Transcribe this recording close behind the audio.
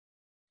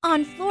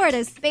On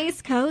Florida's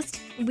Space Coast,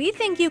 we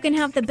think you can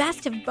have the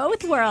best of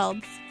both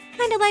worlds.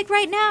 Kind of like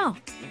right now.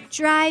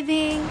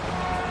 Driving,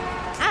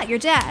 at your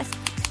desk,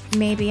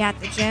 maybe at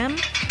the gym,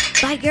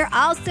 but you're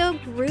also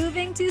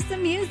grooving to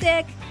some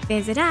music.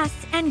 Visit us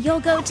and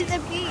you'll go to the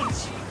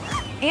beach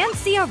and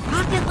see a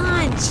rocket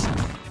launch.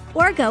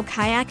 Or go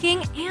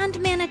kayaking and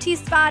manatee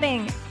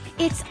spotting.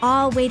 It's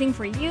all waiting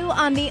for you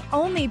on the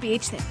only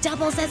beach that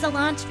doubles as a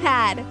launch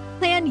pad.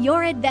 Plan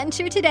your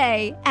adventure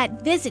today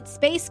at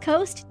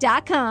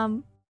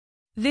visitspacecoast.com.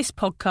 This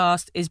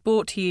podcast is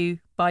brought to you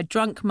by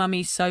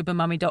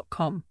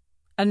drunkmummysobermummy.com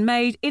and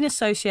made in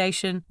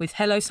association with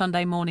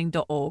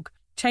HelloSundayMorning.org,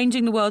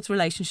 changing the world's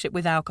relationship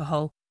with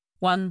alcohol,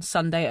 one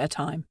Sunday at a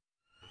time.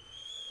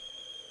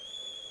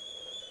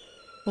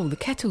 Oh, the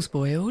kettle's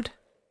boiled.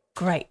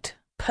 Great.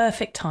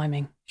 Perfect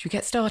timing. Should we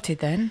get started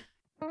then?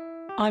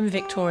 I'm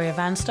Victoria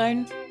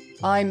Vanstone.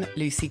 I'm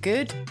Lucy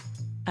Good.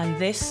 And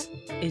this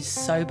is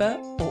Sober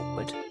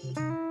Awkward.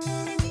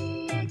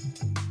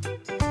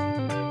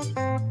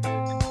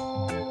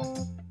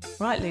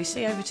 Right,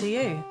 Lucy, over to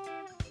you.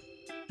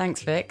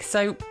 Thanks, Vic.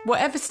 So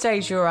whatever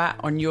stage you're at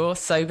on your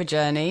sober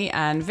journey,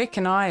 and Vic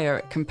and I are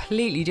at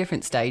completely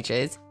different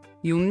stages,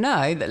 you'll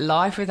know that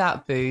life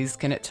without booze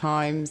can at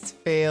times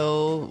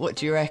feel, what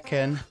do you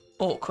reckon?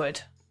 Awkward.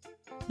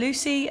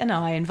 Lucy and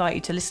I invite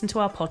you to listen to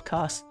our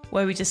podcast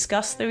where we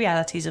discuss the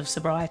realities of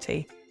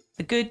sobriety,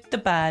 the good, the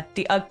bad,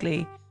 the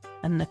ugly,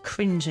 and the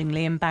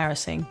cringingly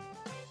embarrassing.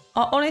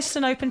 Our honest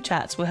and open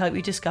chats will help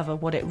you discover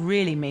what it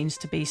really means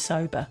to be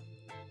sober.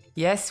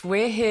 Yes,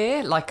 we're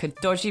here like a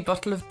dodgy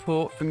bottle of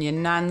port from your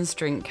nan's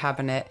drink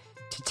cabinet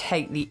to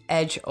take the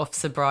edge off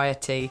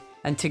sobriety.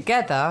 And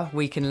together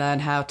we can learn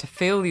how to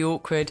feel the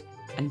awkward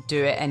and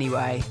do it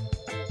anyway.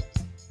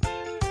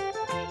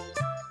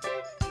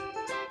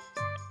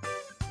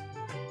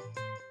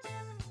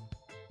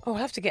 Oh,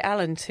 we'll have to get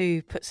Alan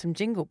to put some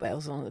jingle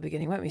bells on at the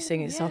beginning, won't we,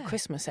 sing? It's our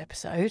Christmas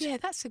episode. Yeah,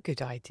 that's a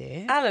good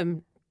idea.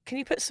 Alan, can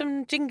you put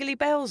some jingly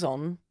bells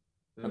on?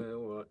 Yeah,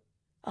 all right.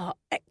 Oh,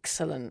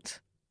 excellent.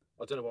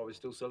 I don't know why we're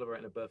still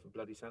celebrating the birth of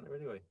bloody Santa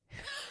anyway.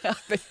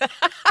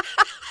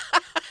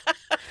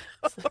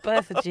 It's the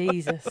birth of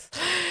Jesus.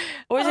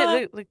 Or is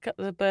it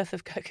the birth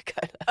of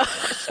Coca-Cola?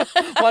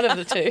 One of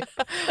the two.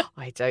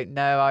 I don't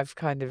know. I've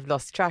kind of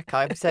lost track.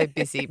 I'm so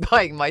busy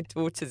buying my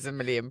daughters a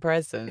million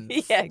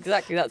presents. Yeah,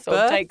 exactly. That's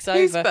what takes over.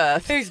 Whose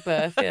birth? Whose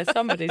birth? Yeah,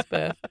 somebody's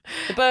birth.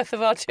 The birth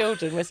of our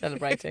children we're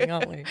celebrating,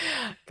 aren't we?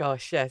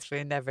 Gosh, yes.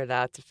 We're never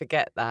allowed to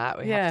forget that.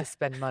 We have to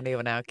spend money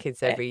on our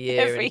kids every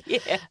year. Every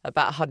year.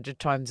 About 100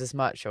 times as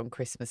much on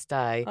Christmas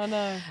Day. I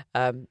know.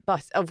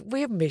 But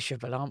we're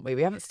miserable, aren't we?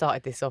 We haven't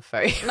started this off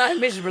very No,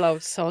 miserable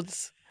old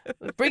sods.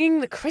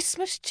 Bringing the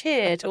Christmas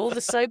cheer to all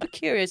the sober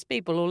curious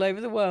people all over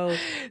the world.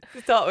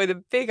 To start with a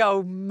big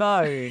old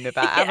moan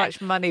about how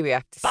much money we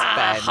have to spend.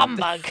 Bah,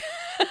 humbug.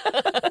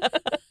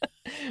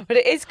 But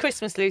it is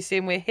Christmas, Lucy,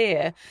 and we're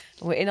here.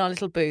 We're in our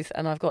little booth,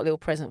 and I've got a little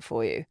present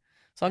for you.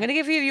 So I'm going to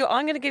give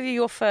you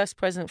your first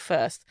present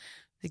first.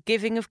 The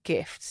giving of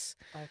gifts.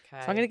 Okay. So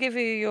I'm going to give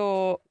you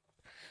your.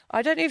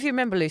 I don't know if you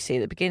remember, Lucy,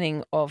 at the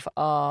beginning of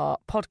our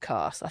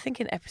podcast, I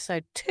think in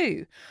episode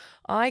 2,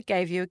 I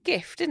gave you a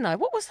gift, didn't I?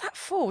 What was that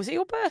for? Was it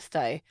your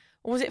birthday?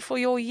 Or was it for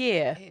your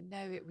year? No,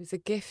 it was a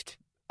gift.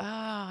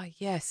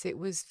 Yes, it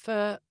was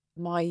for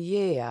my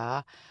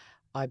year,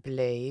 I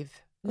believe.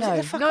 Was it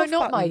the fuck No, off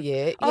not my button?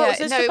 year. Oh, yeah, is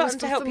this no, the it button was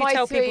to help for you my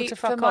tell people to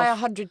fuck for my off?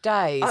 100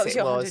 days. Oh, it was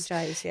your 100 was.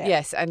 days, yeah.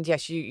 Yes, and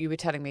yes, you were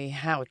telling me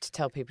how to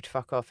tell people to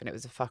fuck off, and it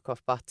was a fuck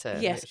off button.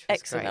 Yes, which was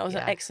excellent. Great, That was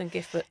an excellent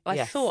gift. But I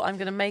Yes. thought I'm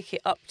going to make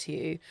it up to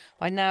you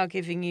by now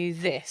giving you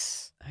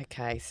this.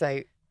 Okay,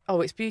 so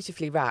it's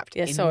beautifully wrapped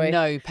in sorry.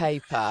 no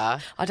paper.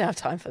 I don't have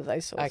time for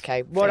those sorts Okay,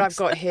 of what things. I've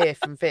got here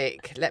from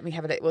Vic, let me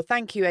have a look. Well,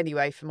 thank you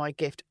anyway for my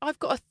gift. I've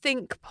got a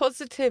think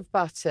positive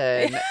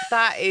button.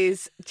 That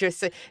is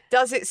just,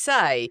 does it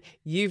say,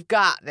 you've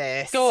got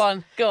this? Go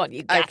on,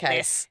 you got Okay.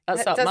 this.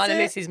 That's Does mine and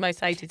it? Lucy's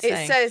most hated It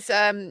saying.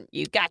 says,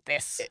 You got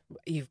this.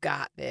 you've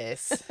got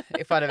this.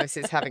 If one of us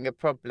is having a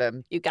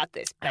problem. You got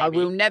this, baby. I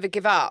will never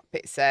give up,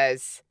 it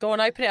says. Go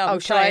on, open it up. Oh,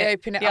 and shall play I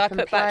open it yeah, up I and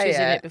put play batteries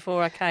in it? it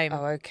before I came.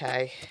 Oh,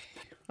 okay.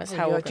 That's Oh,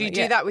 how we're God. Do you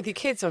gonna- do that with your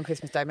kids on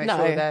Christmas Day? Make No.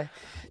 sure they're...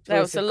 That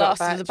was the have got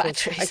last of the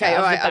batteries Okay, out all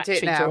of right, the I'll do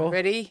it battery now. drawer.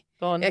 Ready?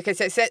 Go on. Yeah, okay,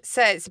 so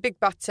it's a big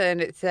button.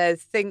 It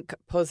says think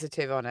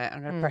positive on it.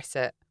 I'm going to press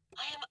it.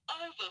 I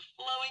am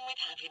overflowing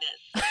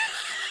with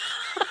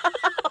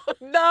happiness. Oh,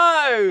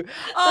 no.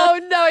 Oh,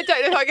 no, I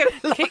don't know if I'm going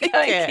to like Keep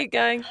going, it. keep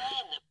going. I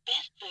am the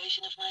best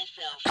version of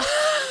myself.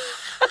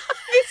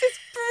 This is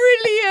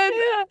brilliant.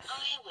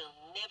 I will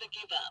never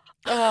give up.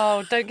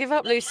 Oh, don't give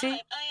up, Lucy. I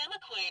am a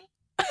queen.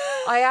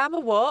 I am a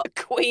what?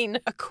 Queen.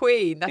 A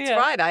queen. That's Yeah.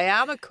 right. I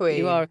am a queen.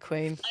 You are a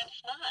queen. I'm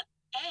smart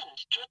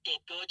and drop dead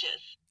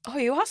gorgeous. Oh,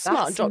 you are smart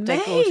and That's drop dead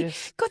me.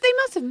 gorgeous. God, they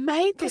must have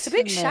made this. It's a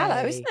bit for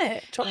shallow, me. isn't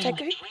it? Drop I'm dead a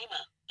gorgeous.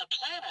 dreamer, a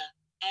planner,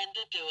 and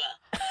a doer.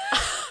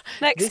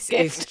 Next This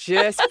gift. is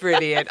just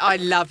brilliant. I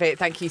love it.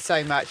 Thank you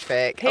so much,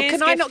 Vic. Here's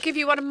Can I gift- not give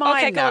you one of mine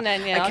Okay, go now? on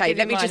then, yeah, I'll Okay, give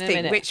let you me just mine in a think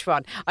minute. which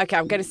one. Okay,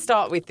 I'm going to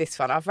start with this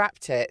one. I've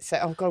wrapped it. So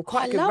I've got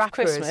quite a good I love wrapper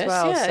Christmas. as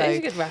well. Yeah, so it is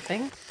a good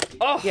wrapping.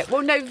 Oh, Yeah,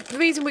 well, no, the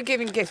reason we're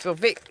giving gifts, well,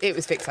 it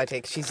was Vic's idea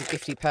because she's a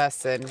gifty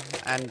person.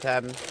 And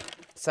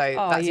so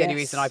that's the only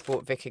reason I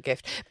bought Vic a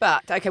gift.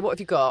 But, okay, what have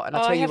you got? And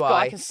I'll tell you why.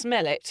 I can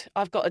smell it.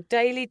 I've got a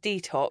daily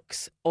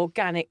detox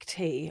organic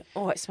tea.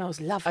 Oh, it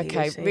smells lovely.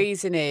 Okay, Lucy.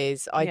 reason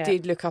is I Yeah.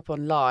 did look up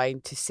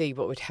online to see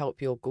what would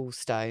help your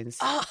gallstones.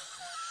 Oh.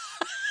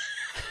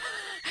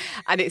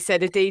 And it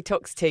said a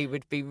detox tea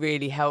would be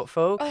really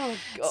helpful. Oh,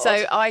 God.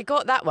 So I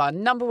got that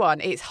one. Number one,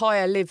 it's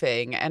Higher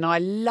Living, and I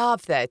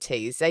love their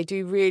teas. They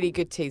do really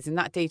good teas, and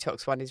that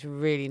detox one is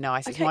really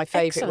nice. It's Okay, my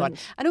favourite one.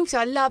 excellent. And also,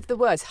 I love the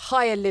words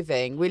Higher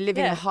Living. We're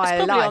living a it's higher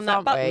probably life, on that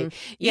aren't button.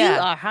 we? You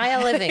are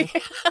higher living.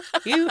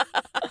 You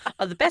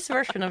are the best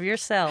version of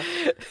yourself.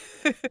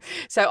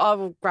 So I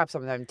will grab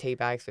some of them tea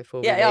bags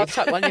before we Yeah, I'll leave.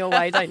 chuck one your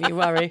way, don't you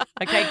worry.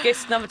 Okay,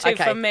 gift number 2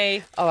 Okay. from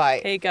me. All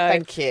right. Here you go.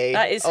 Thank you.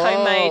 That is Oh,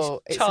 homemade,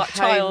 it's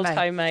child homemade.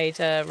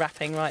 homemade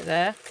wrapping right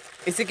there.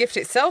 Is the gift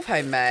itself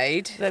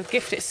homemade? The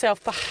gift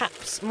itself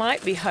perhaps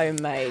might be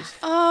homemade.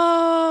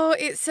 Oh,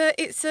 it's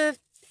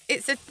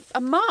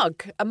a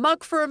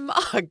mug for a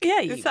mug.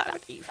 Yeah, Is you that-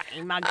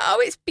 bloody mug.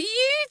 Oh, it's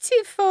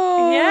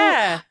beautiful.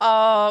 Yeah.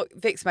 Oh,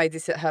 Vic's made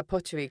this at her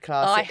pottery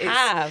class. I It's-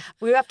 have.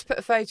 We'll have to put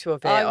a photo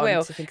of it I on.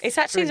 will. so I think It's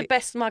actually the brilliant.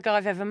 best mug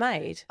I've ever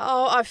made.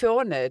 Oh, I feel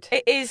honoured.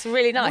 It is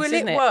really nice, Will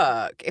isn't it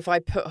work if I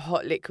put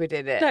hot liquid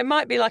in it? No, it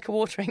might be like a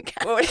watering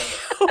can. Or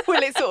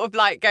will it sort of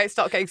like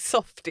start getting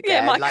soft again?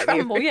 Yeah, it might like the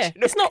crumble, yeah.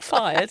 original? It's not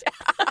fired.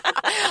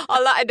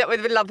 I'll end up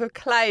with a lump of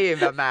clay in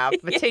my mouth,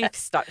 my teeth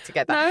stuck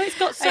together. No, it's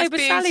got It's Sober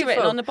Sally written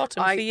beautiful. on the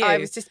bottom I, for you. I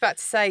was just about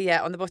to say,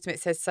 yeah, on the bottom it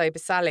says Sober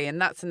Sally,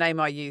 and that's the name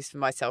I use for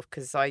myself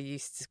because I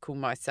used to call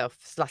myself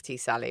Slutty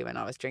Sally when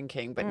I was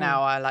drinking, but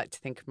now I like to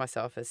think of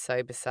myself as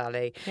Sober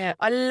Sally. Yeah.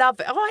 I love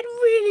it. Oh, I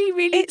really,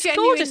 really It's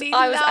genuinely gorgeous.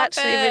 I was love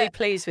actually it. really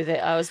pleased with it.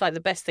 I was like the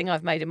best thing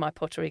I've made in my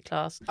pottery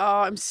class. Oh,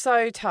 I'm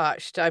so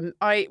touched.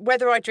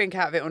 Whether I drink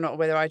out of it or not, or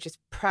whether I just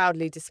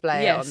proudly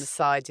display it on Yes. the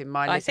side in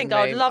my living I think room,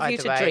 I'd love you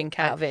either to way. drink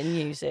out of it and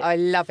use it. I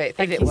love it.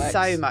 Thank it you works.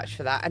 so much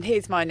for that. And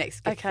here's my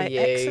next gift Okay, for you.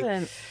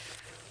 excellent.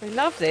 We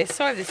love this.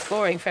 Sorry if this is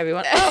boring for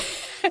everyone. Oh,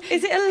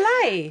 is it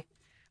a lei?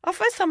 Oh,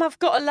 first time I've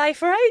got a lei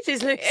for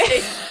ages,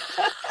 Lucy.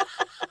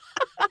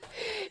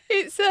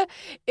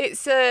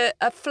 It's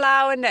a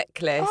flower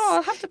necklace. Oh,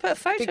 I'll have to put a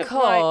photo of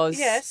because my...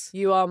 Yes.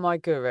 you are my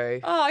guru.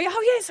 Oh, yeah,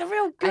 it's a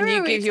real guru. And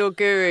you give your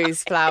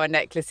gurus flower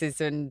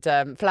necklaces and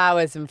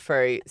flowers and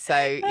fruit. So,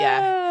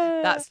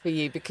 yeah, that's for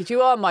you because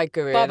you are my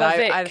guru. Baba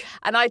and Vic.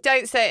 I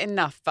don't say it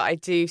enough, but I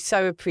do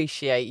so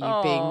appreciate you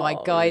being my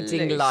Oh,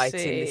 guiding light in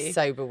Lucy. this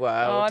sober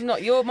world. Oh, I'm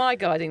not. You're my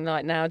guiding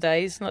light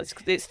nowadays.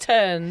 It's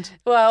turned.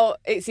 Well,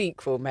 it's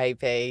equal,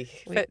 maybe.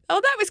 But,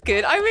 that was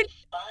good. I really.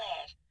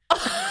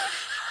 Inspired.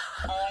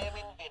 I am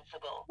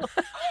invincible.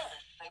 I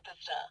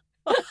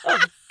am a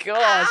superstar.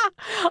 God,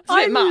 it's a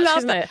bit much, love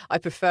isn't that. it? I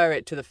prefer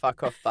it to the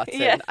fuck off button.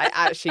 Yeah. I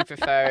actually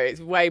prefer it.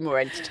 It's way more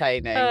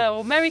entertaining.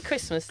 Well, Merry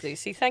Christmas,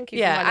 Lucy. Thank you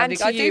Yeah, for my and lovely...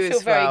 to I you do feel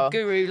as very well.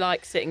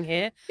 guru-like sitting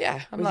here.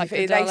 Yeah, I'm well, like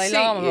they the Dalai suit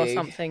Lama or you.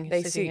 something,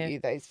 They sitting suit here. you.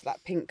 Those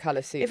that pink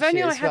colour suits If only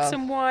you I as had well.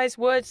 some wise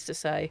words to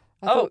say.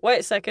 I thought- Wait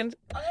a second.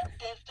 I am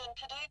destined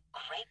to do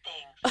great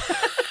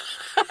things.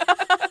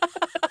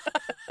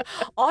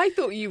 I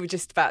thought you were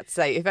just about to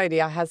say, if only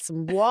I had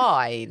some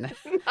wine.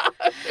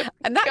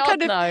 And that God,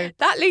 kind of no.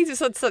 that leads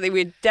us on to something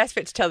we're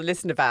desperate to tell the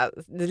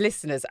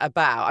listeners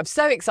about. I'm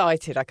so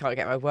excited I can't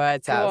get my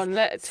words Go out. on,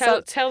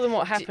 So- tell them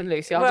what happened,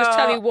 Lucy. I'll just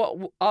tell you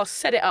what... I'll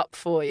set it up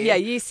for you. Yeah,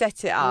 you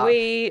set it up.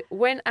 We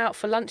went out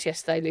for lunch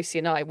yesterday, Lucy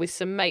and I, with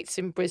some mates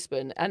in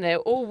Brisbane, and they're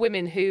all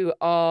women who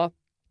are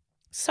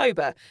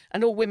sober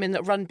and all women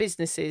that run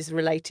businesses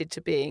related to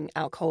being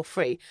alcohol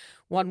free.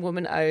 One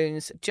woman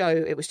owns Jo.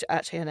 It was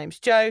actually her name's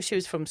Jo. She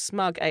was from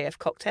Smug AF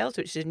Cocktails,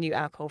 which is a new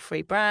alcohol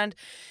free brand.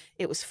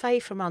 It was Faye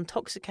from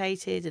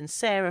Untoxicated and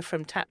Sarah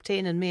from Tapped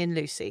In and me and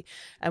Lucy.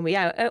 And we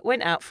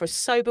went out for a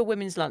sober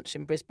women's lunch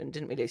in Brisbane,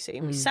 didn't we, Lucy?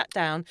 And we sat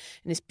down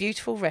in this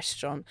beautiful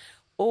restaurant,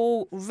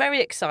 all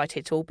very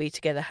excited to all be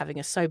together having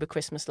a sober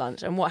Christmas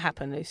lunch. And what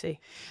happened, Lucy?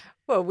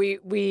 Well, we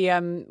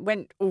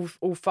went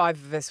all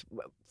five of us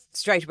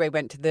straight away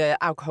went to the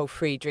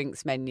alcohol-free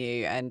drinks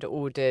menu and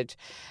ordered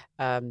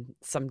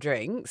some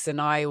drinks,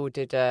 and I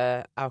ordered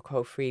a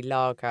alcohol-free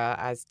lager,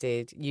 as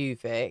did you,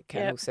 Vic,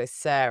 and Yep. also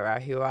Sarah,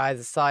 who were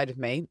either side of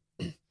me.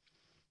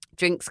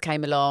 Drinks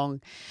came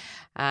along,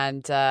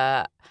 and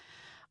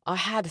I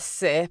had a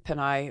sip,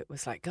 and I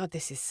was like, God,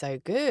 this is so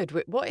good.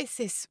 What is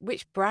this?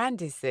 Which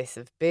brand is this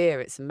of beer?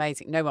 It's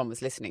amazing. No one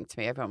was listening to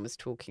me. Everyone was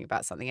talking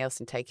about something else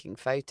and taking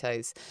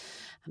photos.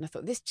 And I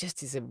thought, this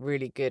just is a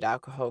really good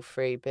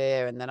alcohol-free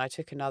beer. And then I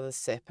took another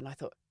sip, and I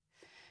thought,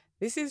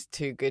 this is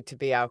too good to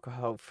be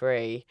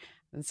alcohol-free.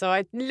 And so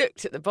I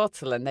looked at the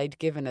bottle, and they'd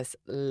given us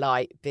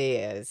light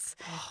beers.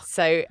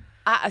 So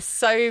at a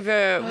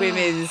sober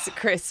women's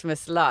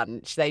Christmas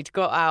lunch, they'd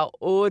got our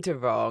order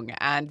wrong.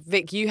 And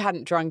Vic, you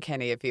hadn't drunk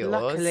any of yours.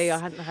 Luckily, I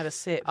hadn't had a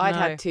sip. I'd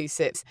no. had 2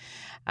 sips.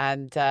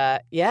 And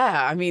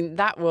yeah, I mean,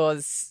 that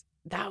was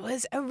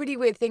a really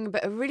weird thing,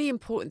 but a really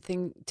important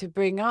thing to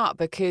bring up,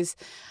 because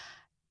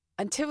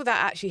until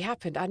that actually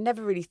happened, I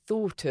never really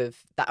thought of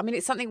that. I mean,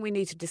 it's something we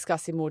need to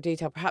discuss in more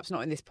detail, perhaps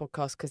not in this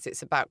podcast because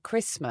it's about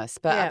Christmas,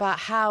 but about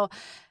how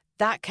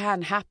that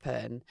can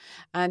happen.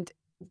 And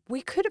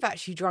we could have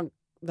actually drunk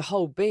the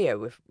whole beer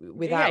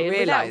without realising.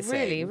 Without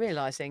really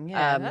realising,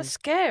 that's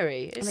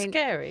scary. It's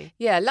scary.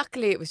 Yeah,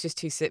 luckily it was just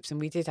 2 sips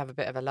and we did have a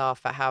bit of a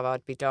laugh at how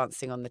I'd be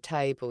dancing on the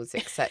tables,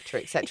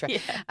 etc., etc.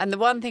 And the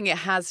one thing it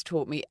has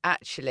taught me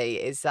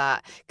actually is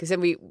that, because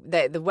then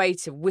the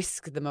waiter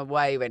whisked them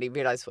away when he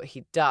realised what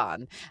he'd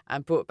done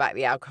and brought back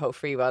the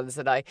alcohol-free ones,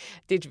 and I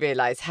did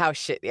realise how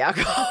shit the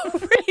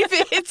alcohol-free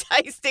beer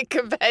tasted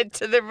compared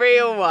to the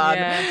real one.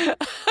 Yeah.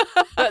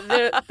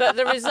 but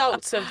the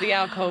results of the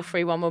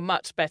alcohol-free one were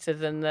much better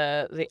than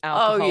the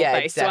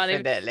alcohol-based one.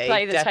 Definitely.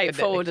 Play the tape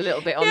forward a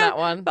little bit on that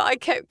one. But I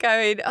kept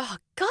going, oh,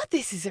 God,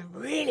 this is a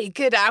really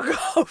good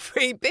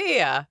alcohol-free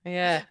beer.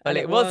 Yeah. Well,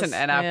 it wasn't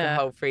an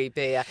alcohol-free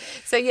beer.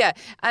 So,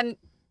 and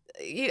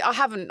I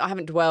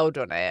haven't dwelled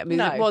on it. I mean,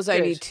 it was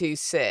only 2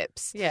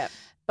 sips. Yeah.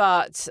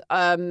 But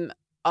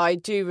I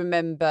do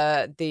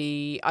remember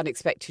the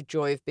unexpected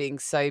joy of being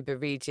sober,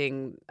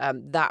 reading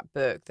that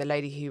book. The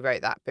lady who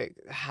wrote that book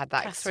had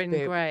that Catherine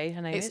experience. Gray,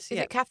 her name is. Is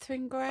it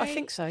Catherine Gray? I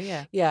think so,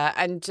 yeah. Yeah,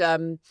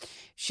 and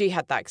she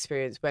had that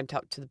experience, went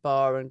up to the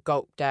bar and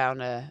gulped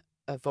down a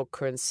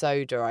vodka and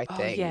soda, I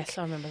think. Oh, yes,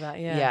 I remember that,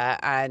 yeah. Yeah,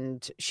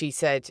 and she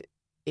said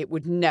it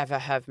would never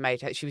have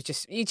made her. She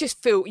was you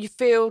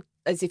feel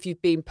as if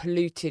you've been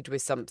polluted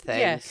with something.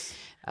 Yes.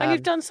 And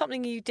you've done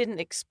something you didn't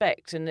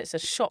expect, and it's a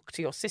shock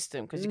to your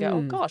system because you go,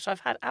 oh gosh,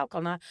 I've had alcohol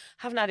and I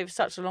haven't had it for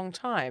such a long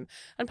time.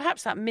 And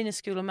perhaps that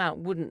minuscule amount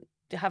wouldn't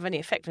have any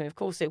effect on me. Of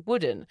course it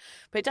wouldn't.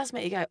 But it does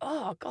make you go,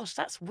 oh gosh,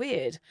 that's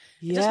weird.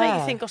 It does make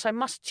you think, gosh, I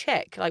must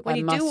check. Like when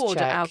you do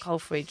order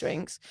alcohol-free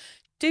drinks,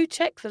 do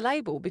check the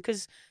label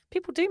because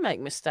people do make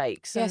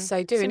mistakes. Yes,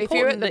 they do. It's and if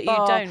you're at the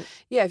bar, you don't...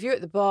 if you're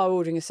at the bar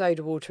ordering a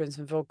soda water and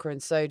some vodka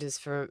and sodas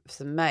for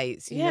some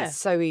mates, you know, it's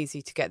so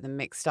easy to get them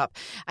mixed up.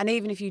 And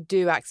even if you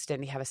do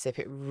accidentally have a sip,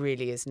 it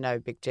really is no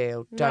big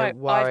deal. Don't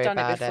worry about it. I've done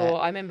it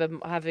before. I remember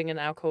having an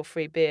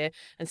alcohol-free beer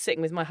and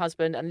sitting with my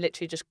husband and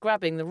literally just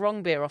grabbing the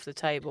wrong beer off the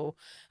table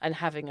and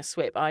having a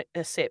sip.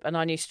 And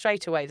I knew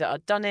straight away that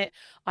I'd done it.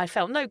 I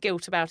felt no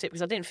guilt about it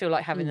because I didn't feel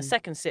like having a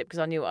second sip because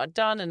I knew what I'd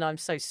done, and I'm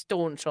so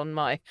staunch on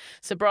my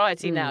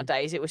sobriety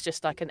nowadays. It was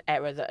just like an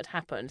error that had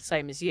happened,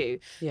 same as you.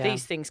 Yeah.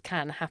 These things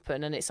can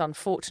happen, and it's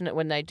unfortunate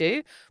when they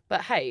do.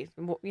 But hey,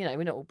 you know,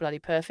 we're not all bloody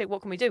perfect.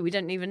 What can we do? We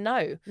don't even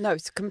know. No,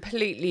 it's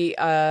completely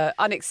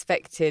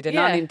unexpected and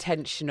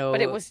unintentional.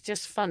 But it was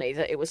just funny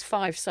that it was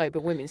 5 sober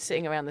women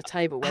sitting around the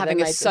table having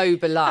a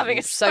sober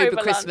lunch, sober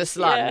Christmas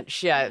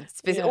lunch. Yeah,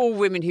 it's all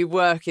women who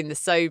work in the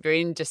sober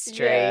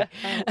industry. Yeah.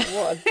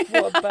 What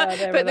a bad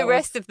error. But the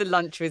rest of the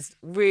lunch was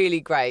really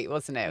great,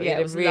 wasn't it? We had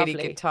it was a really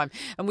lovely. Good time.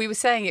 And we were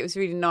saying it was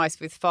really nice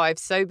with 5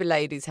 sober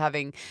ladies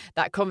having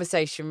that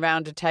conversation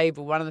round a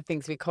table. One of the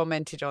things we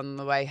commented on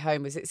the way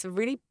home was it's a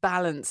really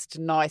balanced,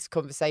 nice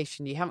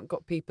conversation. You haven't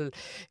got people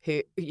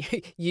who,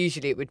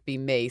 usually it would be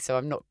me, so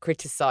I'm not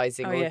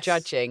criticising or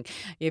judging.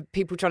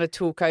 People trying to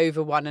talk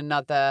over one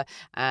another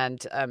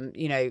and,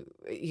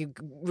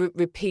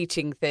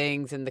 repeating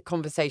things and the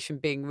conversation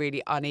being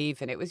really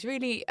uneven. It was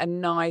really a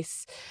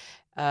nice...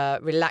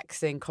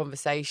 relaxing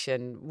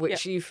conversation,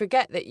 which you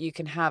forget that you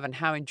can have, and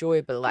how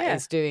enjoyable that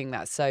is doing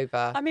that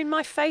sober. I mean,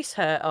 my face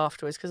hurt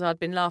afterwards because I'd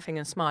been laughing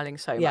and smiling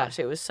so much.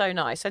 It was so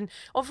nice. And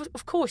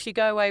of course, you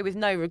go away with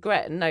no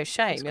regret and no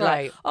shame. You're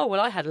like, oh,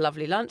 well, I had a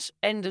lovely lunch.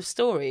 End of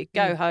story.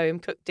 Go home,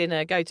 cook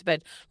dinner, go to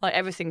bed. Like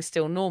everything's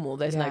still normal.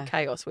 There's no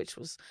chaos, which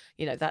was,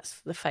 that's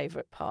the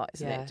favourite part,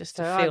 isn't it? Just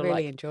to feel I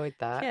really enjoyed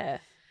that. Yeah.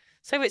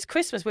 So it's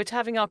Christmas. We're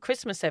having our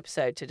Christmas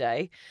episode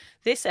today.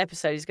 This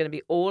episode is going to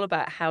be all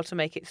about how to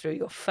make it through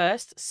your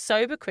first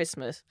sober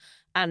Christmas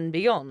and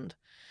beyond.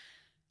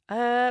 Do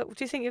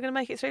you think you're going to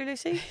make it through,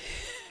 Lucy?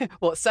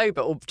 What, sober,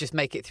 or just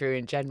make it through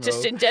in general?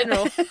 Just in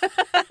general.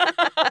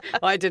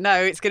 I don't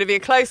know. It's going to be a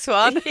close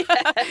one.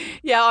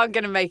 I'm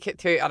going to make it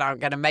through, and I'm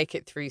going to make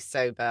it through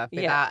sober,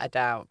 without a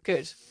doubt.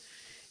 Good.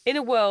 In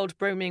a world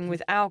brimming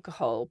with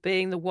alcohol,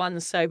 being the one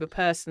sober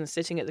person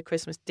sitting at the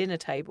Christmas dinner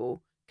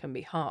table can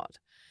be hard.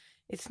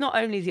 It's not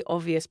only the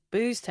obvious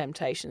booze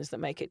temptations that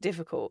make it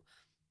difficult.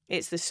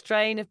 It's the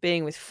strain of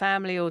being with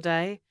family all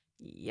day.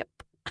 Yep.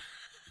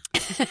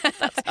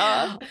 That's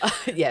hard.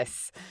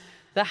 Yes.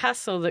 The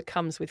hassle that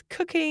comes with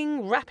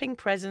cooking, wrapping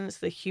presents,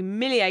 the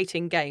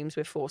humiliating games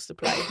we're forced to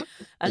play,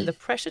 and the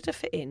pressure to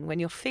fit in when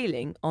you're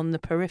feeling on the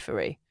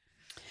periphery.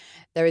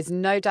 There is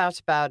no doubt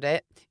about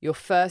it. Your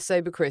first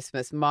sober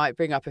Christmas might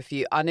bring up a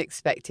few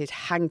unexpected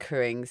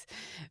hankerings,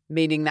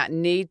 meaning that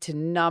need to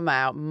numb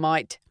out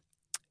might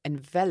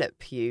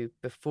envelop you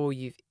before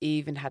you've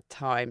even had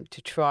time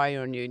to try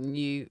on your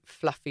new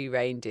fluffy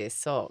reindeer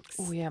socks.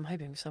 Oh, yeah, I'm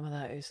hoping for some of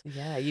those.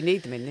 Yeah, you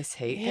need them in this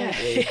heat,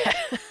 don't you? Yeah.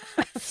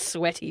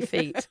 Sweaty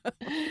feet.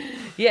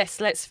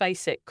 Yes, let's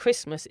face it,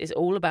 Christmas is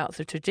all about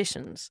the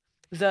traditions.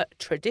 The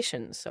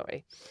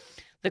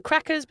The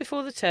crackers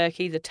before the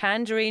turkey, the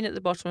tangerine at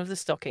the bottom of the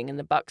stocking, and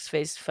the Bucks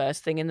Fizz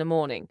first thing in the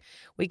morning.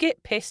 We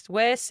get pissed,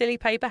 wear silly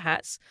paper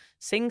hats,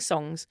 sing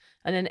songs,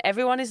 and then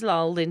everyone is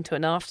lulled into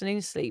an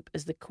afternoon sleep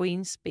as the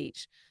Queen's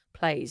speech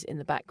plays in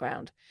the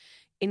background.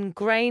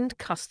 Ingrained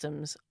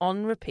customs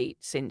on repeat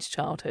since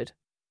childhood.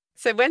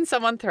 So when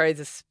someone throws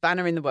a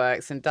spanner in the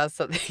works and does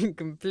something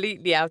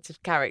completely out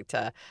of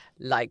character,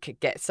 like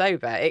get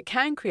sober, it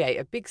can create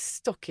a big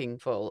stocking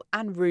full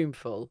and room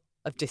full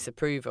of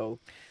disapproval.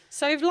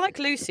 So, like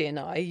Lucy and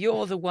I,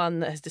 you're the one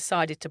that has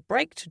decided to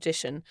break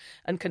tradition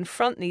and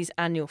confront these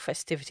annual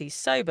festivities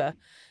sober,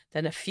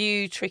 then a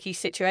few tricky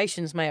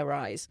situations may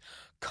arise.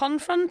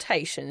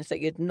 Confrontations that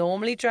you'd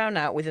normally drown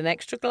out with an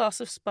extra glass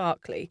of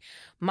sparkly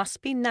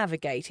must be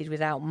navigated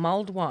without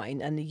mulled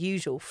wine and the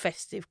usual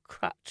festive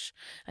crutch,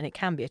 and it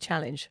can be a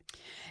challenge.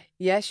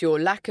 Yes, your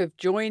lack of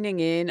joining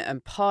in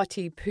and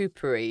party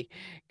poopery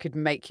could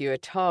make you a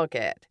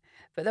target.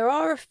 But there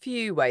are a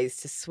few ways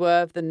to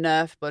swerve the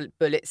Nerf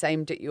bullets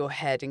aimed at your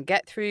head and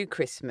get through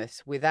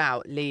Christmas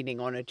without leaning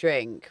on a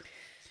drink.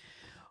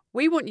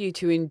 We want you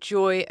to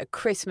enjoy a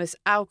Christmas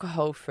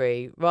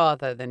alcohol-free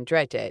rather than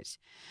dread it.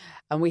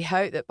 And we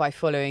hope that by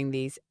following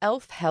these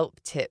elf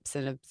help tips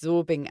and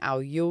absorbing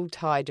our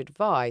Yuletide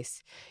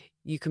advice,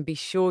 you can be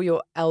sure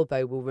your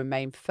elbow will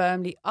remain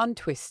firmly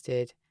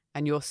untwisted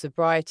and your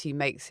sobriety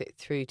makes it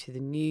through to the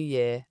new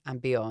year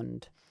and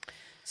beyond.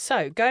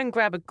 So go and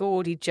grab a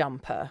gaudy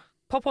jumper,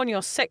 pop on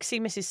your sexy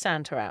Mrs.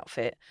 Santa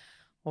outfit,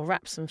 or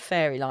wrap some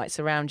fairy lights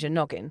around your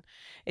noggin.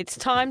 It's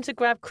time to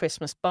grab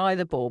Christmas by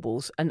the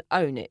baubles and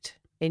own it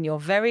in your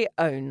very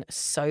own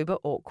sober,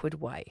 awkward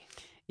way.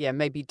 Yeah,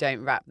 maybe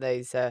don't wrap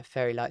those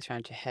fairy lights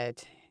around your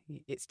head.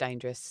 It's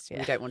dangerous. Yeah.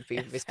 You don't want to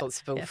be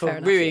responsible Yeah, for fair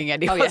enough, ruining yeah.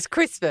 anyone's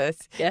Christmas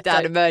Yeah,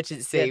 down don't-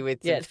 emergency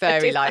with some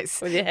fairy do that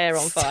lights. with your hair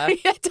on fire.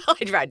 Yeah,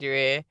 tied around your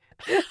ear.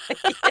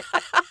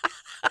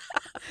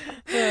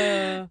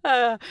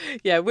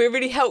 Yeah, we're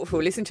really helpful.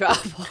 Listen to our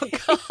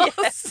podcast.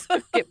 Yes.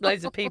 Get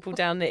loads of people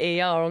down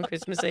the ER on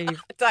Christmas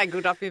Eve.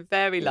 Tangled up in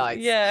fairy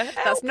lights. Yeah.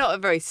 That's not a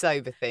very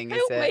sober thing,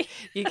 Help is it? me.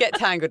 You get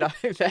tangled up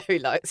in fairy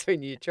lights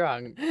when you're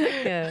drunk.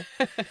 Yeah.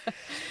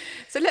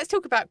 So let's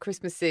talk about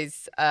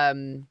Christmases,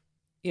 when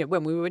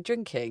we were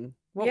drinking.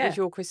 What Yeah. was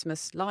your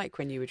Christmas like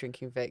when you were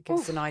drinking, Vic? Give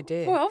us an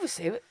idea. Well,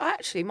 obviously,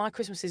 actually, my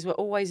Christmases were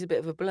always a bit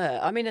of a blur.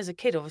 I mean, as a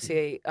kid,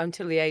 obviously,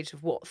 until the age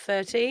of,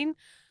 13,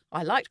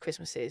 I liked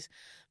Christmases.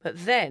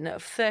 But then at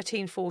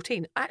 13,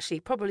 14, actually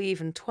probably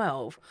even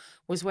 12,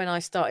 was when I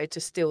started to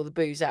steal the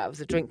booze out of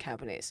the drink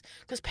cabinets.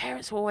 Because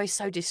parents were always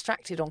so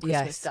distracted on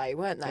Christmas Day,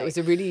 weren't they? It was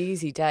a really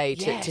easy day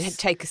to Yes.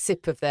 take a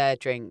sip of their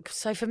drink.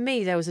 So for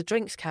me, there was a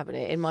drinks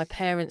cabinet in my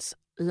parents'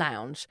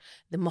 lounge,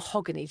 the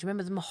mahogany. Do you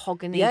remember the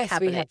mahogany Yes, we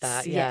cabinets? had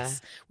that, yeah.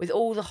 Yes, with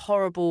all the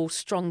horrible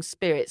strong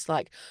spirits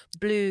like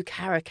blue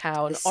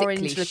caracal and The sickly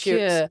orange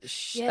liqueur.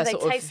 yeah, They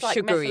sort of taste like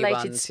sugary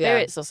methylated ones,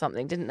 spirits or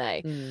something, didn't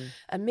they? Mm.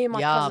 And me and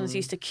my cousins Yum.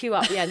 used to queue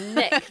up,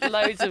 neck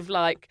loads of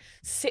like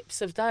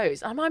sips of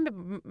those. I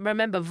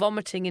remember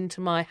vomiting into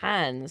my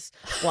hands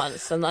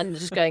once, and then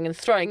just going and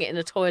throwing it in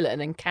the toilet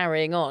and then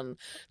carrying on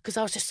because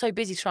I was just so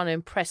busy trying to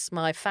impress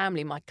my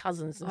family, my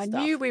cousins and I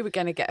stuff. knew we were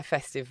going to get a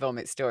festive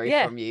vomit story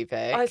Yeah. from you,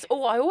 Vic. I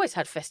always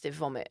had festive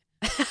vomit.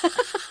 I'm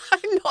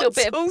not Little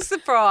bit at all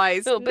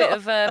surprised. A little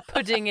bit Not- of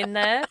pudding in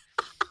there.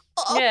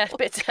 Yeah, a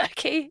bit of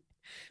turkey.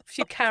 A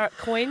few carrot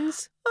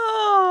coins.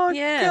 Oh,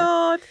 Yeah.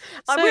 God.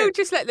 I So- will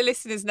just let the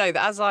listeners know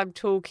that as I'm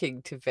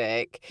talking to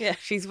Vic, Yeah.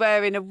 she's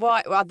wearing a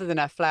white, other than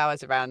her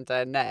flowers around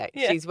her neck,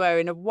 Yeah. she's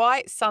wearing a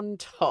white sun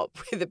top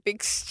with a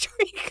big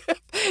streak of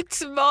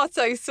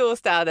tomato sauce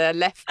down her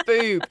left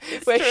boob,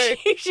 where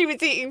she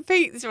was eating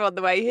pizza on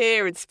the way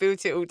here and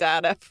spilt it all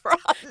down her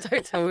front.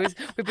 Don't tell me.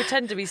 We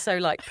pretend to be so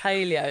like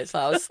paleo. It's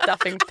like I was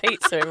stuffing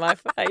pizza in my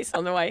face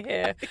on the way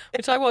here,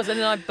 which I was. And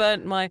then I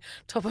burnt my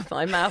top of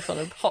my mouth on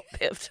a hot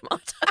bit of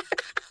tomato.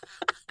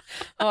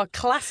 Oh, a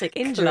classic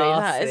injury,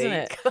 that, isn't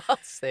it?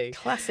 Classy.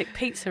 Classic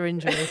pizza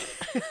injury.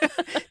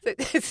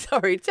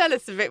 Sorry, tell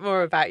us a bit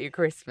more about your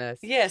Christmas.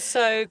 Yeah,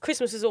 so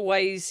Christmas is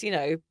always,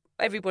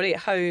 everybody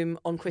at home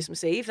on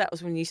Christmas Eve. That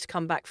was when you used to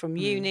come back from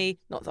uni.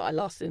 Not that I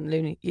lasted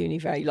in uni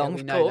very long,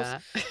 we of know course.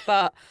 that.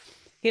 But,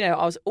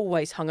 I was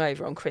always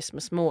hungover on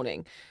Christmas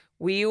morning.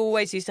 We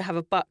always used to have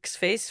a Bucks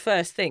Fizz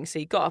first thing. So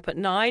you got up at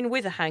 9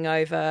 with a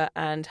hangover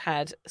and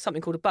had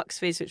something called a Bucks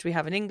Fizz, which we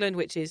have in England,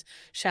 which is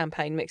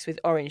champagne mixed with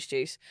orange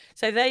juice.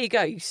 So there you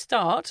go. You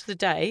start the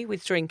day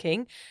with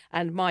drinking.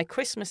 And my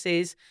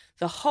Christmases,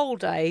 the whole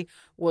day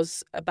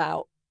was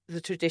about the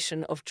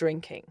tradition of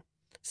drinking.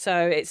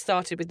 So it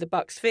started with the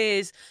Bucks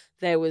Fizz.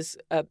 There was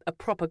a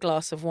proper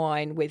glass of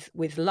wine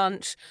with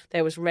lunch.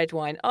 There was red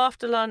wine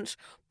after lunch,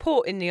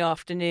 port in the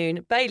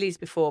afternoon, Baileys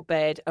before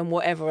bed, and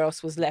whatever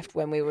else was left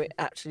when we were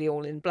actually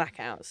all in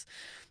blackouts.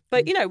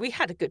 But, we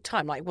had a good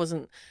time. Like, it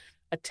wasn't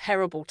a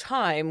terrible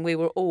time. We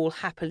were all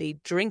happily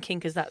drinking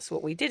because that's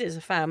what we did as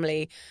a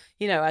family,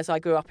 as I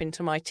grew up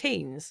into my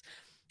teens.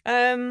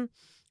 But,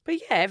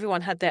 yeah,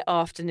 everyone had their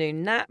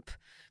afternoon nap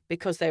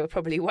because they were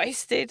probably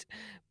wasted.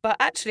 But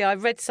actually, I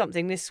read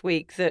something this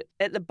week that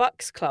at the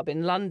Bucks Club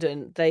in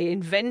London, they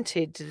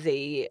invented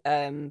the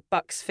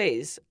Bucks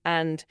Fizz,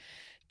 and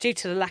due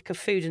to the lack of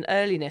food and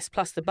earliness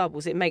plus the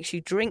bubbles, it makes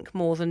you drink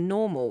more than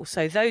normal.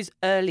 So those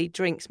early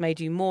drinks made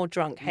you more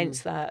drunk,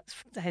 hence that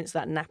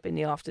nap in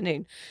the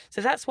afternoon.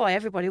 So that's why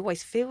everybody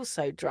always feels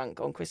so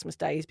drunk on Christmas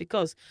Day, is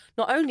because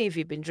not only have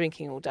you been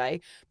drinking all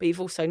day, but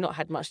you've also not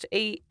had much to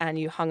eat and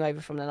you hung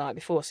over from the night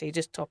before, so you're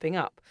just topping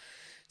up.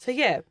 So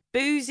yeah,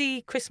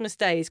 boozy Christmas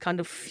days kind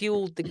of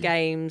fueled the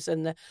games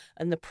and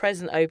the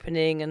present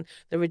opening and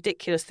the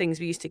ridiculous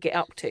things we used to get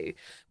up to.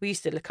 We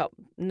used to look up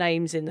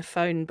names in the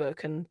phone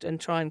book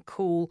and try and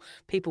call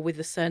people with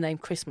the surname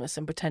Christmas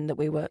and pretend that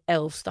we were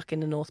elves stuck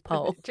in the North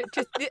Pole.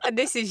 And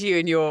this is you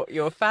and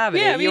your family,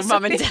 Yeah, your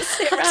mum and dad.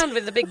 sit around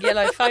with the big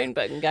yellow phone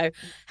book and go,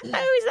 "Hello,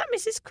 is that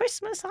Mrs.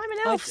 Christmas? I'm an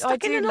elf I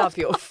stuck in do the love North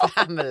your Pole."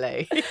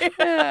 family.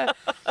 Yeah.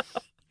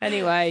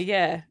 Anyway,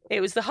 yeah,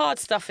 it was the hard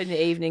stuff in the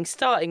evening,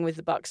 starting with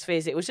the Bucks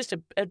Fizz. It was just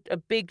a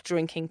big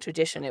drinking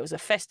tradition. It was a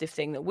festive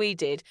thing that we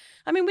did.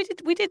 I mean,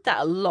 we did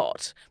that a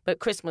lot, but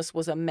Christmas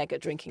was a mega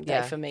drinking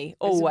day for me,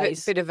 always.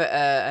 It's a bit of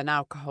an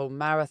alcohol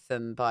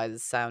marathon by the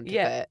sound of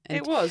it. And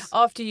it was.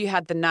 After you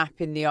had the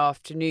nap in the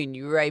afternoon,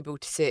 you were able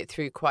to sit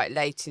through quite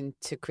late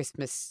into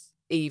Christmas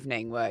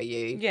evening, were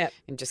you? Yeah.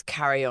 And just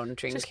carry on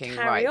drinking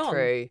carry right on.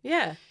 through.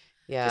 Yeah.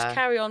 Yeah. Just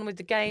carry on with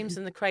the games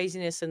and the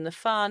craziness and the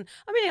fun.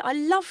 I mean, I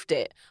loved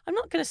it. I'm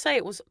not going to say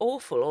it was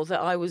awful or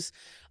that I was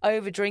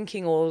over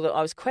drinking or that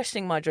I was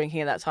questioning my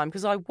drinking at that time,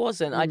 because I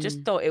wasn't. I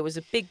just thought it was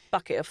a big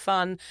bucket of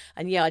fun.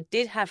 And yeah, I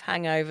did have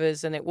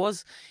hangovers, and it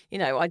was,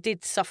 I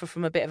did suffer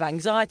from a bit of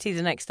anxiety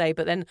the next day.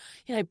 But then,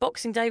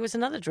 Boxing Day was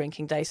another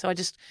drinking day. So I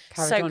just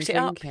soaked it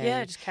up.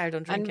 Yeah, just carried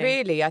on drinking. And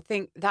really, I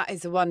think that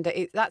is the one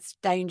that's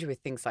danger with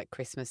things like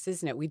Christmas,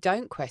 isn't it? We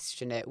don't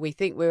question it. We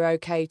think we're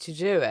okay to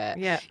do it.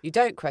 Yeah. You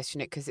don't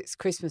question it because it's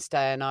Christmas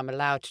Day and I'm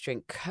allowed to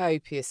drink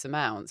copious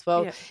amounts.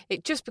 Well,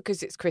 just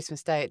because it's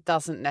Christmas Day, it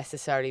doesn't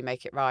necessarily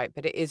make it right,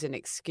 but it is an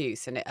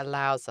excuse and it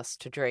allows us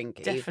to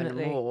drink even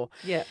more.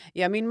 Yeah.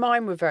 Yeah, I mean,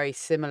 mine were very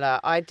similar.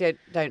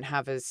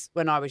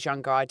 When I was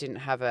younger, I didn't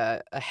have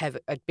a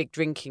big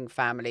drinking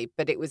family,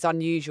 but it was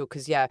unusual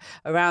because,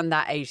 around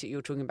that age that you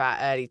were talking about,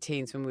 early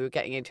teens, when we were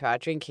getting into our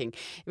drinking,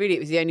 really it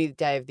was the only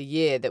day of the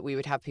year that we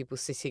would have people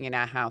sitting in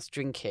our house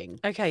drinking.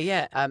 Okay,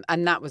 yeah.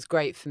 And that was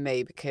great for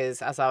me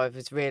because as I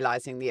was realising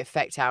the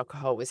effect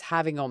alcohol was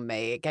having on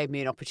me, it gave me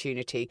an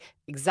opportunity,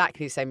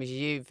 exactly the same as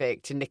you,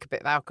 Vic, to nick a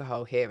bit of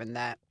alcohol here and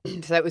there.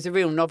 So it was a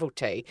real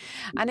novelty.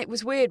 And it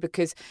was weird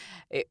because,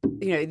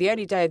 the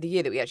only day of the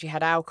year that we actually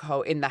had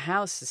alcohol in the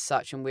house as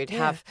such, and we'd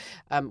have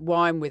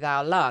wine with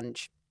our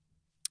lunch,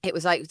 it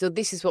was like, so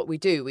this is what we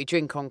do. We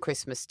drink on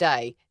Christmas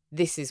Day.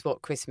 This is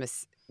what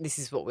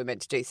we're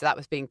meant to do. So that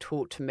was being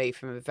taught to me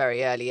from a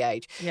very early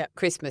age. Yeah.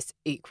 Christmas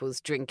equals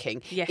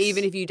drinking. Yes.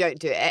 Even if you don't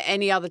do it at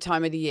any other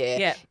time of the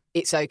year,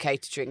 it's okay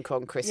to drink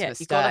on Christmas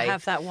Day. You've got to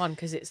have that one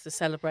because it's the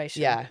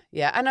celebration. Yeah,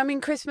 yeah. And I mean,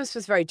 Christmas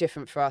was very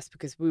different for us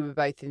because we were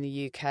both in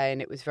the UK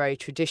and it was very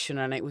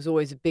traditional and it was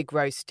always a big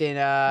roast dinner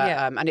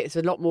and it's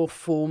a lot more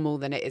formal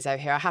than it is over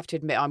here. I have to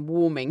admit, I'm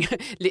warming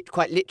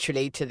quite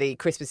literally to the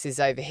Christmases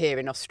over here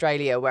in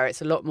Australia, where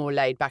it's a lot more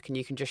laid back and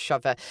you can just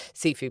shove a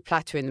seafood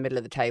platter in the middle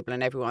of the table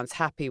and everyone's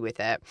happy with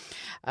it.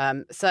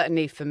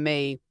 Certainly for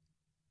me,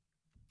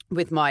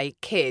 with my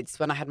kids,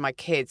 when I had my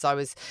kids, I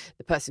was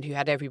the person who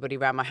had everybody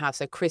around my house.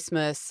 So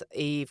Christmas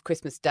Eve,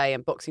 Christmas Day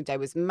and Boxing Day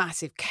was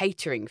massive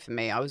catering for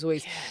me. I was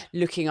always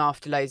looking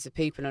after loads of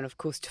people. And of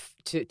course,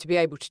 to be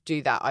able to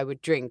do that, I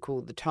would drink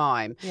all the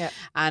time. Yeah.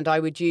 And I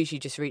would usually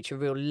just reach a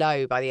real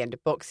low by the end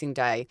of Boxing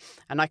Day.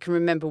 And I can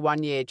remember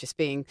one year just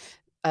being...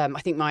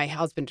 I think my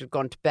husband had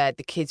gone to bed,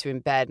 the kids were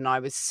in bed, and I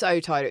was so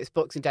tired. It was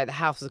Boxing Day, the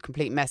house was a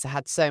complete mess. I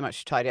had so much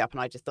to tidy up,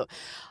 and I just thought,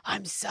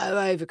 I'm so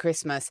over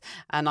Christmas.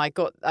 And I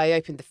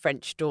opened the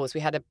French doors. We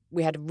had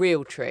a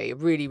real tree, a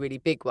really, really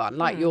big one,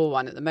 like your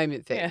one at the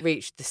moment, Vic,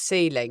 reached the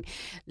ceiling.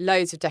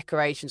 Loads of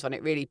decorations on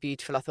it, really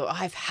beautiful. I thought,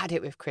 I've had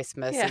it with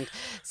Christmas. Yeah. And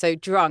so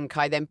drunk,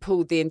 I then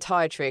pulled the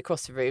entire tree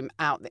across the room,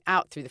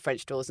 out through the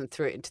French doors and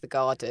threw it into the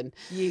garden.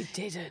 You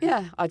didn't?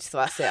 Yeah, I just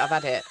thought, that's it, I've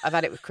had it. I've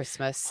had it with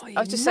Christmas. I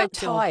was just so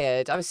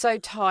tired. I was so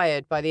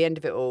tired by the end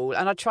of it all,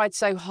 and I tried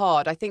so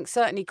hard. I think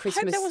certainly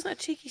Christmas... I hope there wasn't a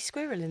cheeky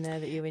squirrel in there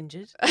that you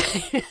injured.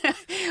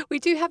 We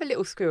do have a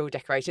little squirrel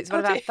decoration. It's one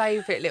of our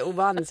favourite little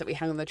ones that we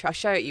hang on the tree. I'll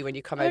show it you when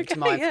you come over to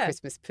mine for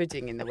Christmas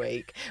pudding in the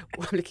week.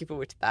 I'm looking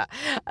forward to that.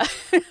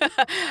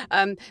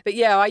 But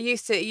yeah, it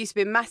used to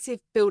be a massive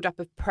build-up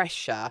of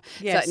pressure.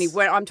 Yes. Certainly,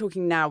 when I'm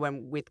talking now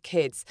with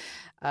kids,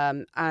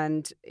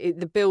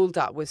 the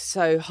build-up was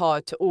so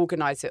hard to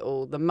organise it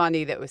all, the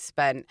money that was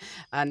spent,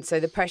 and so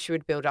the pressure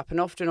would build up. And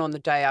often on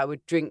the day, I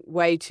would drink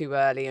way too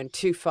early and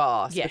too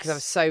fast because I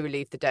was so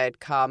relieved the day had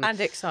come. And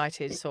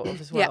excited, sort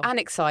of, as well. Yeah, and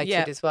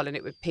excited as well, and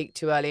it would peak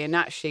too early. And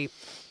actually,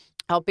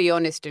 I'll be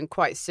honest and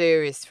quite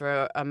serious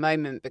for a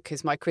moment,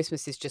 because my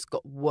Christmases just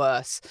got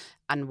worse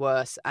and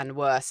worse and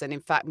worse. And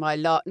in fact, my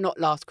not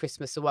last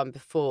Christmas, the one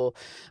before,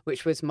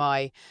 which was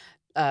my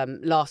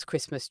last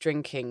Christmas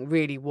drinking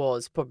really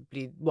was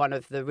probably one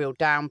of the real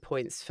down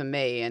points for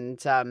me.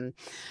 And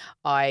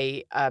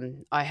I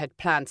had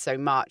planned so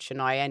much,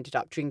 and I ended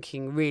up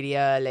drinking really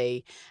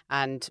early.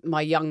 And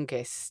my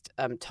youngest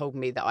told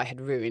me that I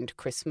had ruined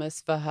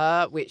Christmas for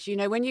her, which, you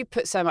know, when you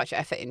put so much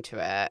effort into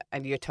it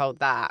and you're told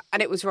that,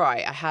 and it was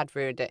right, I had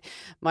ruined it.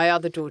 My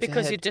other daughter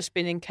Because you'd just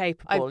been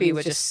incapable. I'd been You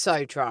were just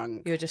so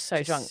drunk. You were just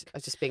so drunk. I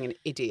was just being an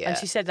idiot. And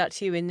she said that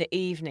to you in the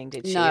evening,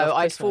 did she? No, of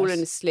I'd Christmas? fallen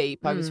asleep.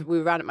 We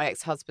were around at my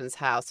ex-husband's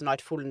house, and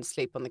I'd fallen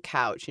asleep on the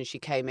couch, and she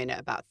came in at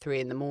about 3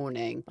 a.m.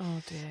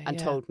 Oh dear. and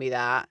told me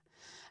that.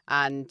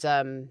 And,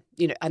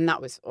 you know, and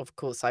that was, of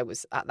course, I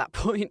was at that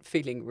point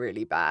feeling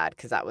really bad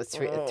because that was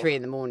 3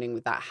 a.m.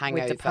 with that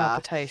hangover. With the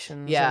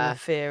palpitations and the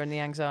fear and the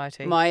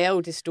anxiety. My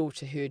eldest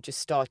daughter, who had just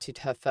started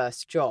her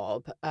first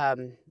job,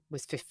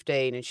 was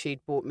 15, and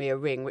she'd bought me a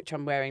ring, which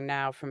I'm wearing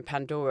now from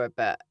Pandora,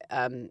 but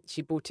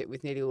she bought it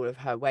with nearly all of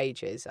her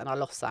wages, and I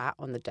lost that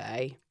on the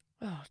day.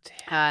 Oh dear.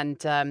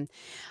 And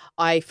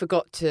I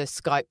forgot to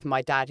Skype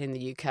my dad in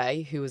the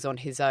UK, who was on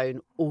his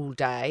own all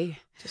day,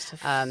 Just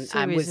a and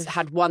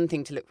had one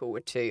thing to look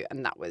forward to,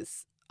 and that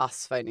was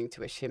us phoning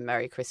to wish him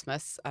Merry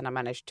Christmas, and I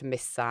managed to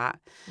miss that.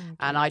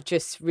 And I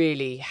just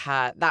really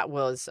that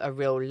was a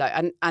real low.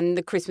 And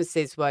the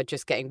Christmases were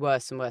just getting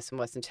worse and worse and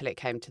worse until it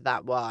came to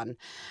that one.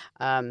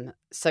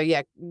 So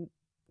yeah,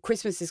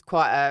 Christmas is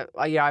quite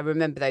I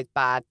remember those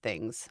bad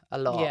things a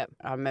lot. Yeah.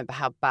 I remember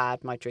how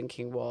bad my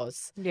drinking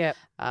was. Yeah.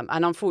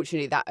 And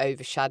unfortunately that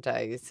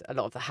overshadows a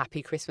lot of the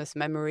happy Christmas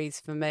memories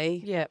for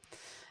me. Yeah.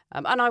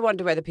 And I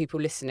wonder whether people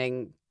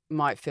listening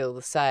might feel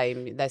the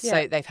same.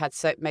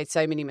 They've made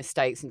so many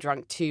mistakes and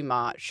drunk too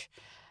much,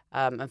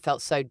 and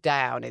felt so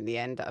down in the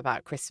end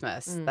about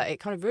Christmas that it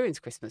kind of ruins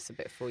Christmas a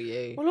bit for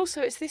you. Well,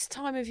 also, it's this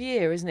time of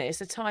year, isn't it?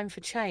 It's a time for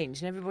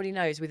change. And everybody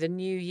knows with a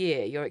new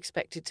year, you're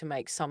expected to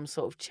make some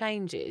sort of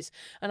changes.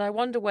 And I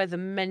wonder whether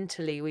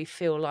mentally we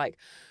feel like,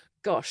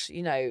 gosh,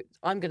 you know,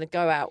 I'm going to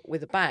go out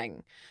with a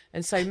bang.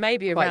 And so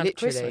maybe Quite around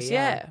literally, Christmas,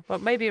 yeah. well,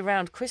 maybe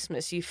around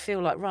Christmas, you feel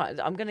like, right,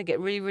 I'm going to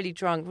get really, really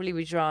drunk,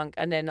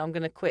 and then I'm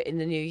going to quit in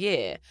the new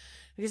year.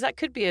 Because that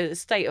could be a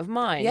state of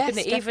mind, Yes,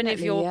 couldn't it? Even if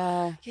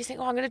definitely, you think,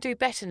 oh, I'm going to do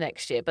better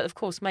next year. But of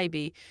course,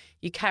 maybe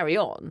you carry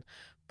on.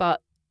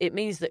 But it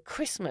means that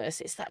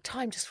Christmas, it's that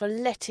time just for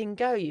letting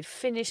go. You've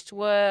finished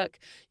work,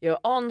 you're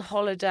on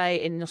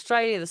holiday. In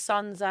Australia, the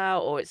sun's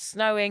out or it's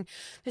snowing.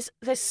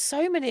 There's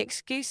so many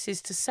excuses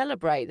to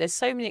celebrate. There's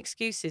so many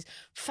excuses.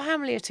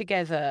 Family are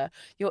together.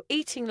 You're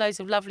eating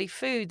loads of lovely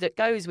food that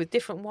goes with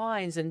different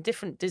wines and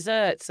different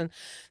desserts. And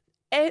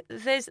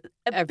there's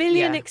a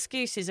billion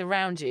excuses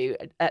around you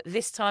at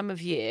this time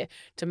of year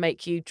to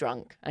make you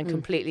drunk and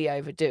completely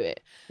overdo it.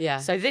 Yeah.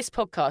 So this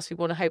podcast, we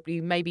want to hope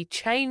you maybe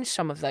change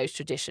some of those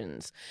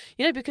traditions.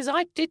 You know, because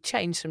I did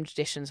change some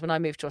traditions when I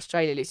moved to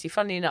Australia, Lucy.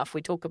 Funnily enough,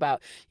 we talk about,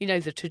 you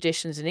know, the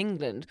traditions in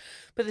England.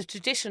 But the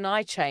tradition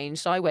I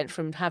changed, I went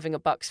from having a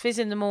Bucks Fizz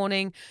in the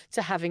morning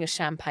to having a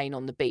champagne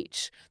on the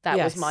beach. That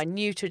was my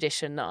new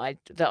tradition that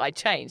I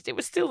changed. It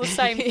was still the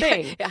same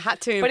thing. It had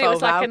to involve but it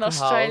was like an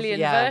alcohol. Australian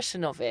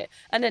version of it.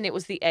 And then it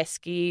was the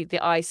esky,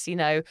 the ice, you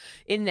know,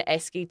 in the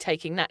esky,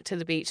 taking that to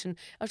the beach. And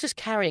I was just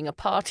carrying a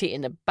party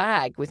in a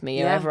bag with me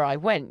wherever I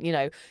went. You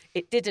know,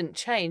 it didn't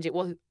change. It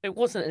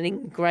wasn't an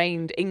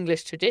ingrained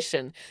English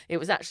tradition. It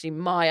was actually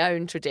my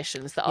own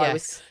traditions that I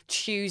was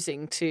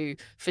choosing to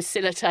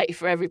facilitate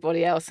for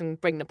everybody else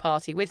and bring the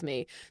party with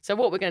me. So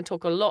what we're going to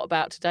talk a lot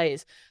about today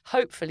is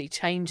hopefully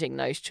changing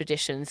those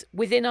traditions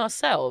within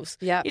ourselves.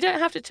 Yeah. You don't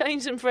have to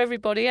change them for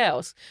everybody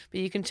else,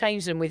 but you can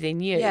change them within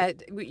you. Yeah,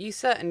 you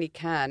certainly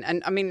can.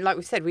 And I mean, like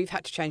we said, we've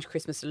had to change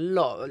Christmas a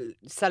lot.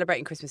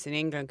 Celebrating Christmas in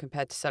England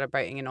compared to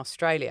celebrating in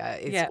Australia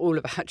is all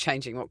about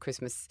changing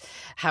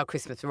how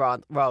Christmas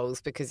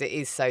rolls, because it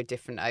is so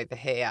different over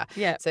here.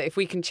 Yeah. So if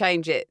we can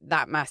change it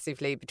that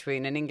massively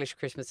between an English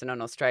Christmas and an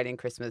Australian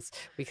Christmas,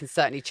 we can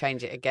certainly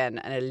change it again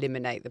and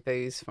eliminate the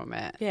booze from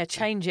it. Yeah,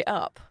 change it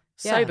up.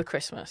 Yeah. Sober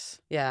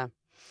Christmas. Yeah.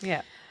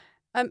 Yeah.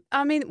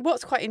 I mean,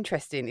 what's quite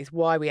interesting is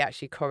why we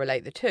actually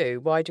correlate the two.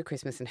 Why do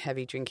Christmas and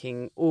heavy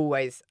drinking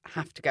always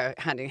have to go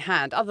hand in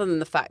hand, other than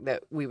the fact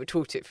that we were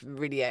taught it from a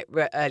really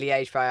early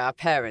age by our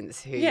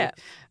parents who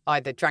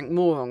either drank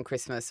more on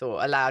Christmas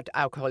or allowed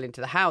alcohol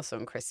into the house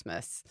on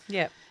Christmas?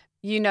 Yeah.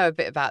 You know a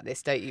bit about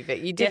this, don't you,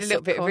 Vic? You did a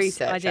little bit of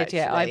research, I did,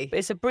 actually.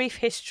 It's a brief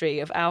history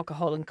of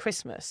alcohol and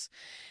Christmas.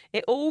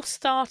 It all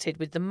started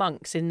with the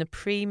monks in the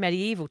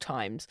pre-medieval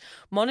times.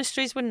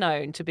 Monasteries were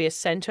known to be a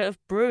centre of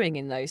brewing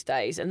in those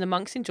days, and the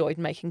monks enjoyed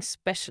making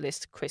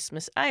specialist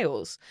Christmas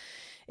ales.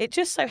 It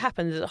just so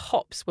happened that the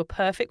hops were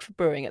perfect for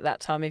brewing at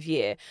that time of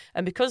year,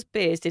 and because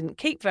beers didn't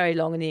keep very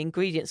long and the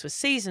ingredients were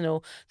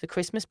seasonal, the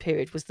Christmas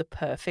period was the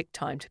perfect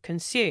time to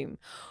consume.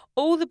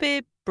 All the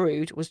beer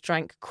brewed was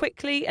drank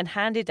quickly and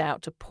handed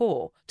out to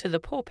the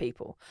poor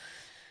people.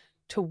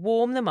 to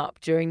warm them up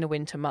during the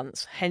winter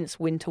months, hence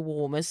winter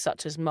warmers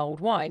such as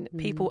mulled wine.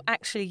 People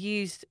actually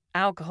used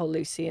alcohol,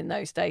 Lucy, in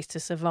those days to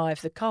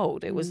survive the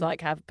cold. It was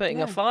like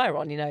putting a fire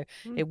on,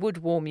 it would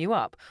warm you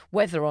up.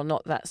 Whether or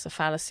not that's a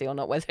fallacy or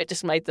not, whether it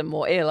just made them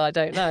more ill, I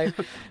don't know.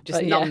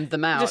 Just numbed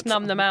them out. Just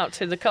numb them out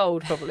to the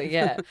cold, probably,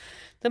 yeah.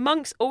 The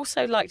monks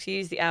also liked to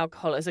use the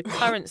alcohol as a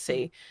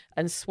currency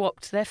and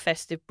swapped their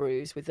festive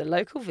brews with the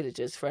local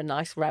villagers for a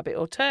nice rabbit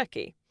or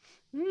turkey.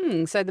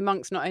 So the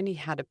monks not only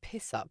had a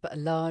piss up, but a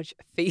large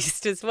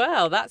feast as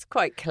well. That's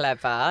quite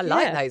clever. I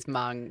like those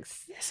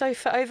monks. So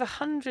for over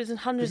hundreds and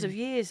hundreds of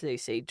years,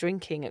 Lucy,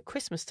 drinking at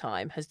Christmas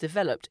time has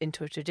developed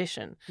into a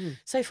tradition.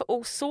 So for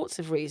all sorts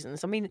of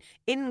reasons, I mean,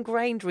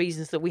 ingrained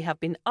reasons that we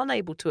have been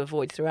unable to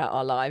avoid throughout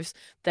our lives,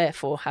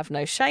 therefore have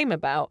no shame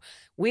about,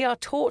 we are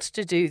taught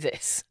to do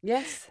this.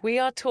 Yes. We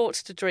are taught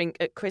to drink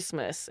at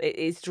Christmas. It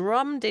is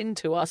drummed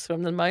into us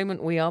from the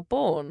moment we are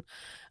born.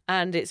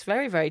 And it's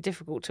very, very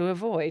difficult to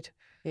avoid.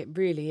 It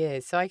really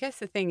is. So I guess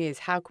the thing is,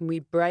 how can we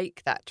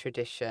break that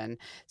tradition?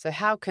 So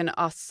how can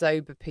us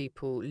sober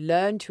people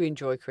learn to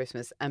enjoy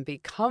Christmas and be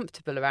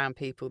comfortable around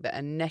people that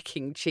are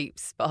necking cheap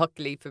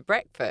sparkly for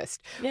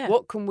breakfast? Yeah.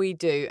 What can we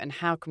do and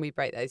how can we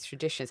break those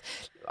traditions?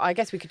 I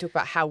guess we could talk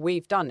about how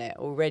we've done it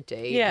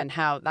already and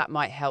how that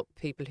might help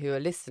people who are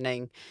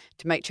listening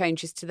to make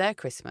changes to their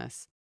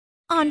Christmas.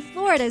 On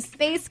Florida's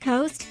Space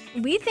Coast,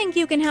 we think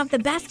you can have the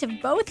best of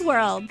both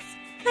worlds.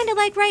 Kind of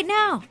like right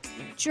now.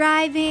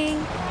 Driving,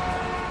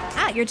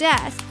 at your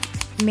desk,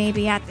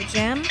 maybe at the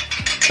gym,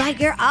 but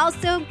you're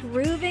also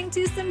grooving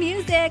to some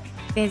music.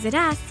 Visit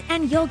us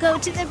and you'll go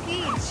to the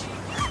beach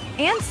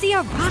and see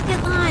a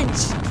rocket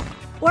launch.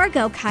 Or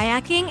go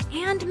kayaking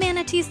and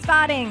manatee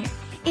spotting.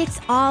 It's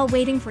all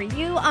waiting for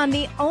you on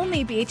the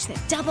only beach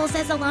that doubles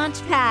as a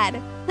launch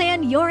pad.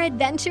 Plan your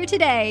adventure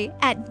today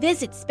at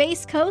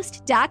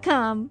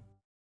visitspacecoast.com.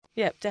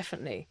 Yep,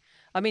 definitely.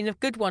 I mean, a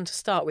good one to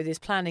start with is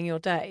planning your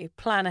day.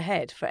 Plan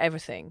ahead for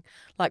everything.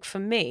 Like for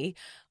me,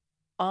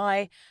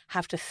 I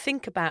have to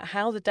think about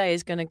how the day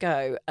is going to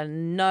go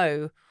and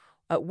know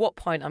at what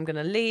point I'm going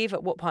to leave,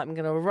 at what point I'm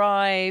going to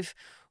arrive,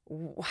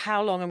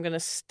 how long I'm going to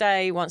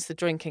stay once the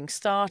drinking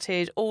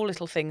started, all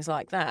little things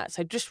like that.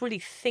 So just really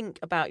think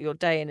about your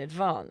day in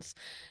advance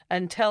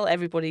and tell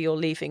everybody you're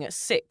leaving at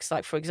 6.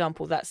 Like, for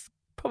example, that's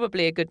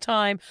probably a good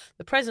time.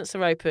 The presents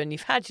are open.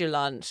 You've had your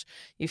lunch.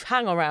 You've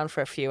hung around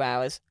for a few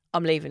hours.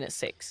 I'm leaving at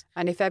 6.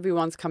 And if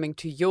everyone's coming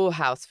to your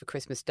house for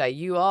Christmas Day,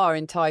 you are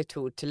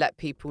entitled to let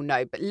people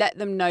know, but let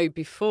them know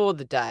before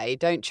the day.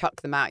 Don't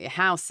chuck them out your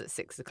house at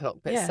 6 o'clock,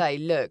 but say,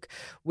 look,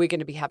 we're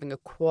going to be having a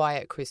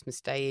quiet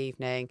Christmas Day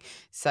evening.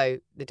 So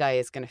the day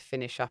is going to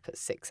finish up at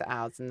 6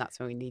 hours and that's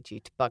when we need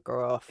you to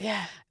bugger off.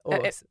 Yeah. Or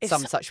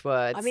some such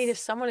words. I mean, if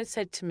someone had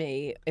said to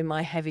me in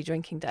my heavy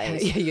drinking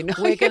days,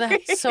 we're going to,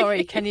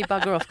 sorry, can you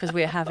bugger off because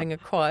we're having a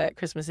quiet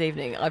Christmas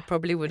evening, I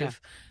probably would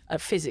have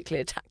physically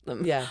attacked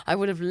them. Yeah. I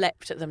would have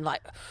leapt at them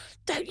like,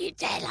 don't you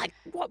dare, like,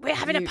 what, we're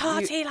having a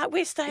party, like,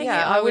 we're staying here.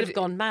 I would have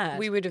gone mad.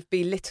 We would have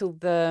belittled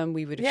them.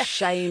 We would have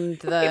shamed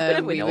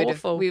them. We would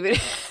have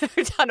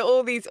done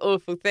all these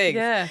awful things.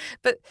 Yeah.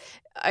 But,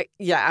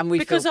 and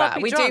we feel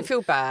bad. We do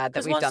feel bad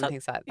that we've done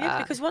things like that. Yeah,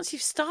 because once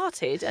you've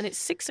started and it's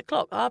 6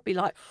 o'clock, I'd be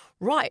like,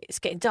 right, it's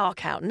getting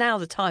dark out. Now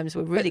the times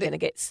we're really going to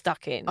get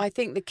stuck in. I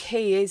think the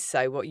key is,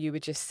 what you were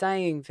just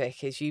saying,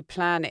 Vic, is you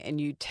plan it and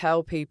you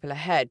tell people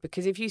ahead.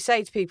 Because if you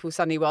say to people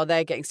suddenly while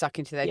they're getting stuck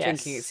into their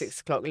drinking at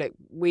 6 o'clock, look,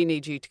 we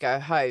need you to go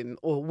home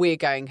or we're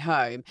going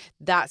home,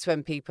 that's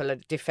when people are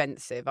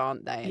defensive,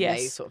 aren't they? And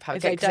they sort of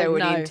have because they're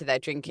already into their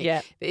drinking.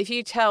 Yeah. But if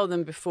you tell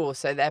them before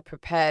so they're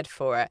prepared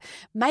for it,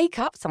 make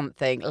up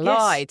something,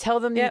 lie, tell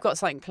them you've got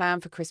something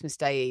planned for Christmas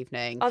Day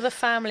evening. Other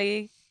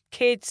family,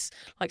 kids,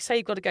 like say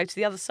you've got to go to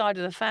the other side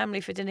of the family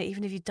for dinner,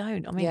 even if you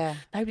don't. I mean,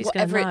 nobody's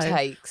going to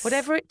know.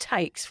 Whatever it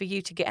takes for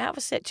you to get out of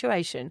a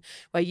situation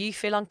where you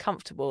feel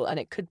uncomfortable and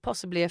it could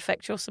possibly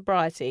affect your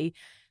sobriety,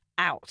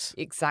 out.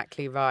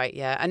 Exactly right,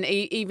 yeah. And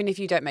even if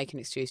you don't make an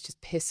excuse,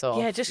 just piss off.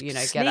 Yeah, just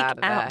get out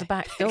of there. the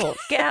back door.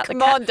 Get out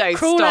Commando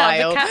crawl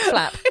style. Out of the cat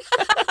flap.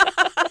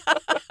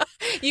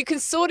 You can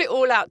sort it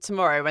all out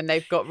tomorrow when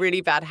they've got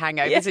really bad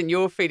hangovers and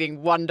you're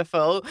feeling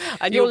wonderful.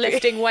 And you're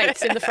lifting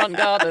weights in the front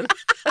garden.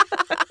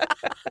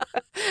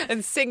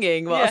 And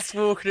singing whilst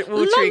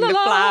watering the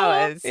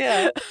flowers.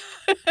 Yeah.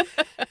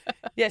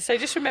 Yeah, so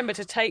just remember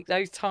to take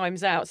those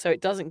times out so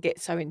it doesn't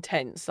get so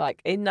intense.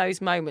 Like in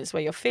those moments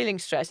where you're feeling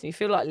stressed and you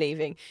feel like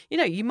leaving,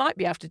 you might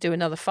be able to do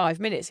another 5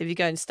 minutes if you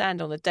go and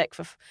stand on the deck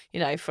for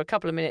a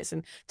couple of minutes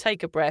and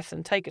take a breath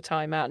and take a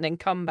time out and then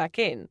come back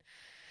in.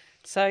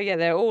 So,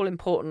 they're all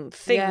important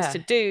things to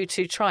do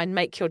to try and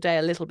make your day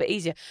a little bit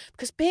easier.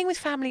 Because being with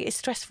family is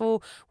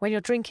stressful when you're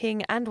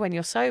drinking and when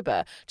you're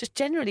sober. Just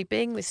generally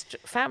being with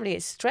family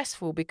is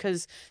stressful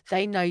because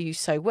they know you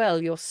so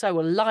well. You're so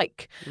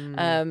alike.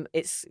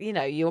 It's,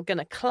 you're going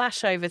to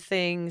clash over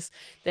things.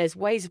 There's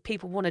ways of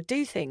people want to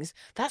do things.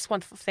 That's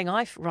one thing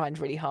I find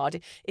really hard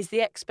is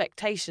the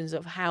expectations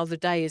of how the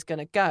day is going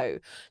to go.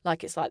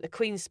 Like it's like the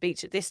Queen's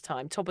speech at this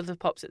time, Top of the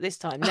Pops at this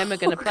time. Then we're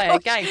going to play a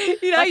game.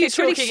 You're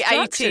talking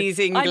 80s 80s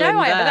I England. know,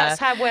 but there. that's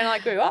how when I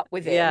grew up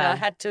with it, and I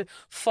had to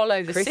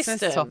follow the Christmas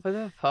system. top of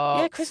the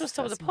pops. Yeah, Christmas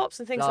top of the That's pops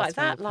and things blast like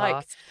from that. the Like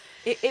past.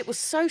 it was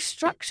so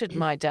structured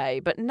my day,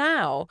 but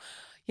now.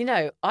 You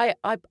know,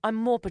 I'm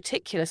more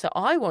particular, so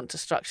I want to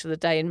structure the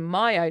day in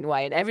my own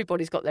way, and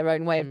everybody's got their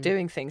own way of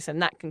doing things,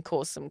 and that can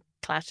cause some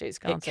clashes,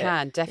 can't it? It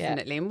can,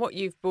 definitely. And what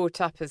you've brought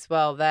up as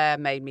well there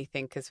made me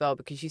think as well,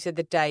 because you said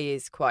the day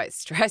is quite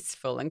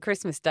stressful, and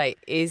Christmas Day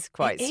is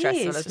quite It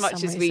stressful, is, as for much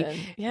some as reason.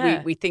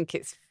 Yeah. we think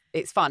it's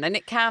fun, and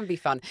it can be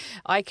fun.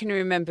 I can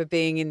remember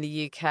being in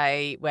the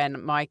UK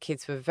when my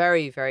kids were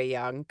very, very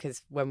young,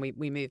 because when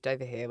we moved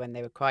over here when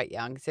they were quite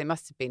young, so it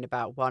must have been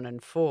about 1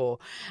 and 4,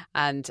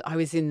 and I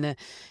was in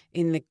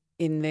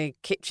the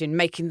kitchen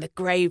making the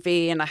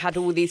gravy, and I had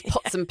all these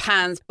pots and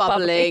pans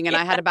bubbling, and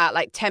I had about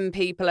like 10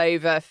 people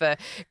over for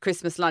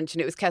Christmas lunch,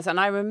 and it was chaos. And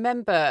I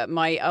remember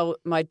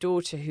my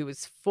daughter, who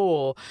was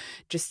 4,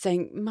 just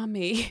saying,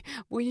 "Mummy,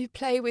 will you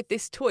play with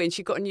this toy?" And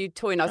she got a new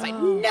toy, and I was like,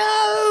 "No,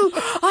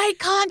 I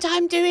can't.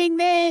 I'm doing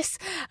this."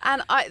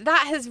 And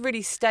that has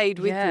really stayed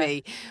with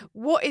me.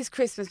 What is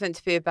Christmas meant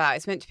to be about?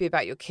 It's meant to be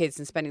about your kids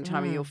and spending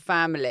time with your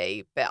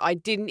family. But I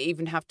didn't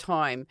even have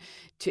time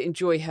to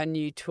enjoy her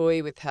new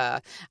toy with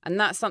her. And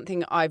that's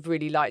something I've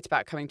really liked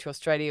about coming to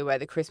Australia, where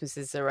the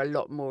Christmases are a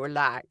lot more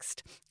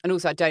relaxed. And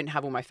also, I don't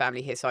have all my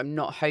family here, so I'm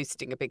not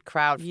hosting a big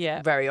crowd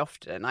very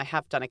often. I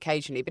have done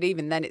occasionally, but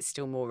even then it's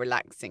still more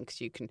relaxing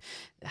because you can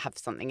have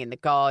something in the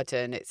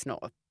garden. It's not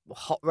a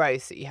hot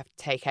roast that you have to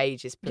take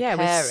ages preparing.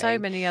 Yeah, with so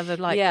many other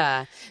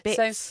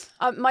bits.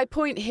 So my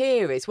point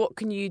here is, what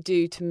can you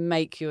do to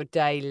make your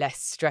day less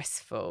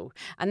stressful?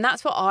 And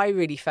that's what I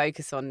really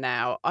focus on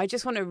now. I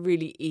just want a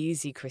really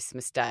easy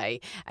Christmas day.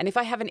 And if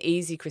I have an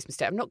easy Christmas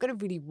day, I'm not going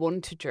to really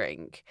want to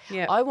drink.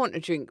 Yeah. I want to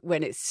drink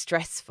when it's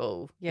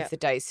stressful, Yeah. if the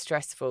day is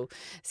stressful.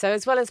 So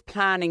as well as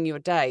planning your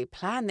day,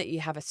 plan that you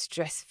have a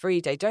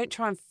stress-free day. Don't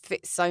try and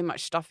fit so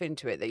much stuff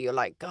into it that you're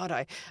like, God,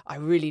 I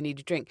really need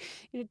a drink.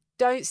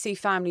 Don't see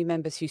family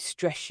members who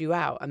stress you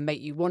out and make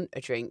you want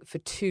a drink for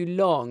too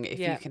long if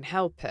you can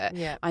help it.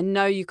 Yeah. I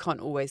know you can't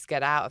always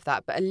get out of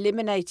that, but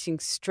eliminating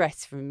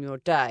stress from your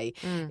day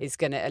is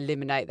going to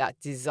eliminate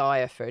that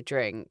desire for a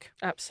drink.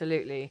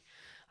 Absolutely.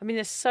 I mean,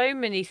 there's so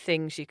many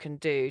things you can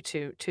do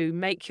to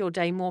make your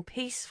day more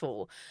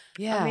peaceful.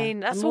 Yeah, I mean,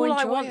 that's and more all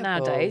I want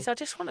enjoyable. nowadays. I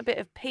just want a bit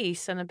of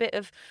peace and a bit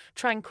of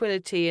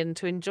tranquility and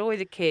to enjoy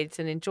the kids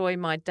and enjoy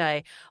my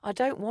day. I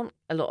don't want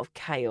a lot of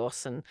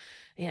chaos and,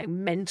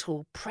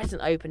 mental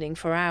present opening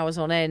for hours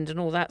on end and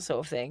all that sort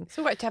of thing. It's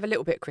all right to have a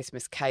little bit of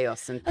Christmas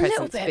chaos and A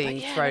little presents bit, being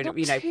but yeah, thrown,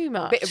 not too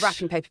much. a bit of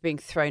wrapping paper being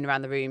thrown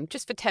around the room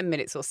just for 10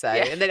 minutes or so,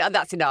 and then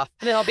that's enough.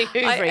 And then I'll be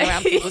hoovering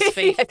around people's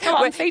feet. Come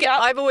on, feet up.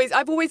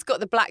 I've always got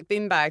the black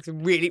bin bags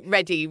really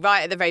ready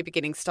right at the very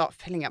beginning, start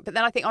filling up. But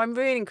then I think I'm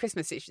ruining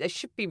Christmas. There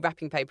should be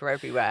wrapping paper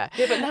everywhere.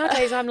 Yeah, but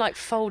nowadays I'm like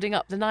folding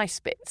up the nice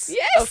bits.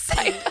 Yes. of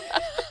paper.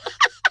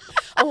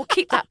 Oh,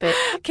 keep that bit.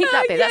 Keep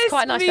that bit. That's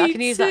quite nice. I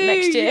can use that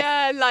next year.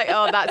 Yeah,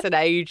 that's an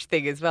age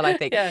thing as well, I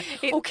think. Yeah.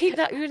 Or keep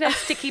that,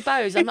 sticky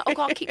bows. I'm like, oh,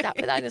 God, keep that,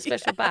 put that in a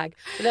special bag.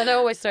 But then I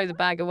always throw the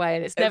bag away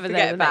and it's never Forget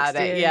there the about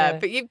next it. year. Yeah,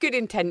 but you've good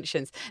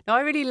intentions. Now,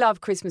 I really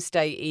love Christmas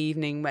Day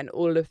evening when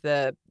all of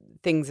the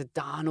things are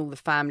done, all the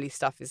family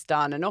stuff is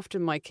done, and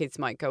often my kids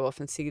might go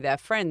off and see their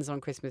friends on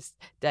Christmas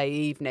Day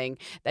evening.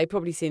 They've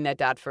probably seen their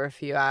dad for a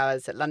few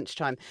hours at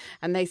lunchtime,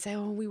 and they say,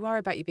 "Oh, we worry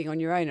about you being on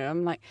your own." And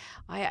I'm like,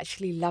 I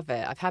actually love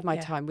it. I've had my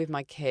time with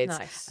my kids,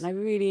 Nice. and I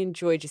really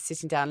enjoy just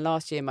sitting down.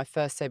 Last year, my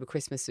first sober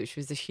Christmas, which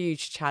was a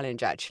huge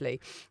challenge actually,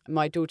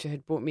 my daughter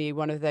had bought me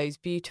one of those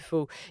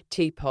beautiful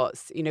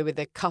teapots, with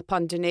a cup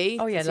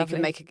underneath. Oh, yeah, so lovely. you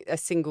can make a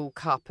single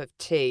cup of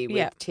tea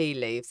with tea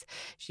leaves.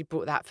 She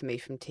bought that for me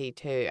from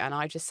T2, and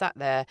I just sat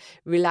there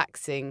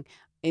relaxing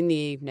in the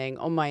evening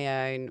on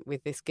my own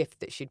with this gift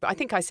that she'd. But I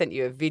think I sent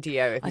you a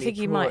video of I me think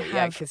you pour- might yeah,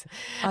 have. 'cause-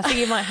 I think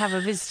you might have a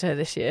visitor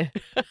this year.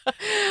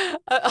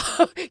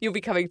 You'll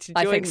be coming to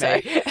I join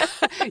think me.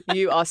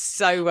 You are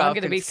so welcome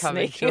gonna be to come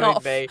and sneaking join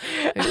off. me.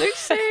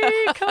 Lucy,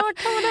 come on,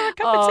 have a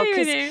cup of tea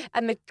with you.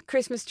 And the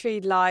Christmas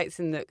tree lights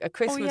and a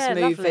Christmas yeah,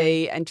 movie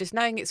lovely. and just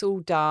knowing it's all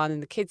done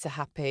and the kids are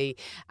happy,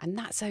 and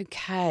that's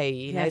okay.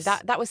 Yes.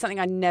 That was something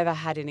I never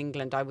had in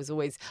England. I was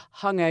always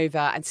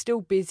hungover and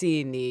still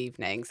busy in the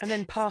evenings. And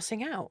then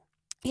passing out.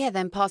 Yeah,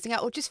 then passing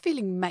out or just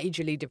feeling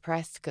majorly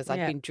depressed because I'd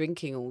Yeah. been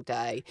drinking all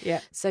day.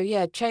 Yeah. So,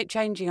 yeah,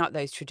 changing up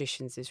those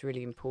traditions is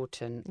really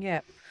important.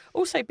 Yeah.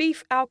 Also, be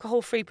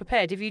alcohol-free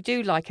prepared if you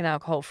do like an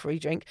alcohol-free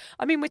drink.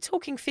 I mean, we're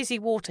talking fizzy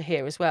water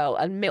here as well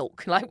and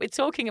milk. Like, we're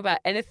talking about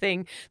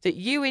anything that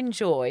you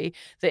enjoy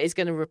that is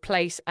going to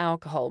replace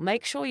alcohol.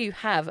 Make sure you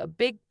have a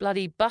big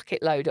bloody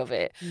bucket load of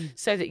it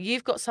so that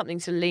you've got something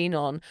to lean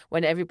on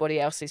when everybody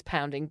else is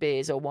pounding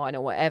beers or wine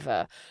or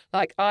whatever.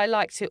 Like, I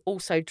like to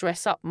also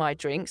dress up my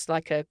drinks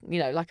like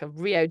a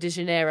Rio de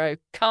Janeiro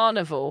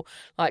carnival,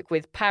 like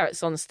with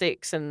parrots on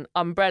sticks and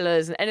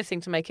umbrellas and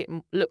anything to make it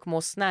look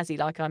more snazzy,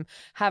 like I'm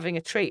having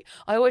a treat.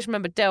 I always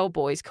remember Del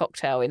Boy's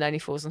cocktail in Only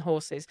Fools and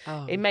Horses.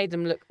 Oh. It made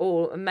them look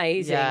all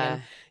amazing. Yeah,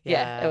 And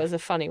yeah. it was a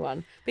funny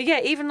one. But yeah,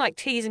 even like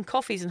teas and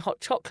coffees and hot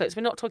chocolates.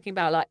 We're not talking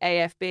about like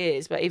AF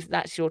beers, but if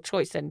that's your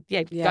choice, then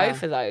go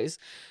for those.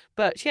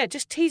 But yeah,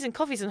 just teas and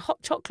coffees and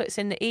hot chocolates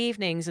in the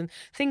evenings and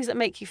things that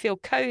make you feel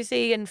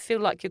cozy and feel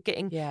like you're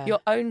getting your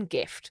own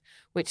gift,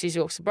 which is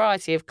your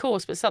sobriety, of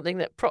course, but something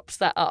that props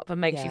that up and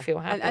makes you feel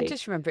happy. And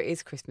just remember, it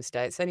is Christmas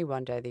Day. It's only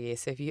one day of the year.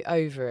 So if you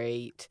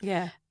overeat,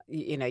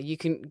 you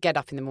can get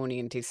up in the morning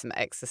and do some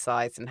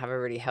exercise and have a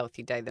really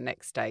healthy day the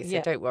next day.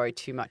 So don't worry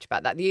too much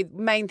about that. The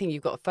main thing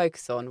you've got to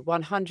focus on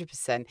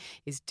 100%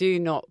 is do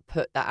not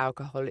put that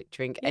alcoholic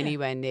drink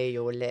anywhere near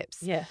your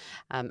lips. Yeah.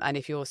 And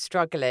if you're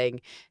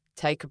struggling,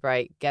 take a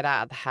break, get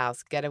out of the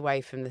house, get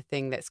away from the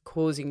thing that's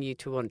causing you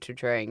to want to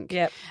drink.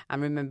 Yep.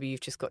 And remember,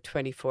 you've just got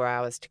 24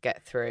 hours to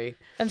get through.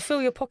 And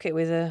fill your pocket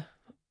with a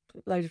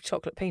load of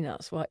chocolate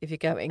peanuts if you're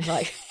going.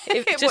 Like,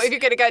 if you're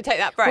going to go take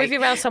that break? Or if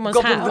you're around someone's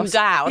gobble house. them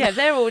down. Yeah,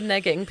 they're all in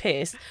there getting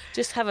pissed.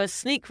 Just have a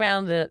sneak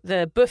round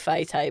the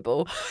buffet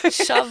table,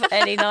 shove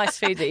any nice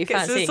food that you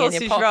fancy in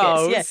your pockets.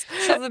 Rolls. Yeah,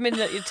 shove them in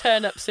your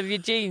turnips of your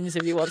jeans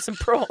if you want some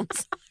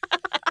prawns.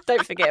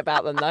 Don't forget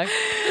about them, though.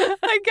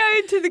 I go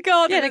into the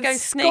garden. Yeah, they go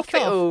sneak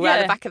it all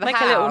around the back of the house.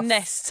 Make a little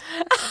nest.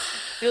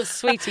 Little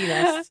sweetie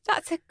nest.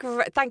 That's a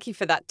great. Thank you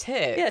for that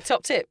tip. Yeah,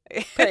 top tip.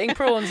 Putting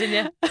prawns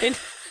in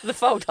the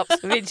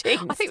fold-ups of your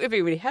jeans. I think we've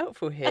been really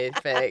helpful here,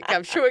 Vic.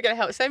 I'm sure we're going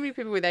to help so many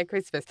people with their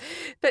Christmas.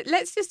 But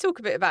let's just talk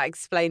a bit about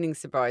explaining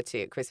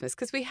sobriety at Christmas,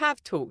 because we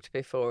have talked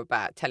before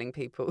about telling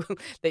people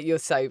that you're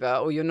sober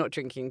or you're not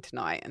drinking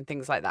tonight and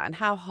things like that, and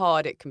how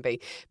hard it can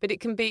be. But it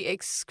can be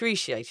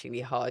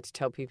excruciatingly hard to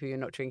tell people you're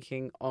not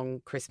drinking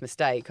on Christmas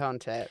Day,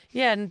 can't it?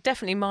 Yeah, and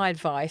definitely my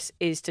advice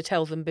is to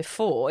tell them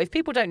before. If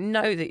people don't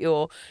know that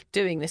you're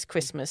doing this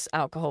Christmas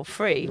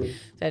alcohol-free,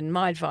 then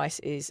my advice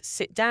is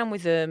sit down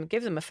with them,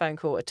 give them a phone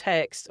call, a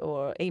text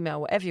or email,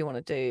 whatever you want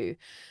to do,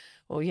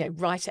 or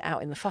write it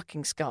out in the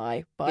fucking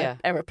sky by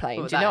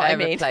aeroplane. Do you know what I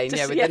mean?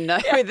 Just,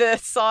 with the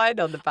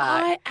sign on the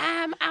back. I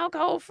am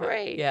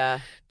alcohol-free. Yeah.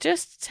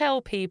 Just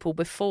tell people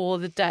before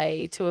the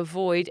day to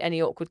avoid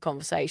any awkward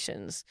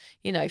conversations.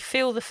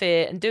 Feel the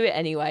fear and do it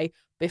anyway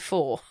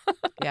before.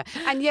 Yeah.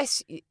 And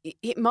yes,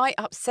 it might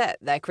upset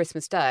their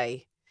Christmas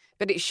Day,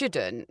 but it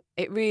shouldn't.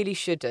 It really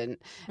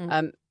shouldn't.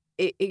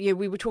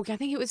 We were talking, I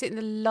think it was in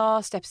the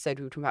last episode,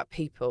 we were talking about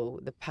people,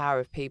 the power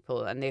of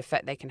people and the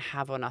effect they can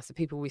have on us, the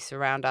people we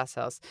surround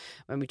ourselves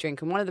when we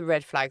drink. And one of the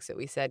red flags that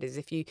we said is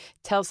if you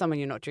tell someone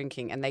you're not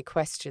drinking and they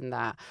question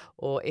that,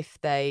 or if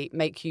they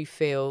make you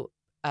feel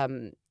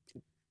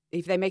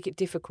if they make it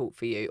difficult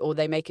for you, or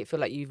they make it feel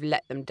like you've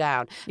let them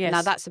down. Yes.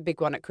 Now, that's a big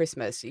one at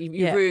Christmas.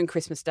 You ruin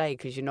Christmas Day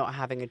because you're not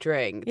having a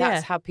drink.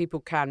 That's how people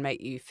can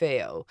make you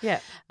feel. Yeah.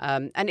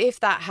 And if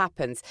that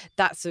happens,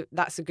 that's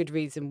a good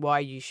reason why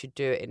you should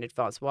do it in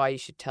advance, why you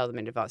should tell them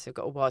in advance. They've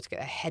got a while to get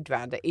their head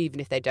around it,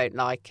 even if they don't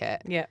like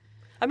it. Yeah.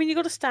 I mean, you've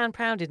got to stand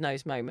proud in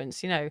those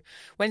moments.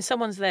 When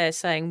someone's there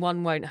saying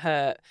one won't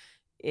hurt,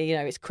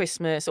 it's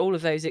Christmas, all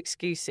of those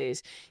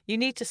excuses, you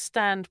need to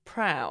stand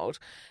proud.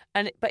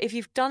 But if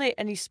you've done it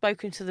and you've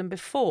spoken to them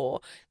before,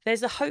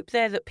 there's a hope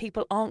there that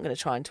people aren't going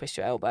to try and twist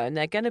your elbow and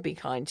they're going to be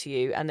kind to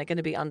you and they're going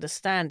to be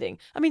understanding.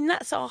 I mean,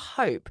 that's our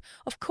hope.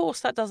 Of course,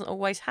 that doesn't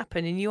always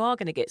happen, and you are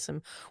going to get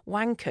some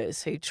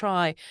wankers who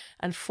try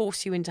and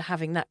force you into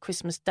having that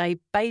Christmas Day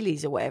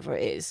Baileys or whatever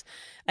it is.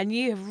 And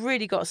you have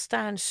really got to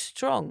stand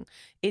strong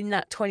in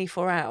that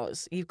 24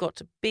 hours. You've got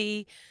to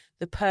be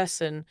the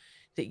person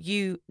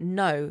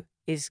that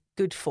is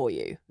good for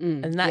you,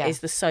 and that is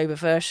the sober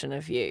version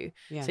of you.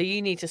 So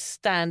you need to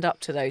stand up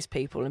to those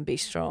people and be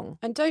strong,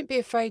 and don't be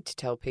afraid to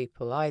tell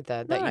people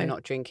either that you're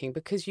not drinking,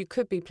 because you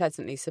could be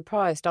pleasantly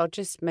surprised. I'll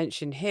just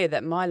mention here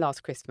that my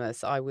last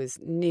Christmas I was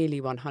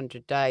nearly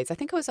 100 days. I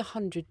think I was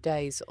 100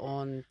 days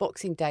on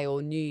Boxing Day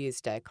or New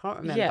Year's Day, I can't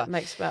remember. Yeah,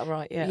 makes about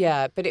right.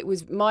 But it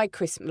was my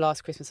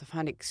last Christmas I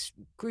found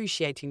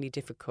excruciatingly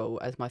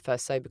difficult as my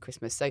first sober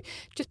Christmas. So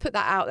just put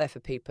that out there for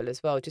people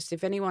as well. Just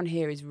if anyone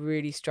here is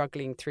really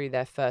struggling through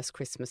their first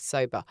Christmas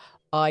sober,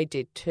 I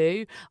did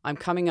too. I'm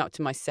coming up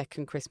to my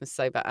second Christmas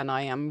sober and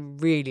I am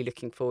really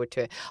looking forward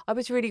to it. I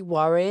was really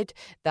worried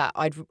that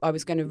I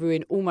was going to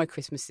ruin all my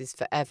Christmases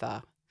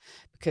forever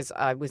because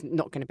I was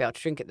not going to be able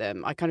to drink at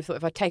them. I kind of thought,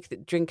 if I take the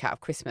drink out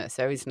of Christmas,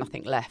 there is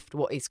nothing left.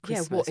 What is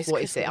Christmas? Yeah,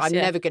 what is it? I'm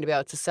never going to be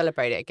able to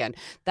celebrate it again.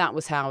 That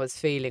was how I was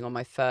feeling on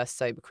my first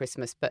sober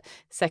Christmas. But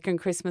second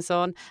Christmas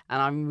on,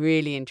 and I'm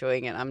really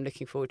enjoying it. I'm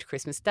looking forward to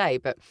Christmas Day.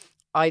 But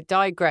I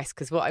digress,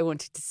 because what I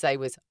wanted to say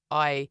was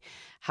I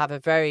have a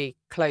very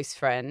close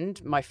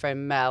friend, my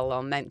friend Mel.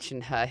 I'll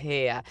mention her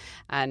here,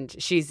 and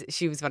she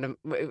was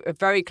a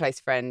very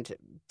close friend,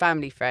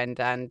 family friend,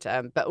 and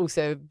but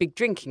also a big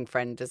drinking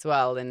friend as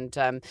well.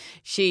 And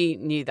she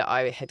knew that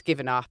I had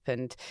given up,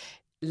 and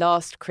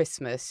last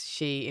Christmas,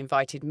 she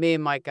invited me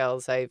and my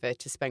girls over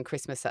to spend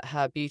Christmas at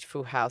her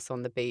beautiful house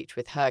on the beach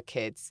with her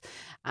kids.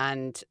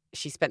 And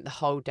she spent the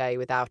whole day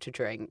without a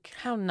drink.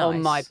 How nice.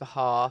 On my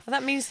behalf. Well,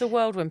 that means the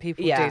world when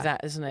people Yeah. do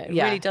that, isn't it? It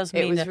Yeah, really does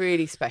mean it was that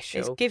really it's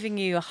special. giving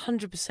you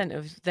 100%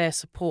 of their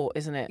support,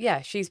 isn't it?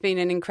 Yeah, she's been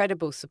an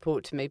incredible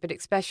support to me, but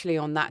especially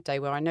on that day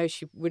where I know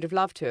she would have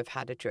loved to have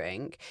had a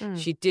drink.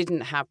 She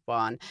didn't have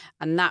one,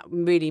 and that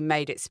really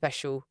made it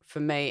special for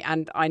me.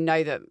 And I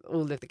know that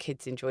all of the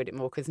kids enjoyed it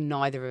more because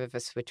neither of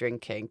us were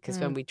drinking, because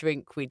when we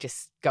drink, we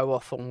just go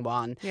off on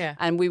one. Yeah.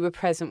 And we were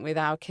present with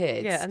our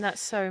kids. Yeah, and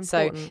that's so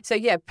important. So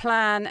yeah,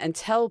 plan and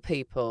tell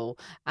people,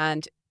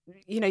 and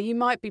you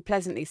might be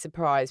pleasantly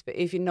surprised, but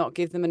if you're not,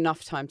 give them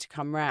enough time to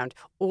come round,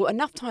 or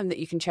enough time that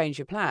you can change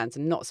your plans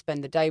and not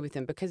spend the day with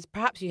them, because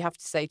perhaps you have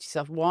to say to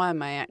yourself, why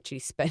am I actually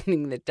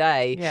spending the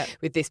day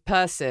with this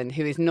person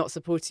who is not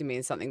supporting me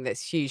in something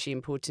that's hugely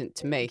important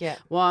to me? Yeah.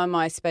 Why am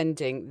I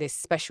spending this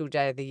special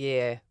day of the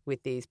year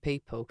with these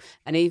people?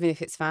 And even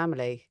if it's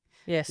family,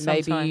 Yeah,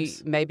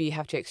 sometimes. maybe you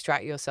have to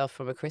extract yourself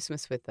from a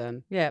Christmas with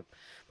them. Yeah.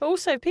 But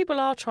also, people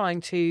are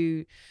trying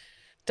to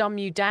dumb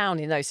you down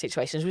in those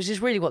situations, which is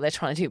really what they're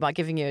trying to do by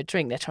giving you a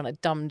drink. They're trying to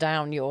dumb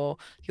down your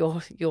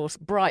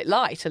bright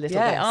light a little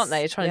bit, aren't they?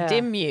 They're trying to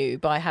dim you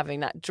by having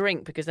that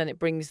drink, because then it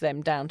brings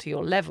them down to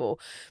your level.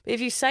 But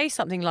if you say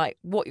something like,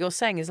 what you're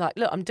saying is like,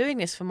 look, I'm doing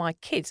this for my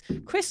kids.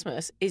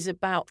 Christmas is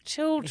about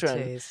children.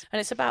 It is. And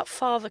it's about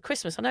Father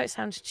Christmas. I know it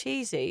sounds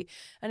cheesy,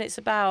 and it's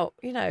about,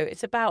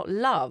 it's about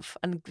love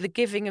and the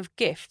giving of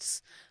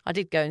gifts. I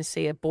did go and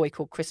see A Boy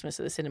Called Christmas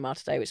at the cinema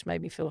today, which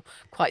made me feel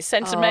quite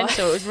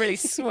sentimental. It was really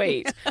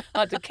sweet.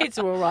 The kids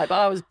were all right, but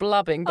I was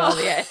blubbing by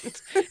the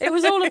end. It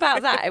was all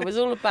about that. It was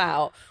all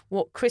about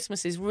what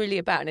Christmas is really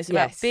about. And it's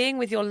about being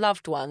with your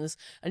loved ones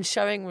and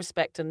showing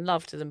respect and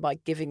love to them by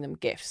giving them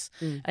gifts.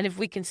 And if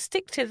we can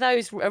stick to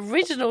those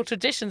original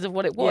traditions of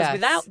what it was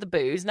without the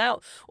booze, now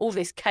all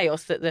this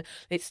chaos that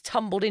it's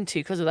tumbled into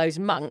because of those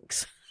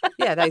monks.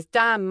 Yeah, those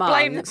damn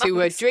Blame the monks who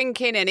were monks.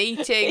 drinking and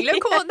eating.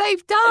 Look what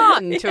they've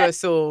done to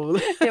us all.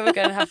 Yeah, we're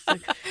going to have to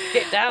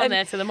get down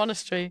there to the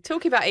monastery.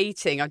 Talking about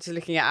eating, I'm just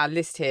looking at our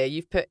list here.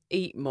 You've put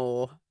eat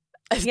more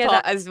as Yeah,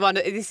 as one.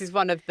 This is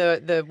one of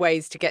the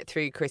ways to get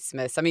through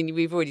Christmas. I mean,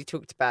 we've already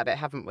talked about it,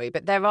 haven't we?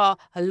 But there are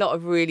a lot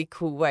of really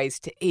cool ways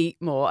to eat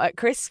more at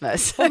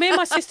Christmas. Well, me and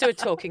my sister were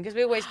talking, because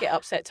we always get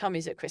upset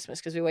tummies at Christmas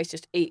because we always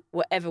just eat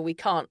whatever we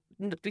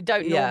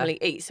don't normally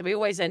eat. So we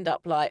always end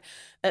up like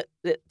at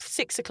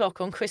 6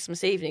 o'clock on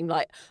Christmas evening,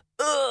 like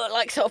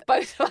sort of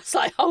both of us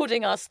like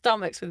holding our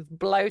stomachs with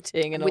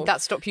bloating and Would all.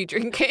 that stop you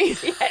drinking?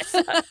 Yes,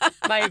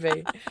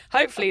 maybe.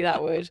 Hopefully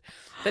that would.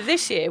 But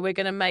this year we're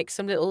going to make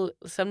some little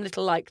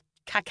like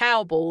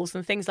cacao balls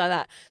and things like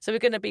that. So we're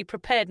going to be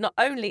prepared, not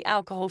only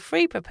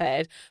alcohol-free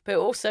prepared, but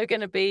also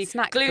going to be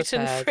Snack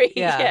gluten-free,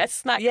 prepared.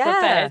 snack Yeah.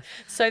 prepared,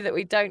 so that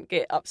we don't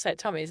get upset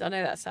tummies. I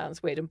know that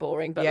sounds weird and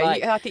boring, but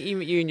I think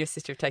you and your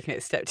sister have taken it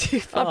a step too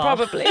far.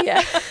 probably,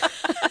 yeah.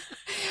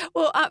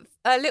 Well,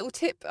 a little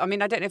tip. I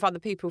mean, I don't know if other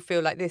people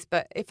feel like this,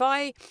 but if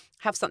I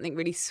have something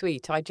really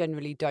sweet, I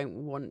generally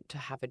don't want to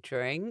have a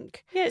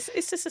drink. Yeah,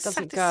 it's just a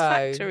Doesn't go.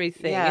 satisfactory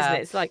thing, Yeah. isn't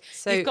it? It's like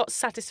So- you've got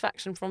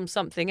satisfaction from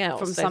something else.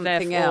 From so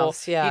something therefore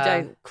else, yeah. You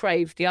don't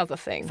crave the other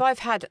thing.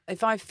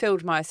 If I've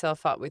filled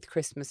myself up with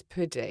Christmas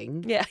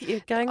pudding, Yeah,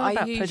 you're going on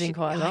about pudding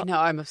quite a lot. I know,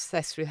 I'm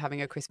obsessed with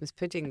having a Christmas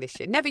pudding this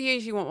year. Never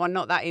usually want one,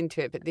 not that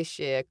into it, but this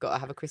year, got to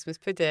have a Christmas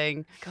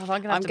pudding. God, I'm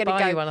going to have to gonna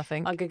buy you one, I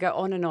think. I'm going to go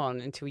on and on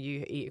until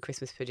you eat a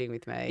Christmas pudding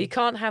with me. You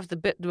can't have the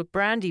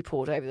brandy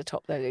poured over the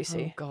top, though,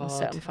 Lucy. Oh, and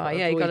set on God. fire.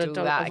 Yeah, you got Avoid to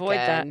all that avoid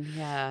that. again.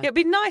 Yeah. It'd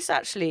be nice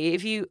actually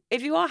if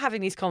you are having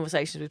these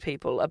conversations with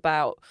people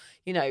about,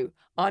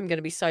 I'm going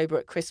to be sober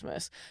at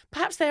Christmas.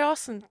 Perhaps there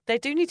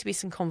do need to be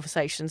some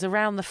conversations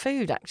around the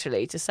food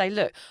actually, to say,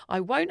 look,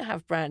 I won't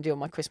have brandy on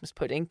my Christmas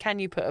pudding. Can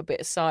you put a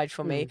bit aside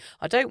for me?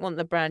 I don't want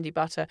the brandy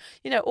butter.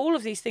 All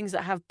of these things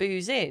that have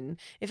booze in.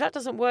 If that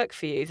doesn't work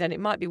for you, then it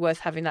might be worth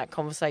having that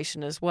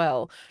conversation as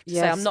well. To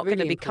say, Yes, I'm not going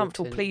to really be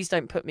comfortable. important. Please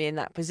don't put me in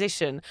that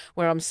position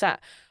where I'm sat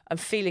and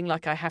feeling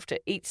like I have to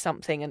eat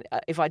something, and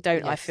if I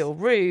don't, I Yes. feel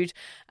rude,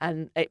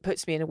 and it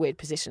puts me in a weird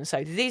position.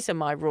 So these are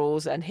my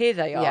rules, and here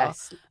they are.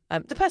 Yes.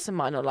 The person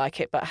might not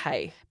like it, but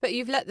hey. But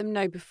you've let them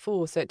know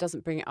before, so it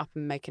doesn't bring it up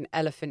and make an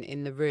elephant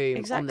in the room on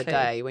Exactly. the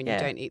day when you Yeah.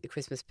 don't eat the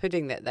Christmas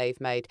pudding that they've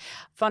made.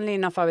 Funnily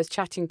enough, I was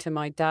chatting to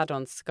my dad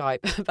on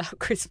Skype about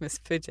Christmas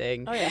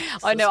pudding. Oh, yeah.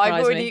 I know.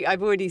 I've Surprise me.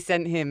 already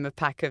sent him a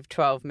pack of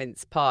 12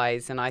 mince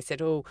pies, and I said,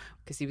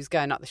 because he was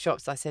going up the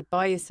shops, I said,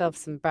 buy yourself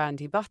some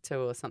brandy butter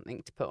or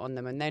something to put on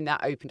them. And then that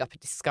opened up a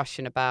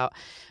discussion about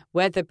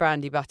whether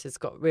brandy butter's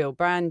got real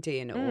brandy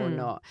in it or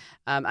not.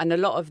 And a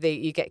lot of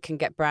can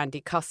get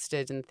brandy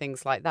custard and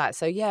things like that.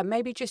 So yeah,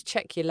 maybe just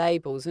check your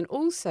labels, and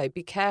also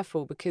be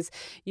careful, because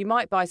you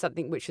might buy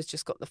something which has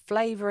just got the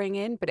flavouring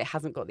in, but it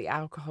hasn't got the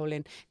alcohol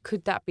in.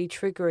 Could that be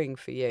triggering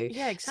for you?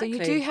 Yeah, exactly. So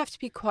you do have to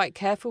be quite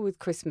careful with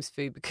Christmas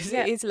food, because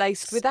Yeah. it is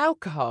laced with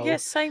alcohol. Yeah,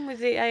 same with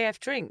the AF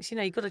drinks.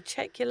 You've got to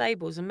check your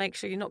labels and make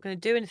sure you're not going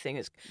to do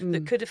anything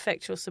that could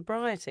affect your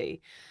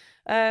sobriety.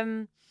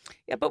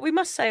 Yeah, but we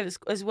must say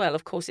as well,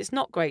 of course, it's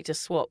not great to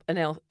swap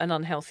an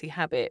unhealthy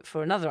habit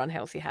for another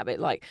unhealthy habit,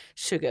 like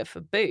sugar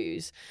for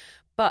booze.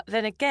 But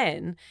then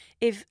again,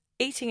 if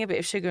eating a bit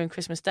of sugar on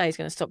Christmas Day is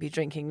going to stop you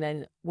drinking,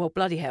 then, well,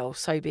 bloody hell,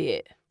 so be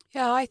it.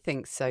 Yeah, I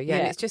think so. Yeah, Yeah.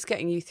 and it's just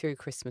getting you through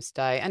Christmas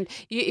Day. And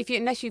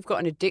unless you've got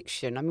an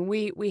addiction, I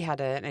mean, we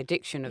had an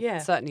addiction of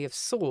certainly of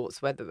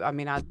sorts. Whether I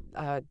mean,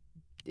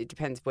 it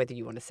depends whether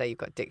you want to say you've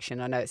got addiction.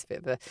 I know it's a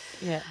bit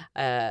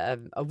of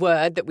a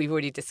word that we've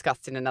already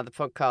discussed in another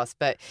podcast.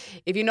 But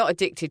if you're not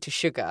addicted to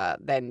sugar,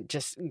 then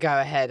just go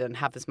ahead and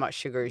have as much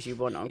sugar as you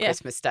want on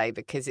Christmas Day,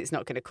 because it's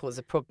not going to cause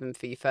a problem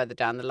for you further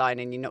down the line,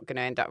 and you're not going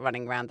to end up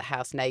running around the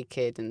house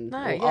naked and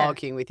or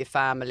arguing with your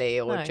family,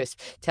 or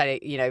just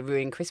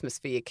ruin Christmas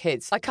for your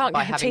kids. I can't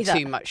by guarantee having that.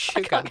 too much sugar.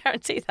 I can't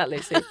guarantee that,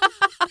 Lucy.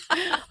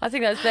 I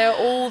think they're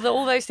all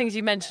those things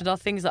you mentioned are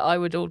things that I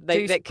would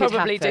That could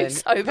probably do happen.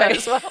 sober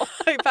as well.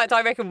 In fact,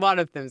 I reckon one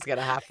of them's going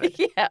to happen.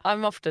 Yeah,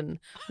 I'm often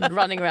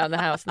running around the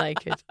house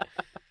naked.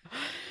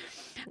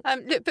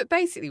 Look, but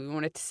basically we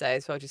wanted to say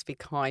as well, just be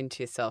kind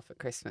to yourself at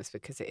Christmas,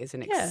 because it is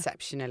an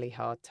exceptionally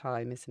hard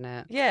time, isn't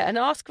it? Yeah, and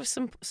ask for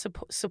some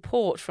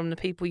support from the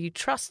people you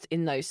trust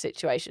in those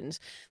situations.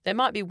 There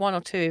might be one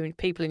or two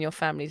people in your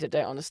family that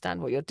don't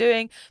understand what you're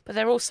doing, but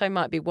there also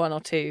might be one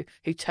or two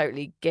who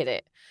totally get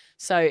it.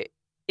 So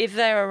if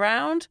they're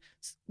around,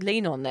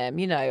 lean on them,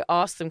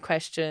 ask them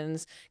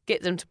questions,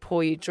 get them to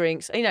pour you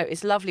drinks.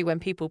 It's lovely when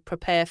people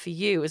prepare for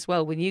you as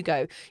well when you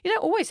go. You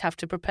don't always have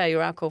to prepare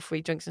your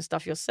alcohol-free drinks and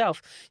stuff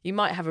yourself. You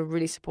might have a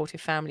really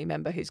supportive family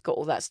member who's got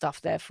all that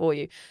stuff there for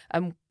you.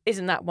 And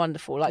isn't that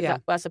wonderful?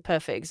 That's a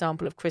perfect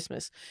example of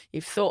Christmas.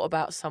 You've thought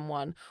about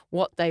someone,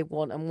 what they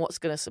want, and what's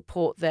going to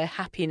support their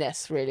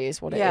happiness, really,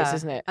 is what it is,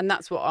 isn't it? And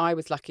that's what I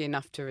was lucky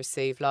enough to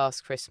receive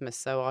last Christmas,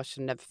 so I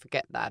should never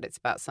forget that. It's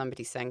about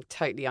somebody saying,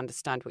 totally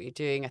understand what you're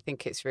doing. I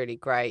think it's really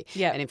great.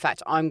 Yeah. And in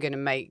fact, I'm going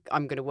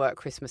to work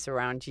Christmas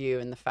around you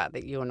and the fact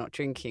that you're not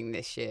drinking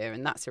this year.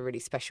 And that's a really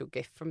special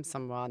gift from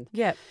someone.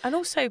 Yeah. And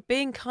also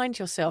being kind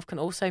to yourself can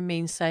also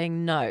mean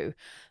saying no.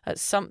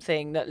 That's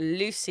something that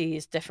Lucy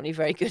is definitely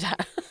very good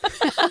at.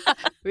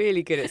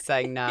 Really good at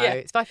saying no. Yeah.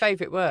 It's my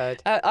favourite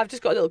word. I've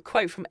just got a little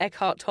quote from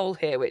Eckhart Tolle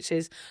here, which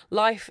is,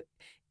 life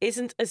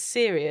isn't as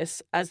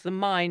serious as the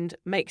mind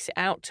makes it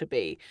out to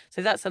be.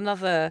 So that's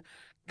another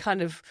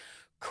kind of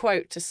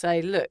quote to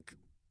say, look,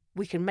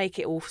 we can make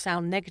it all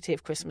sound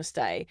negative Christmas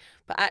Day,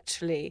 but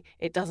actually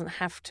it doesn't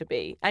have to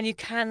be. And you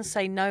can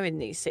say no in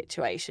these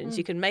situations.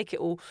 You can make it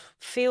all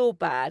feel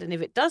bad. And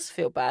if it does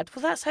feel bad,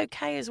 well, that's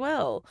okay as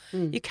well.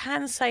 You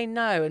can say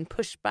no and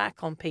push back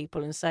on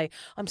people and say,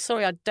 I'm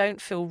sorry, I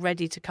don't feel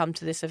ready to come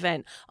to this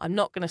event. I'm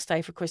not going to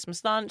stay for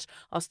Christmas lunch.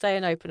 I'll stay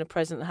and open a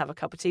present and have a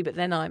cup of tea, but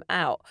then I'm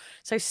out.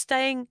 So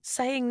saying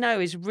no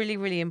is really,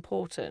 really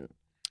important.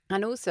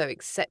 And also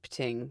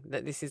accepting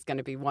that this is going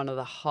to be one of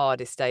the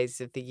hardest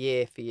days of the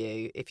year for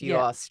you if you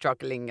are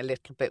struggling a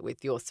little bit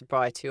with your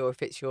sobriety, or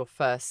if it's your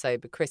first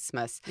sober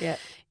Christmas. Yeah,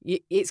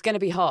 it's going to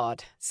be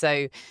hard.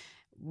 So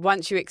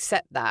once you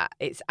accept that,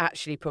 it's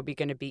actually probably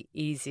going to be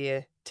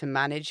easier to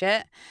manage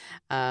it.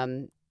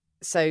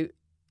 So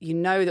you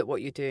know that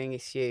what you're doing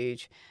is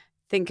huge.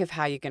 Think of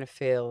how you're going to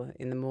feel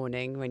in the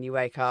morning when you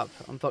wake up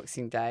on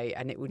Boxing Day,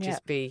 and it will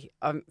just be,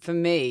 for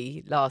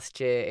me, last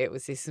year, it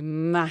was this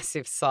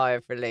massive sigh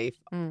of relief.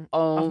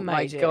 Oh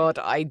my God,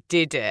 I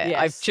did it. Yes.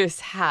 I've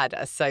just had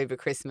a sober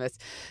Christmas.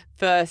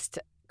 First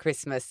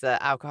Christmas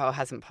that alcohol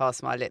hasn't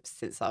passed my lips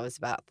since I was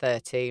about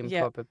 13,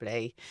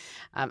 probably.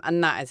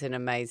 And that is an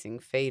amazing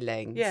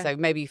feeling. Yeah. So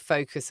maybe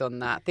focus on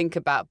that. Think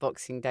about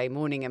Boxing Day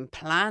morning and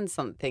plan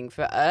something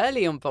for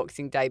early on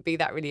Boxing Day. Be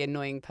that really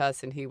annoying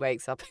person who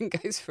wakes up and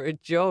goes for a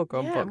jog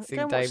on Boxing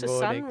go and Day watch the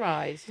morning.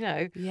 sunrise,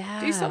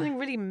 do something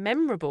really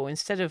memorable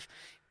instead of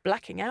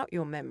blacking out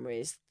your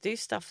memories. Do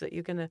stuff that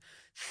you're going to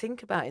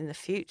think about in the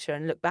future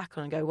and look back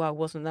on and go, wow,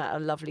 wasn't that a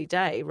lovely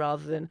day?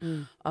 Rather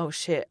than, oh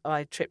shit,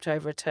 I tripped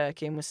over a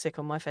turkey and was sick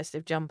on my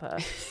festive jumper.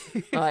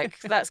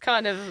 That's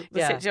kind of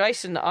the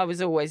situation that I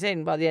was always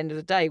in by the end of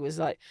the day, was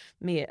like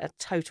me a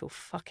total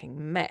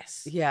fucking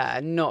mess. Yeah,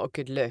 not a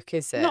good look,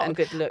 is it? Not a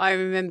good look. I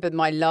remember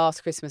my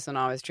last Christmas when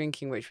I was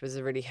drinking, which was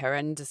a really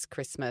horrendous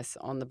Christmas.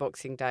 On the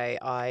Boxing Day,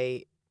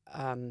 I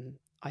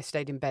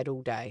stayed in bed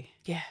all day.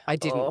 Yeah. I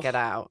didn't get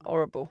out.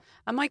 Horrible.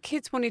 And my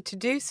kids wanted to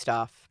do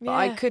stuff, but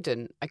I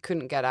couldn't. I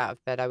couldn't get out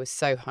of bed. I was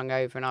so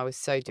hungover and I was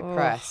so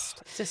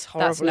depressed. It's just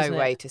horrible. That's no isn't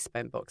way it? to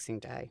spend Boxing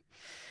Day.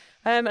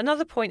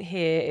 Another point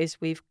here is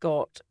we've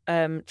got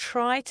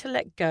try to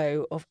let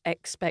go of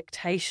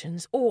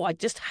expectations. Oh, I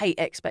just hate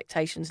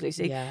expectations,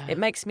 Lucy. Yeah. It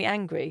makes me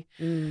angry.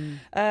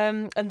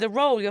 And the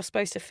role you're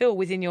supposed to fill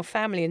within your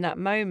family in that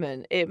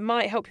moment, it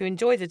might help you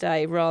enjoy the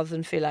day rather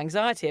than feel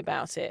anxiety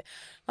about it.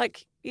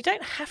 Like, you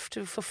don't have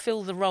to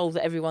fulfill the role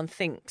that everyone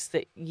thinks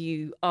that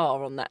you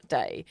are on that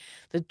day.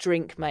 The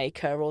drink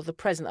maker or the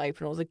present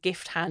opener or the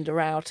gift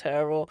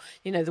hander-outer or,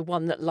 the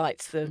one that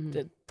lights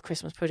the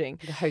Christmas pudding.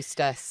 The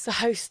hostess. The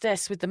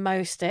hostess with the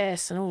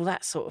mostess and all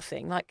that sort of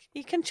thing. Like,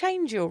 you can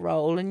change your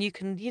role and you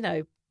can,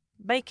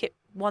 make it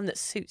one that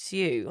suits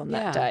you on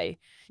that day.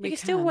 You can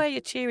still wear your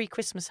cheery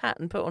Christmas hat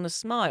and put on a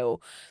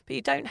smile, but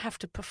you don't have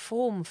to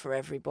perform for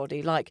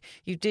everybody like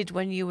you did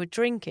when you were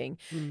drinking.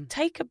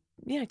 Take a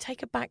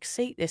take a back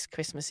seat this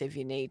Christmas if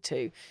you need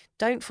to.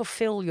 Don't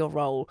fulfill your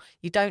role.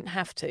 You don't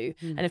have to.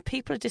 And if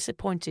people are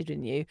disappointed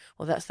in you,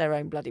 well, that's their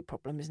own bloody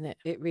problem, isn't it?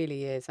 It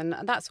really is. And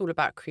that's all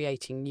about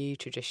creating new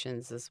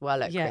traditions as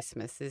well at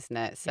Christmas, isn't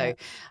it? So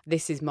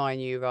this is my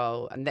new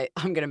role, and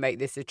I'm going to make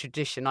this a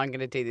tradition. I'm going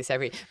to do this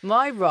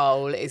my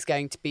role is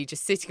going to be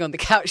just sitting on the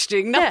couch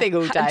doing nothing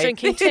all day. And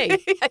drinking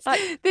tea. Yes.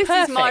 Like, this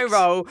is my perfect.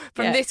 role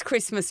from this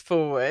Christmas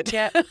forward.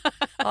 Yeah.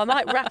 I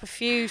might wrap a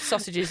few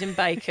sausages in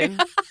bacon.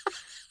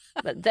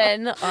 But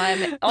then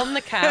I'm on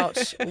the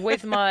couch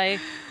with my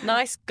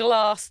nice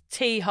glass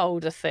tea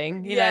holder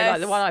thing, you know, like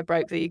the one I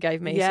broke that you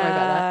gave me. Sorry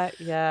about that.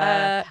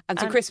 Yeah. And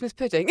some Christmas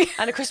pudding.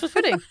 And a Christmas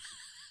pudding.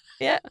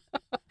 Yeah.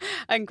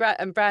 and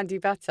brandy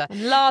butter.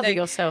 Lather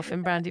yourself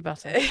in brandy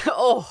butter.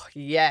 Oh,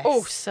 yes.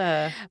 Oh,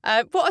 sir.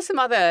 What are some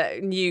other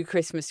new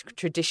Christmas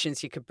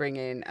traditions you could bring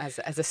in as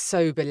a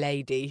sober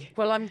lady?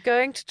 Well, I'm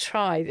going to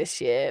try this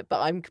year,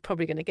 but I'm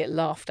probably going to get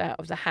laughed out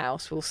of the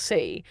house. We'll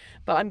see.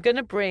 But I'm going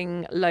to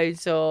bring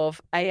loads of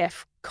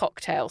AF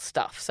cocktail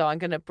stuff. So I'm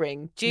going to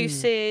bring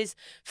juices,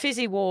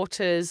 fizzy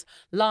waters,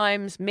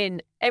 limes,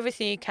 mint,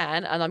 everything you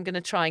can. And I'm going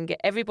to try and get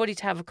everybody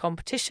to have a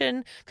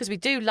competition, because we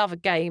do love a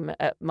game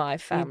at my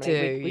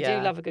family. We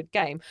do love a good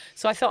game.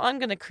 So I thought I'm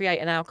going to create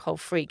an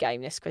alcohol-free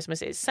game this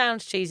Christmas. It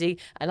sounds cheesy,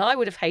 and I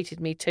would have hated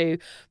me too,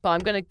 but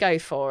I'm going to go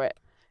for it.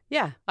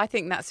 Yeah, I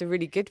think that's a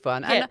really good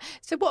one. Yeah. And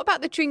so what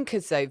about the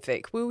drinkers though,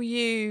 Vic? Will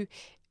you'll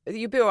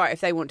be all right if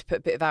they want to put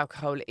a bit of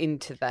alcohol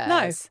into theirs?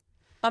 No.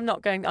 I'm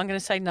going to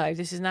say no.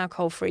 This is an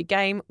alcohol-free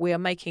game. We are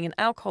making an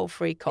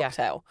alcohol-free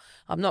cocktail.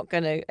 I'm not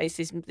going to.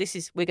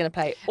 We're going to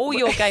play all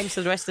your games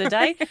for the rest of the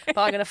day, but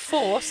I'm going to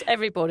force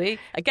everybody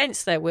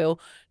against their will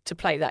to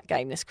play that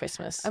game this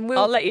Christmas. And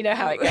I'll let you know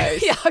how it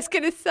goes. Yeah, I was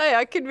going to say,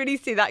 I can really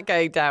see that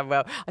going down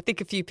well. I think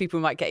a few people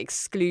might get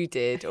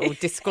excluded or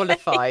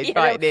disqualified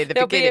right near the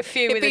there'll beginning. There'll be a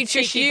few It'd with be a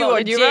just cheeky you bottle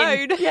on of your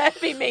gin. own. Yeah,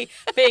 it'd be me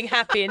being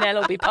happy, and Ella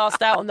will be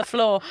passed out on the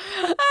floor.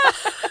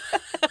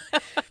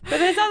 But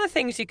there's other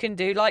things you can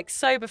do, like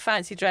sober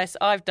fancy dress.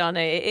 I've done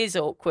it. It is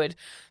awkward.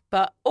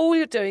 But all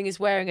you're doing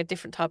is wearing a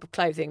different type of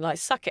clothing. Like,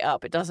 suck it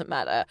up. It doesn't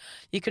matter.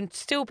 You can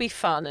still be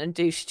fun and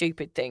do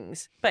stupid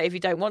things. But if you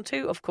don't want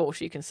to, of course,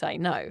 you can say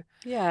no.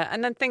 Yeah,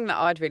 and the thing that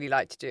I'd really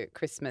like to do at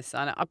Christmas,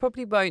 and I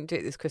probably won't do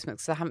it this Christmas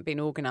because I haven't been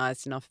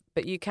organised enough,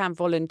 but you can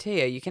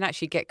volunteer. You can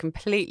actually get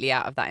completely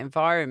out of that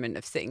environment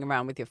of sitting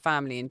around with your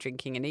family and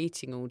drinking and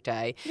eating all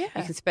day. Yeah.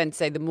 You can spend,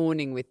 say, the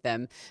morning with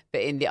them,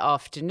 but in the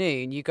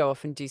afternoon, you go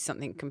off and do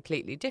something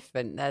completely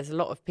different. There's a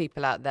lot of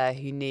people out there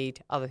who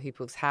need other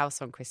people's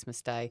house on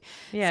Christmas Day.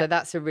 Yeah. So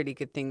that's a really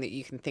good thing that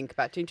you can think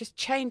about doing. Just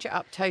change it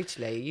up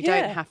totally. You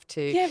Yeah. don't have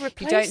to. Yeah, you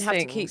replace don't have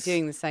to keep things.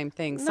 doing the same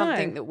thing. No.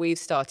 Something that we've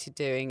started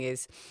doing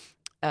is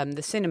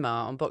the cinema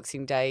on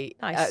Boxing Day.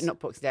 Nice. Not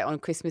Boxing Day, on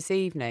Christmas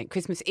Eve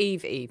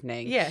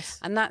evening. Yes.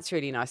 And that's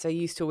really nice. I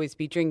used to always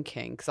be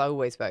drinking because I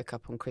always woke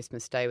up on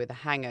Christmas Day with a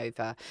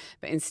hangover.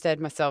 But instead,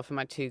 myself and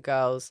my two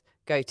girls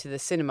go to the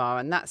cinema,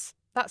 and that's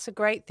a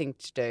great thing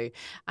to do.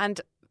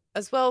 And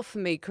as well, for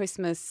me,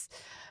 Christmas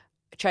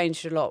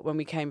changed a lot when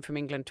we came from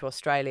England to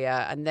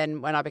Australia, and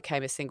then when I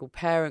became a single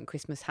parent,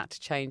 Christmas had to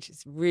change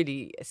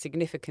really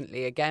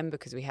significantly again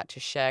because we had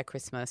to share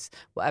Christmas,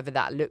 whatever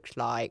that looked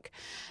like.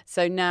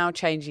 So now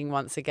changing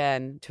once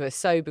again to a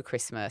sober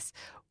Christmas,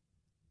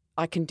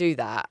 I can do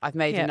that. I've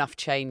made enough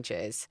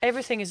changes.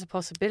 Everything is a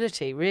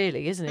possibility,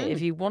 really, isn't it? If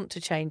you want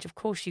to change, of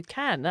course you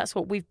can. That's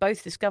what we've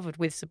both discovered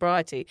with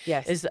sobriety.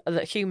 Yes. Is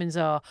that humans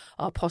are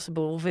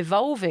possible of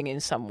evolving in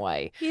some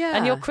way. Yeah.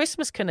 And your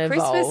Christmas can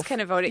evolve. Christmas can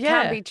evolve. It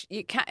Yeah.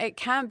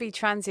 can be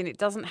transient. It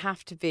doesn't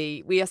have to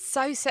be. We are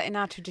so set in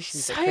our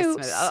traditions So at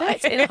Christmas.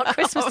 set in our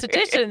Christmas Really.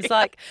 traditions.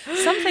 Like,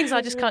 some things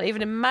I just can't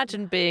even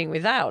imagine being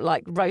without,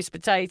 like roast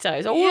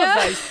potatoes, all Yeah.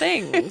 of those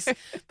things.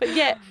 But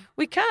yet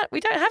we don't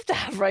have to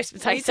have roast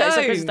potatoes on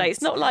Christmas don't. Day.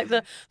 It's not like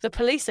the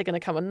police are going to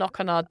come and knock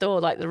on our door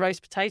like the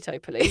roast potato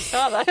police,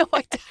 are they?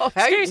 I hope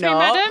Excuse me,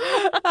 not.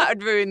 madam. That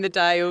would ruin the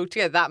day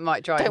altogether. That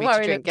might drive Don't me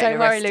worry, to drink. getting don't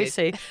worry,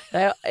 arrested. Lucy.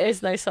 There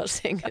is no such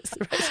thing as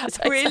the roast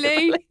potato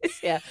Really?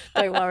 police. Yeah,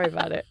 don't worry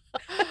about it.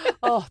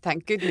 Oh,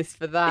 thank goodness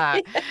for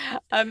that.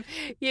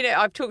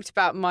 I've talked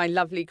about my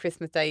lovely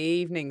Christmas Day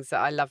evenings that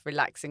I love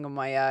relaxing on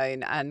my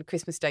own, and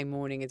Christmas Day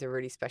morning is a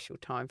really special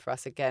time for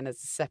us. Again,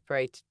 as a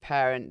separated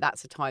parent,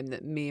 that's a time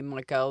that me and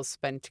my girls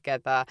spend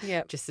together.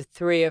 Yep. Just the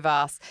three of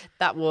us.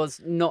 That was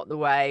not the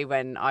way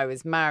when I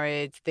was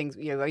married. Things,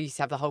 I used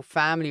to have the whole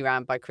family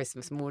around by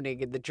Christmas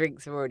morning, and the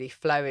drinks are already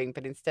flowing.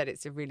 But instead,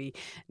 it's a really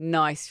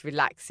nice,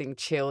 relaxing,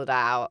 chilled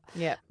out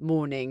Yeah.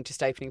 morning,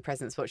 just opening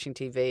presents, watching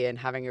TV, and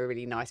having a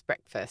really nice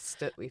breakfast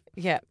that we.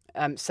 Yeah.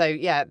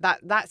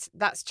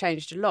 That's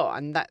changed a lot,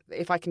 and that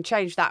if I can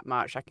change that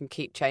much, I can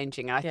keep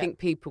changing. And I think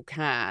people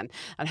can,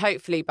 and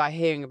hopefully by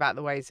hearing about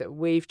the ways that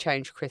we've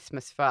changed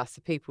Christmas for us,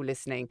 the people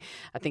listening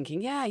are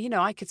thinking,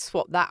 I could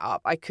swap that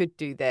up. I could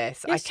do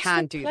this. Yes, I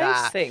can just do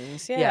replace that.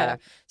 Things, yeah. Yeah.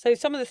 So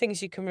some of the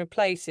things you can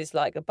replace is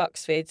like a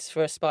Bucks Fizz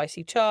for a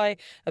spicy chai,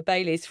 a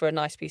Bailey's for a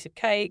nice piece of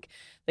cake,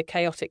 the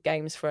Chaotic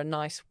Games for a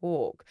nice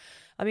walk.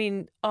 I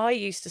mean, I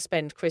used to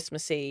spend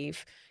Christmas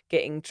Eve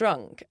getting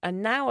drunk.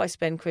 And now I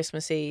spend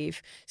Christmas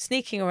Eve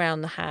sneaking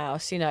around the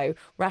house, you know,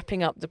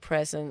 wrapping up the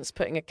presents,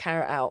 putting a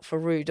carrot out for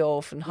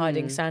Rudolph and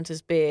hiding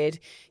Santa's beard.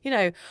 You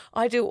know,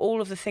 I do all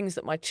of the things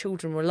that my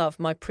children will love.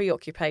 My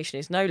preoccupation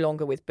is no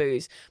longer with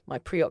booze. My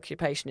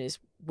preoccupation is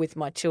with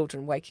my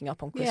children waking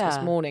up on Christmas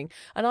morning.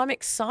 And I'm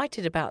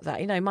excited about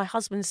that. You know, my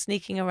husband's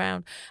sneaking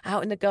around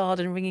out in the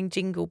garden ringing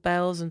jingle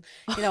bells and,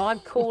 you know, I'm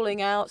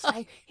calling out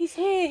saying, he's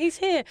here, he's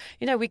here.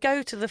 You know, we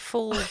go to the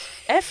full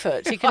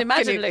effort. You can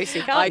imagine,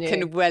 Lucy, can't you? I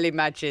can well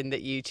imagine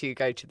that you two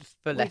go to the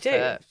full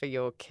effort for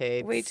your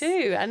kids. We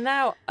do. And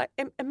now,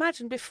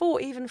 imagine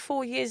before, even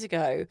 4 years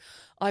ago,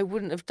 I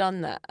wouldn't have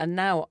done that. And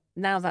now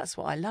that's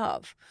what I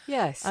love.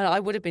 Yes. And I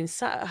would have been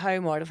sat at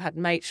home or I'd have had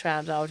mates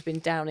round and I would have been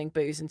downing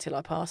booze until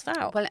I passed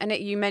out. Well, and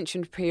you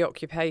mentioned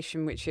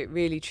preoccupation, which it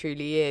really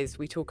truly is.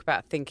 We talk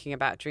about thinking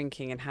about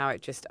drinking and how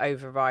it just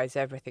overrides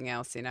everything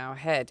else in our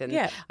head. And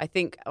I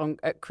think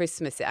at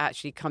Christmas it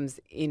actually comes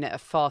in at a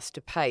faster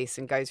pace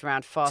and goes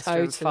around faster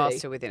and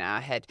faster within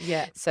our head.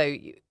 Yeah. So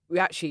we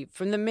actually,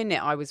 from the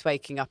minute I was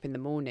waking up in the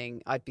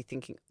morning, I'd be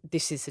thinking,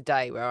 this is a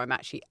day where I'm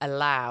actually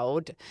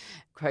allowed,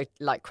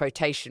 like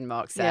quotation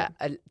marks there,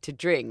 to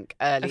drink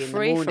early in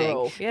the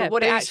morning. Yeah, but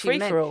what it booze actually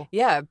meant, free-for-all.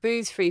 yeah,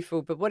 booze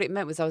free-for-all. But what it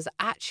meant was I was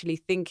actually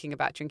thinking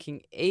about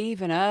drinking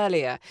even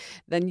earlier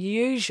than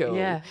usual.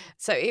 Yeah.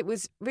 So it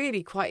was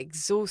really quite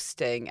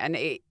exhausting. And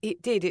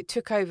it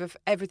took over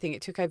everything.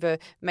 It took over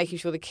making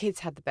sure the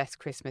kids had the best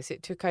Christmas.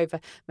 It took over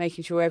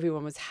making sure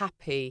everyone was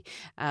happy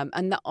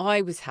and that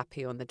I was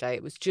happy on the day.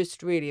 It was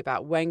just really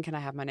about when can I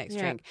have my next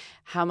drink?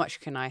 How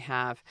much can I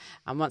have?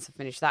 And once I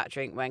finish that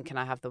drink, when can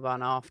I have the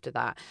one after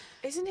that?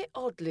 Isn't it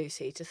odd,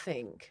 Lucy, to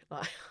think,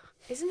 like,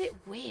 isn't it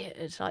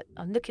weird? Like,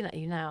 I'm looking at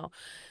you now,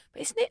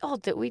 but isn't it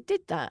odd that we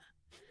did that?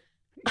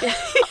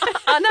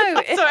 I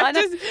know. Sorry, I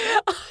know.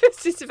 I was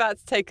just about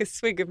to take a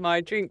swig of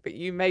my drink, but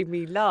you made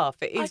me laugh.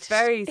 It's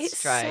very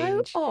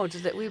strange. It's so odd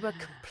that we were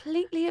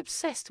completely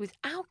obsessed with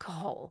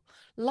alcohol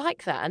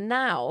like that. And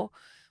now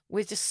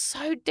we're just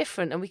so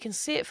different and we can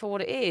see it for what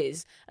it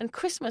is. And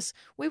Christmas,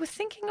 we were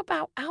thinking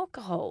about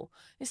alcohol.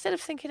 Instead of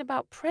thinking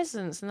about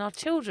presents and our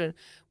children,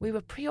 we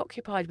were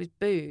preoccupied with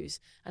booze.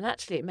 And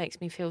actually, it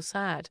makes me feel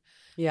sad.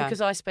 Yeah.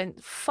 Because I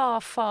spent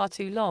far, far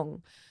too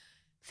long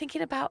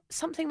thinking about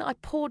something that I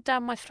poured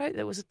down my throat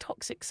that was a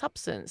toxic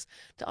substance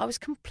that I was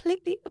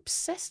completely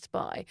obsessed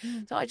by,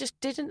 that I just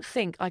didn't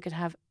think I could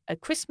have a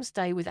Christmas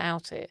day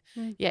without it.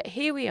 Yet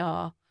here we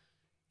are.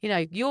 You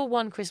know, you're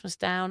one Christmas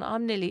down. I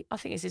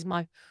think this is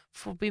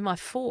will be my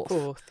fourth.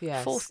 Fourth,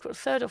 yes.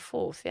 Third or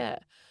fourth, yeah.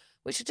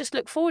 We should just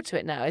look forward to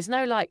it now. There's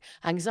no like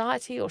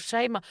anxiety or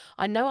shame.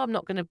 I know I'm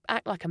not going to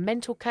act like a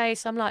mental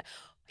case. I'm like,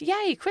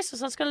 yay,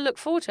 Christmas, I'm just going to look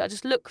forward to it. I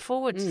just look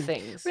forward to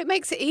things. But it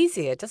makes it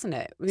easier, doesn't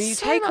it? When you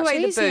So take much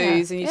away easier. the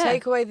booze and you Yeah.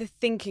 take away the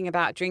thinking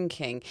about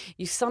drinking,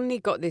 you suddenly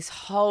got this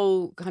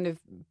whole kind of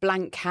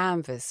blank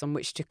canvas on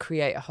which to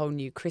create a whole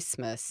new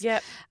Christmas.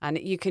 Yep. And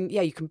you can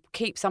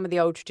keep some of the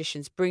old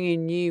traditions, bring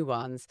in new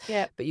ones.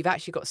 Yep. But you've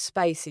actually got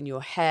space in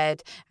your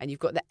head and you've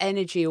got the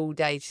energy all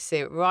day to see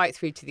it right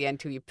through to the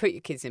end till you put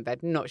your kids in bed.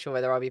 I'm not sure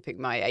whether I'll be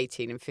putting my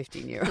 18 and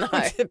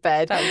 15-year-olds to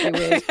bed. That would be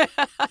weird.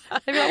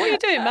 They'd be like, what are you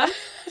doing, Mum?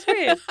 It's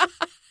weird.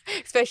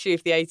 Especially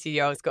if the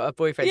 18-year-old's got a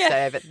boyfriend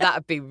stay over.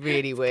 That'd be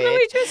really weird. Can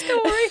we do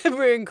a story?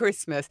 Ruined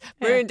Christmas.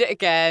 Ruined it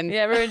again.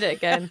 Yeah, ruined it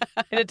again.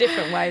 In a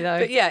different way, though.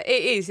 But yeah,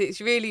 it is.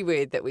 It's really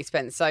weird that we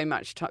spent so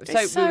much time. It's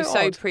We were so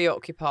so odd.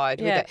 preoccupied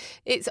Yeah. with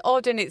it. It's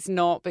odd and it's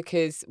not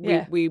because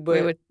Yeah, we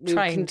were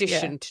trained,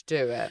 conditioned to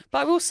do it. But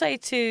I will say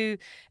to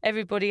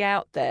everybody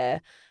out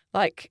there,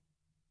 like,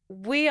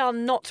 we are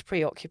not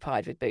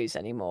preoccupied with booze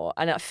anymore.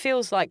 And it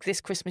feels like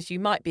this Christmas, you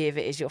might be, if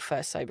it is your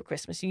first sober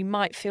Christmas, you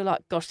might feel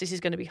like, gosh, this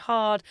is going to be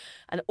hard.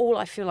 And all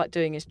I feel like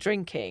doing is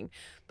drinking.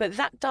 But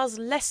that does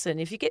lessen.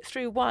 If you get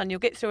through one, you'll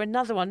get through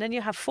another one. Then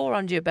you have 4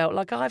 under your belt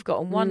like I've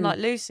got and one like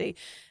Lucy.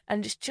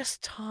 And it's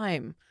just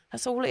time.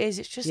 That's all it is.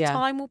 It's just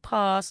time will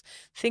pass,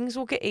 things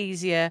will get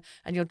easier,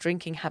 and your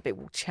drinking habit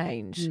will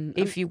change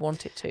if you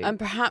want it to. And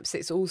perhaps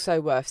it's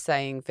also worth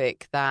saying,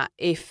 Vic, that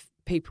if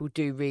people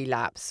do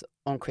relapse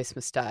on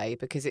Christmas Day,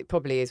 because it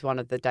probably is one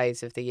of the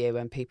days of the year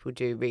when people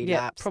do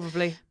relapse. Yeah,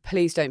 probably.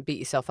 Please don't beat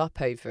yourself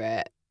up over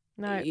it.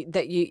 No.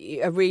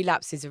 A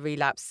relapse is a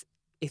relapse.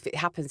 If it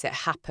happens, it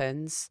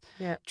happens.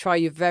 Yeah. Try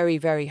your very,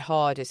 very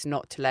hardest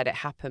not to let it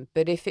happen.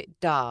 But if it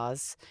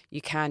does,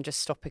 you can just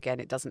stop again.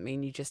 It doesn't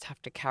mean you just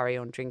have to carry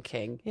on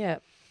drinking. Yeah.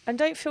 And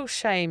don't feel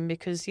shame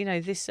because, you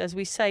know, this, as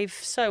we say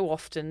so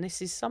often, this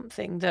is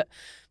something that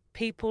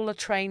people are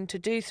trained to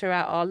do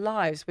throughout our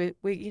lives.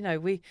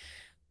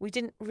 We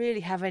didn't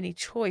really have any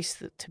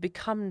choice to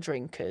become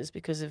drinkers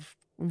because of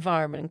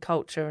environment and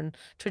culture and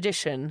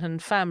tradition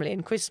and family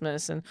and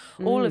Christmas and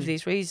all of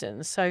these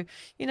reasons. So,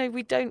 you know,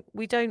 we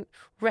don't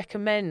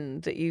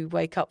recommend that you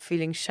wake up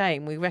feeling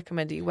shame. We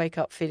recommend that you wake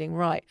up feeling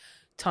right.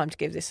 Time to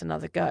give this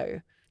another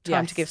go.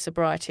 Time to give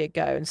sobriety a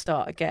go and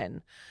start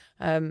again.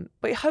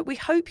 But we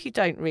hope you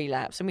don't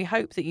relapse, and we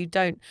hope that you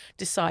don't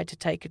decide to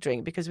take a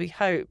drink, because we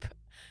hope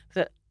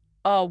that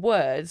our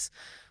words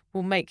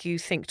will make you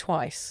think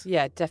twice.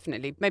 Yeah,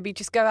 definitely. Maybe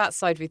just go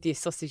outside with your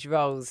sausage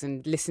rolls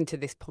and listen to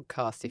this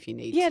podcast if you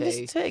need Yeah, to.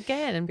 listen to it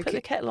again and put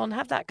the kettle on,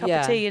 have that cup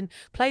Yeah. of tea and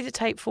play the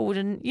tape forward.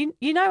 And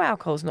you know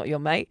alcohol's not your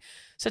mate,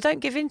 so don't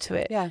give in to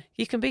it. Yeah.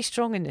 You can be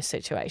strong in this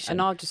situation.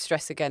 And I'll just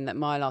stress again that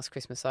my last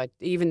Christmas,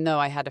 even though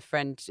I had a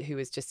friend who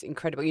was just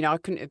incredible, I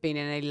couldn't have been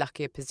in any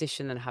luckier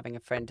position than having a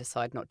friend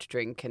decide not to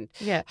drink and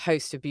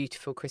host a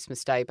beautiful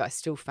Christmas day, but I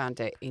still found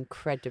it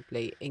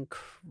incredibly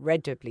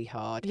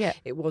hard. Yeah.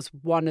 It was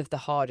one of the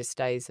hardest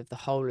days of the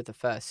whole of the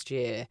first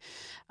year.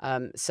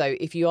 So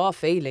if you are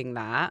feeling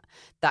that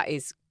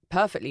is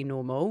perfectly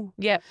normal.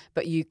 Yeah.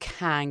 But you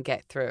can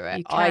get through it.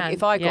 You can,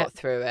 If I got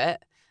through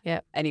it,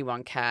 yeah,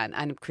 anyone can,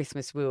 and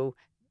Christmas will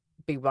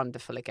be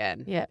wonderful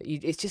again. Yeah.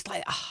 It's just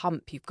like a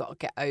hump you've got to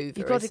get over.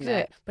 You've got to isn't do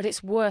it, but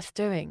it's worth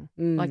doing.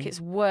 Like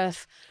it's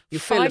worth. You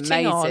feel fighting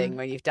amazing on,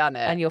 when you've done it,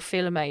 and you'll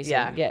feel amazing.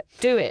 Yeah.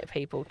 Do it,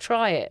 people.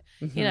 Try it.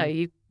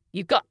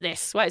 You got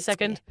this. Wait a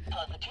second.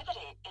 Positivity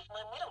is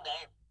my middle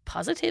name.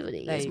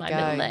 Positivity There is you my go.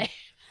 middle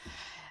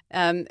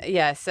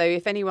name. So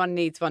if anyone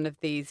needs one of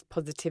these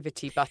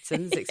positivity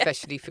buttons,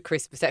 especially for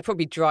Christmas, that'd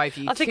probably drive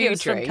you I think to it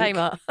was drink. from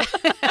Kmart.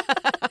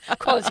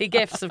 Quality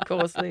gifts, of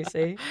course,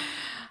 Lucy.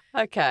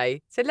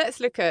 Okay, so let's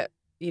look at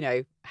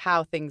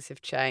how things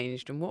have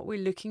changed and what we're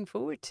looking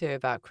forward to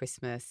about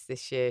Christmas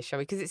this year, shall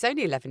we? Because it's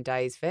only 11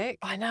 days, Vic.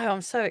 I know.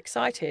 I'm so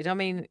excited. I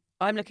mean,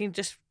 I'm looking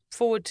just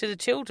forward to the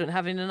children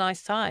having a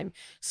nice time,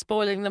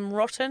 spoiling them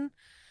rotten.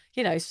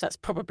 So that's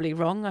probably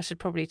wrong. I should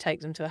probably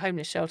take them to a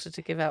homeless shelter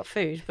to give out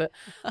food, but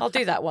I'll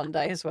do that one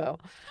day as well.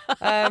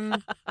 I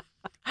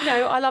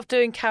love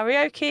doing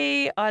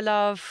karaoke. I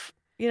love,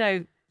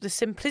 the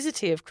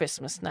simplicity of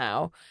Christmas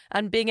now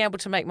and being able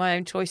to make my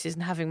own choices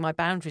and having my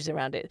boundaries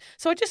around it.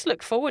 So I just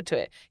look forward to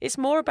it. It's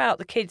more about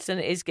the kids than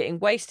it is getting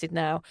wasted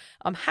now.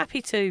 I'm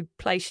happy to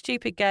play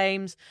stupid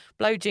games,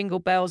 blow jingle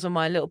bells on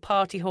my little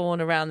party horn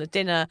around the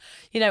dinner.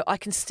 I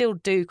can still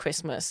do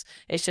Christmas.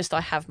 It's just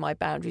I have my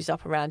boundaries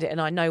up around it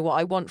and I know what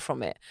I want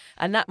from it.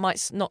 And that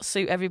might not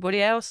suit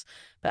everybody else,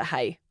 but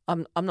hey,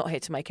 I'm not here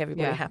to make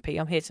everybody happy.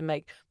 I'm here to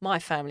make my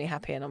family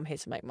happy and I'm here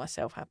to make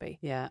myself happy.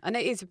 Yeah, and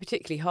it is a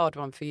particularly hard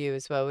one for you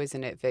as well,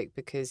 isn't it, Vic?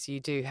 Because you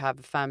do have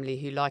a family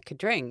who like a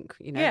drink,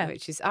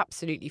 which is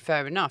absolutely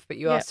fair enough. But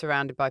you are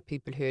surrounded by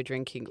people who are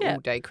drinking all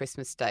day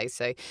Christmas Day.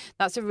 So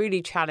that's a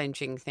really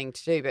challenging thing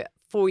to do. But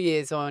 4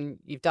 years on,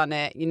 you've done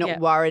it. You're not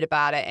worried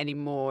about it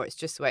anymore. It's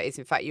just the way it is.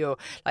 In fact, you're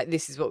like,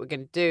 this is what we're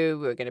going to do.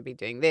 We're going to be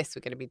doing this.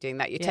 We're going to be doing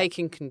that. You're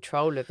taking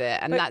control of it.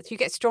 And you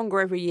get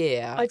stronger every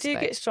year. I do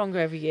get stronger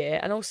every year.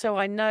 And also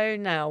I know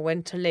now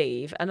when to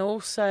leave. And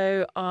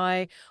also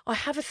I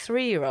have a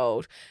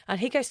 3-year-old and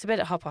he goes to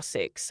bed at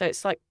 6:30. So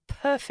it's like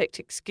perfect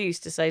excuse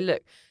to say,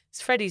 look,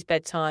 it's Freddie's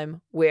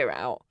bedtime, we're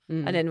out,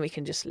 and then we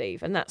can just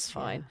leave. And that's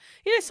fine.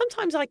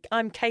 Sometimes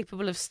I'm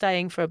capable of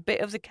staying for a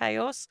bit of the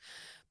chaos.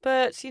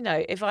 But,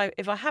 if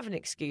I have an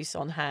excuse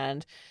on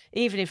hand,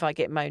 even if I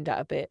get moaned at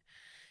a bit,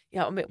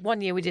 one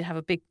year we did have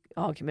a big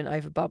argument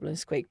over Bubble and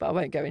Squeak, but I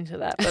won't go into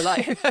that.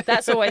 But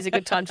that's always a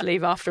good time to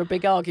leave after a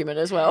big argument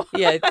as well.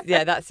 yeah,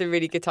 that's a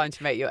really good time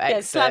to make your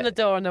exit. Slam the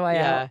door on the way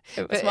out.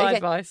 It was my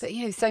advice. But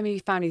so many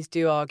families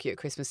do argue at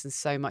Christmas, and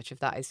so much of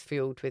that is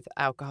fueled with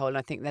alcohol. And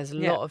I think there's a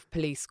lot of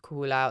police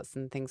call-outs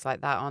and things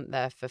like that, aren't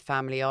there, for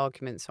family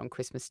arguments on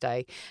Christmas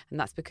Day? And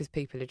that's because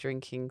people are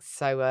drinking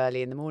so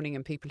early in the morning,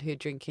 and people who are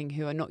drinking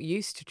who are not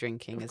used to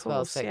drinking as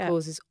well. So it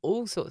causes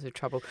all sorts of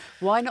trouble.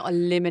 Why not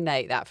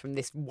eliminate that from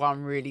this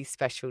one really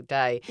special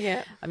day?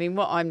 Yeah. I mean,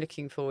 what I'm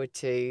looking forward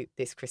to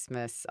this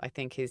Christmas, I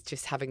think, is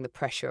just having the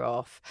pressure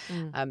off.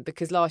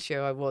 Because last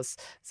year I was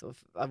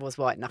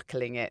white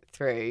knuckling it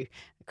through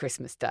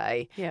Christmas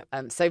Day. Yeah.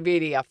 So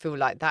really, I feel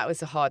like that was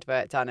the hard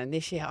work done. And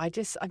this year, I'm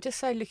just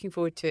so looking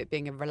forward to it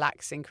being a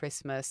relaxing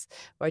Christmas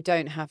where I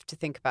don't have to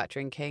think about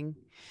drinking.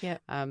 Yeah.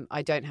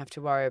 I don't have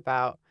to worry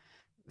about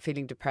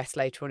feeling depressed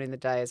later on in the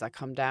day as I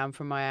come down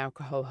from my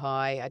alcohol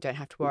high. I don't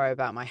have to worry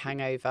about my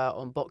hangover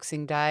on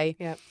Boxing Day.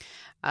 Yeah.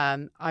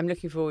 I'm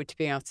looking forward to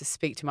being able to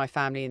speak to my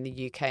family in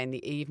the UK in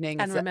the evening.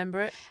 And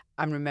remember it.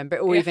 And remember it,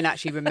 or even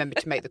actually remember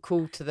to make the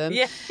call to them.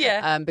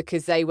 Yeah.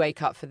 Because they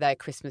wake up for their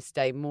Christmas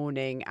Day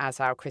morning as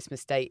our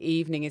Christmas Day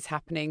evening is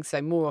happening.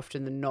 So more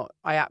often than not,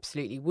 I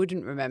absolutely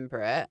wouldn't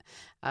remember it.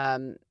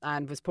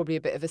 And was probably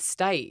a bit of a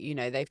state.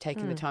 They've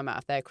taken the time out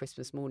of their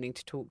Christmas morning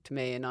to talk to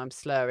me and I'm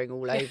slurring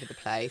all over the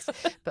place.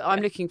 But I'm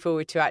looking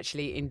forward to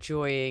actually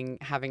enjoying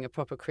having a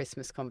proper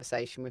Christmas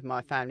conversation with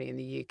my family in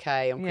the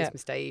UK on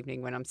Christmas Day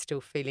evening when I'm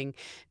still feeling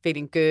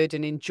good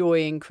and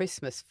enjoying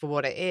Christmas for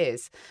what it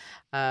is.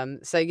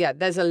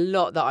 There's a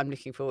lot that I'm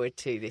looking forward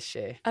to this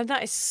year. And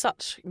that is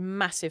such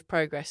massive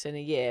progress in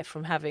a year,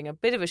 from having a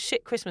bit of a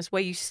shit Christmas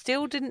where you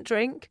still didn't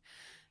drink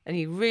and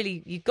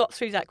you got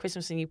through that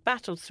Christmas and you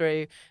battled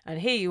through,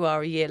 and here you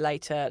are a year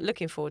later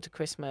looking forward to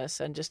Christmas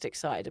and just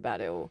excited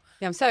about it all.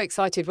 Yeah, I'm so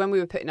excited. When we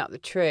were putting up the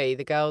tree,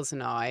 the girls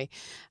and I,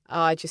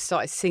 I just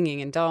started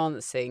singing and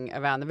dancing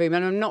around the room.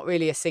 And I'm not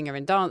really a singer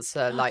and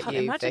dancer like can't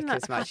you, imagine Vic, that.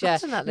 as I much.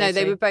 can't imagine that, No,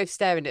 they Lucy. were both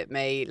staring at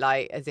me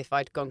like as if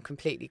I'd gone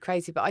completely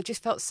crazy. But I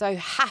just felt so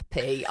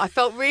happy. I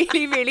felt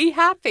really, really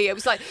happy. It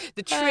was like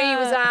the tree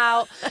was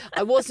out.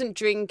 I wasn't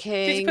drinking.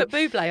 Did you put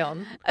Bublé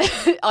on?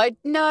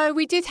 No,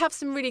 we did have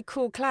some really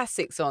cool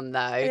classics on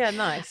though. Yeah,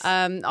 nice.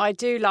 I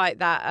do like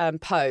that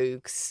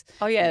Pogues.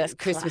 Oh, yeah, that's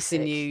Christmas in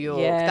classic. New York.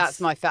 Yes.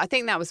 That's my I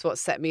think that was what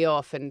set me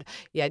off. And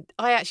yeah,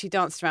 I actually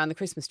danced around the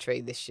Christmas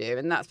tree this year,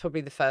 and that's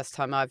probably the first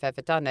time I've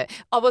ever done it.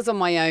 I was on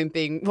my own,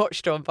 being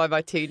watched on by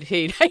my two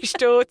teenage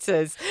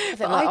daughters.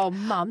 They're like, oh,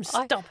 Mum,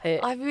 stop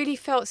it. I really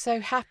felt so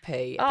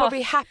happy. Oh,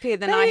 Probably happier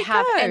than there I you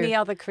have go. any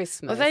other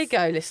Christmas. Well, there you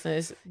go,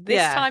 listeners. This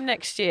Yeah. time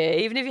next year,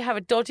 even if you have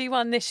a dodgy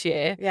one this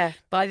year, Yeah.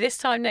 by this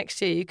time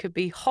next year, you could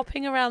be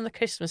hopping around the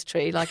Christmas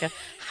tree like a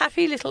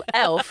happy little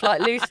elf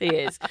like Lucy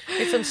is,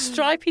 with some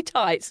stripy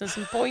tights and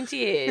some pointy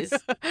ears.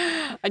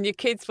 And your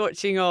kids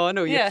watching on,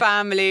 or your Yeah.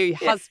 family, or your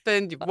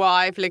husband, your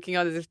wife looking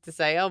on as if to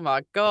say, oh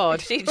my God.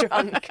 Is she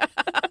drunk?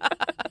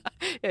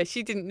 Yeah,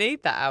 she didn't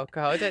need that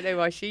alcohol. I don't know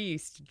why she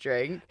used to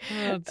drink.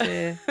 Oh,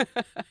 dear.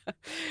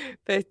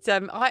 But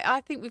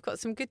I think we've got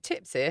some good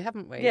tips here,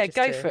 haven't we? Yeah, Just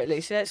go to for it,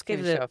 Lucy. Let's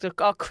give finish off.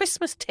 our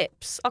Christmas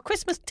tips. Our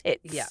Christmas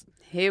tips. Yeah,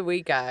 here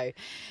we go.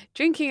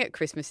 Drinking at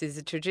Christmas is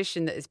a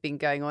tradition that has been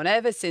going on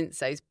ever since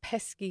those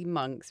pesky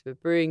monks were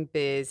brewing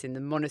beers in the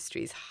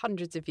monasteries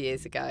hundreds of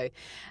years ago.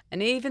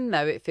 And even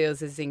though it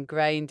feels as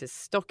ingrained as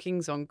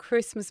stockings on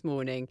Christmas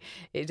morning,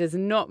 it does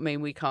not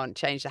mean we can't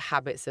change the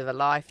habits of a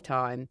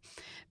lifetime.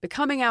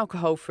 Becoming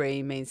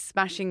alcohol-free means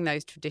smashing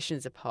those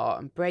traditions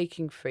apart and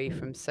breaking free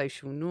from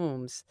social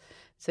norms.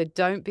 So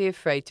don't be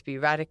afraid to be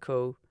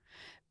radical.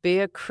 Be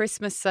a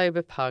Christmas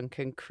sober punk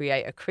and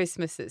create a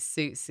Christmas that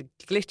suits the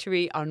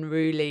glittery,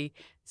 unruly,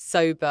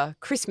 sober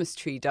Christmas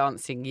tree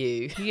dancing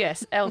you.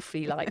 Yes,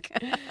 elfy like.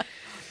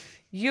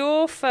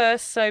 Your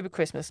first sober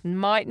Christmas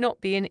might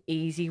not be an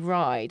easy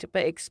ride,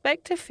 but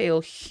expect to feel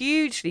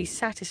hugely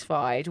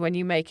satisfied when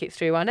you make it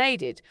through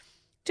unaided.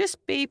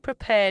 Just be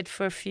prepared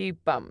for a few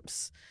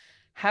bumps.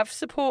 Have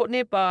support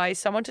nearby,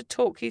 someone to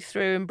talk you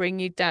through and bring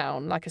you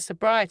down, like a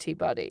sobriety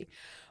buddy.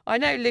 I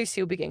know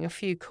Lucy will be getting a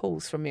few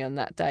calls from me on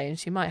that day, and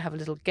she might have a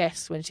little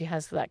guess when she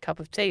has that cup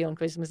of tea on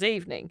Christmas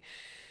evening.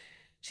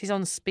 She's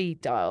on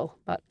speed dial,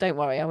 but don't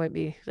worry, I won't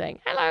be saying,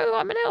 hello,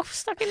 I'm an elf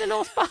stuck in the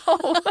North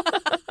Pole.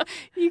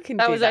 You can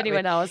That do was that only with-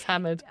 when I was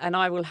hammered. And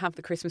I will have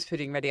the Christmas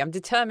pudding ready. I'm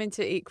determined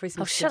to eat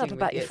Christmas Oh, shut up pudding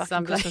about with your you fucking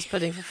someday. Christmas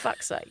pudding, for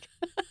fuck's sake.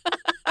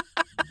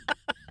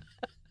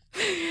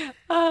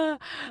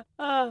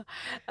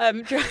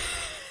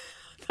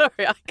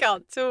 Sorry, I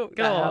can't talk.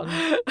 Go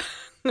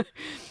now.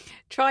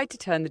 Try to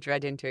turn the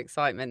dread into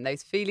excitement.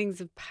 Those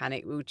feelings of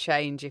panic will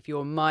change if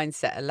your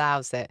mindset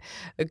allows it.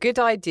 A good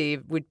idea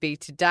would be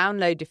to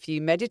download a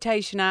few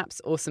meditation apps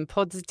or some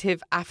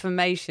positive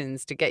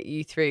affirmations to get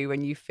you through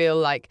when you feel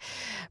like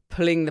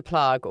pulling the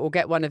plug, or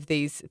get one of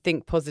these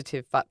think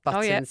positive buttons.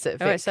 Oh, yeah. that Wait a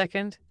Vic- I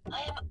second. am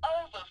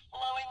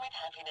overflowing with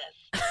happiness.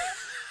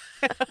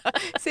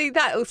 See,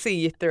 that'll see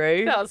you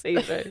through. I'll see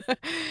you through.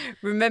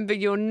 Remember,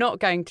 you're not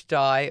going to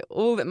die.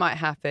 All that might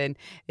happen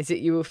is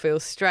that you will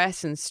feel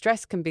stress, and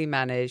stress can be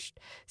managed.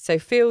 So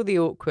feel the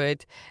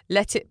awkward,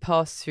 let it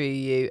pass through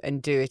you, and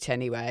do it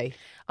anyway.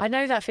 I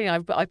know that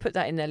feeling. I put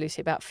that in there,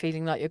 Lucy, about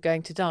feeling like you're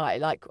going to die.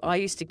 Like, I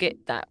used to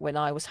get that when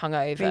I was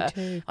hungover. Me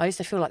too. I used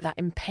to feel like that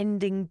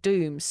impending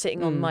doom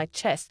sitting on my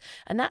chest.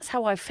 And that's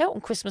how I felt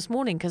on Christmas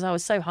morning, because I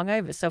was so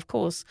hungover. So, of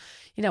course,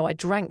 you know, I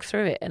drank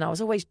through it, and I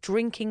was always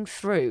drinking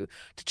through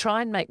to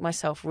try and make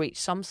myself reach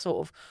some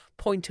sort of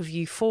point of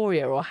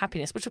euphoria or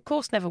happiness, which of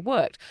course never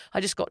worked.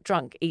 I just got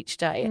drunk each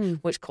day,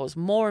 which caused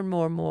more and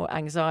more and more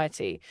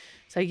anxiety.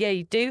 So, yeah,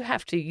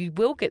 you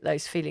will get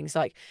those feelings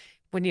like,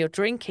 when you're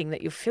drinking,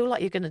 that you feel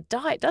like you're going to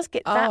die. It does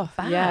get that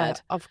bad. Yeah,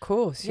 of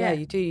course. Yeah, Yeah.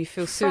 you do. You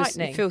feel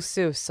Frightening. you feel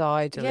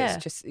suicidal. Yeah.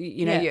 It's just,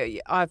 you know,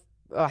 Yeah.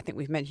 I think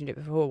we've mentioned it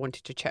before.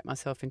 Wanted to check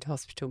myself into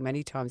hospital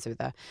many times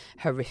with a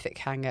horrific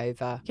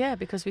hangover. Yeah,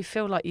 because we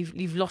feel like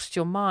you've lost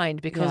your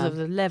mind because Yeah. of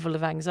the level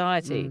of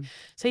anxiety.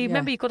 So you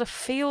remember, you've got to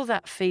feel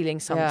that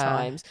feeling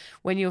sometimes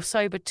when you're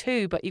sober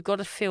too, but you've got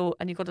to feel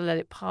and you've got to let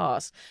it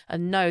pass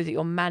and know that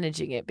you're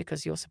managing it,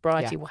 because your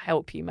sobriety will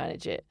help you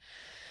manage it.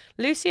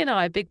 Lucy and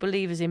I are big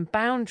believers in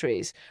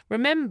boundaries.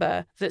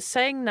 Remember that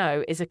saying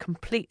no is a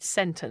complete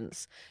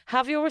sentence.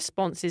 Have your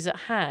responses at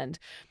hand.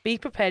 Be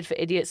prepared for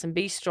idiots and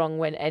be strong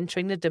when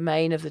entering the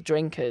domain of the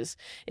drinkers.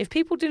 If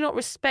people do not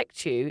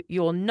respect you,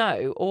 your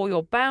no, or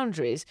your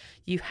boundaries,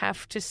 you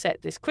have to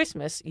set this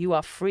Christmas. You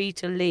are free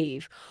to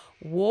leave.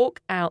 Walk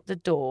out the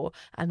door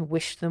and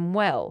wish them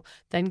well.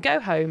 Then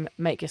go home,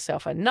 make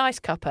yourself a nice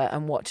cuppa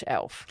and watch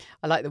Elf.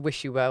 I like the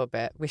wish you well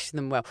bit. Wish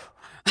them well.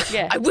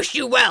 Yeah. I wish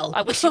you well.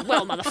 I wish you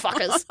well,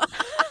 motherfuckers.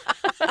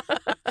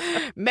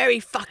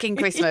 Merry fucking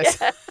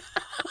Christmas.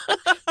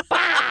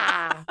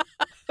 Bah!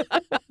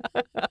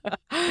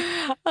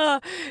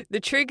 The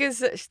triggers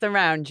that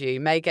surround you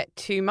may get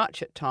too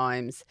much at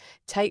times.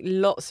 Take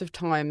lots of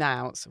time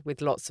out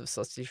with lots of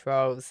sausage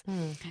rolls.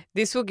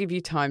 This will give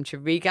you time to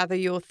regather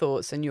your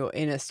thoughts and your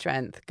inner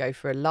strength. Go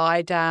for a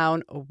lie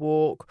down, a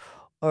walk,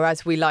 or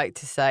as we like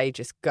to say,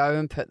 just go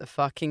and put the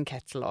fucking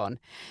kettle on.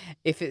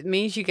 If it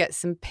means you get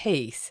some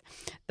peace,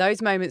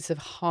 those moments of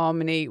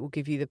harmony will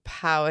give you the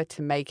power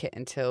to make it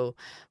until,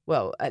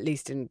 well, at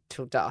least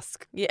until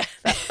dusk. Yeah,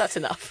 that's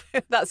enough.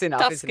 That's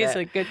enough, Dusk isn't is it?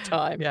 a good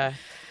time. Yeah.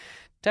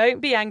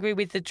 Don't be angry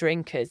with the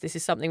drinkers. This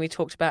is something we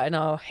talked about in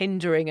our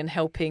hindering and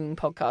helping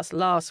podcast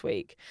last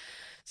week.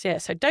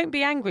 So don't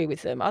be angry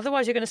with them.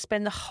 Otherwise, you're going to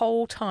spend the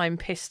whole time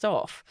pissed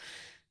off.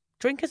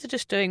 Drinkers are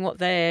just doing what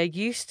they're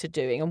used to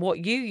doing and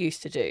what you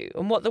used to do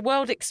and what the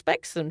world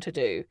expects them to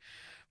do.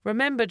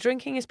 Remember,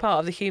 drinking is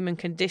part of the human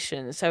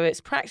condition, so it's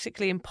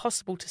practically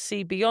impossible to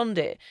see beyond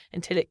it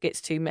until it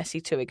gets too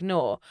messy to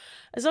ignore.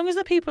 As long as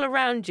the people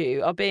around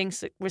you are being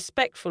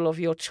respectful of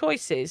your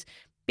choices,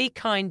 be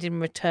kind in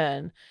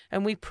return.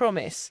 And we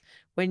promise,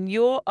 when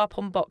you're up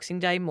on Boxing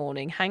Day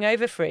morning,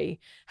 hangover-free,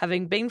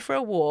 having been for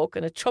a walk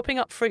and are chopping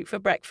up fruit for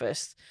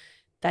breakfast,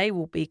 they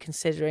will be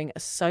considering a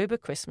sober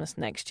Christmas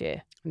next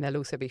year. And they'll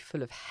also be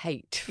full of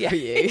hate Yeah. for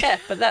you. Yeah,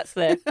 but that's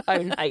their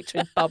own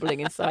hatred bubbling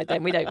inside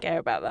them. We don't care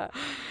about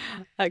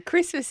that.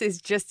 Christmas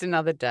is just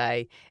another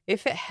day.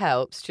 If it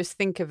helps, just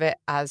think of it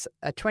as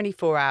a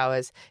 24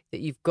 hours that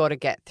you've got to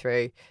get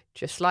through,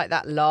 just like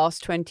that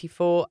last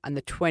 24 and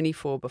the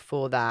 24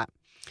 before that.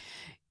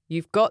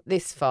 You've got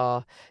this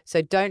far,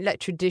 so don't let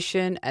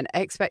tradition and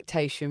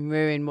expectation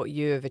ruin what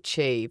you have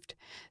achieved.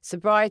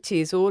 Sobriety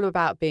is all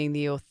about being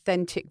the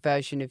authentic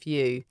version of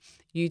you.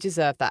 You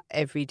deserve that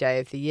every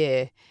day of the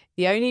year.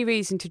 The only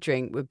reason to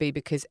drink would be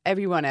because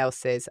everyone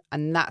else is,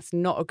 and that's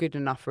not a good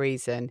enough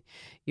reason.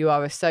 You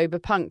are a sober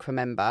punk,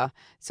 remember?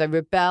 So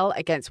rebel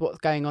against what's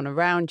going on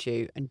around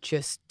you and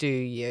just do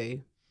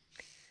you.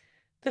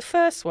 The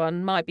first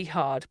one might be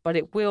hard, but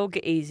it will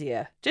get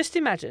easier. Just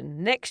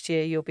imagine, next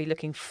year you'll be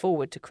looking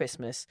forward to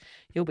Christmas.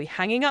 You'll be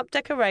hanging up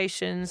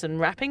decorations and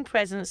wrapping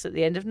presents at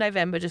the end of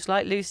November, just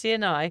like Lucy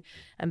and I.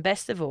 And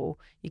best of all,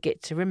 you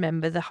get to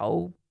remember the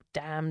whole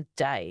damn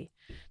day.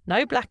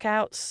 No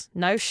blackouts,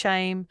 no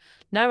shame,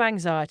 no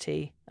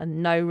anxiety,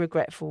 and no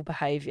regretful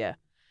behaviour.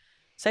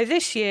 So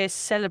this year,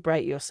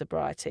 celebrate your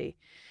sobriety,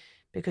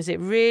 because it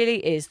really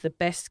is the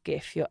best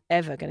gift you're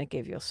ever going to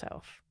give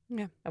yourself.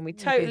 Yeah. And we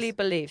totally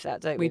believe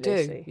that, don't we, We do.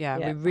 Lucy? Yeah,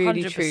 we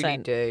really, 100%. truly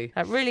do.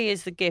 That really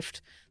is the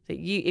gift that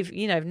if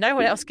no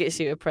one else gets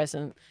you a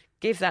present,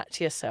 give that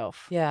to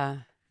yourself. Yeah.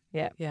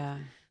 Yeah. Yeah.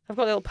 I've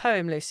got a little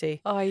poem, Lucy.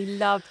 I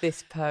love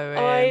this poem.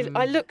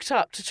 I looked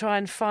up to try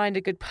and find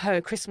a good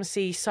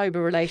Christmassy,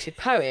 sober-related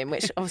poem,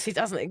 which obviously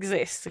doesn't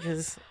exist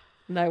because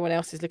no one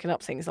else is looking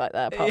up things like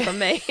that apart from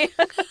me.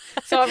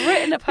 So I've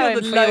written a poem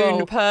You're the for you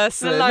lone all.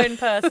 person. The lone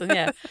person,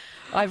 yeah.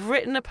 I've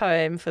written a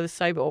poem for the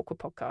Sober Awkward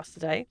podcast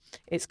today.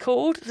 It's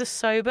called The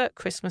Sober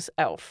Christmas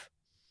Elf.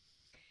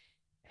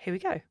 Here we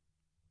go.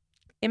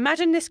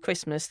 Imagine this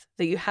Christmas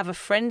that you have a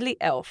friendly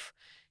elf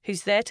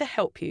who's there to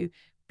help you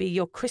be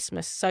your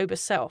Christmas sober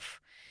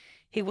self.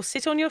 He will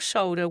sit on your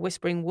shoulder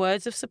whispering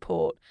words of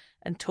support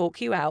and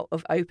talk you out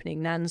of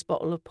opening Nan's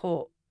bottle of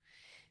port.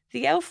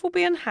 The elf will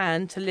be on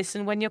hand to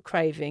listen when you're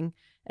craving,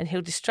 and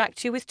he'll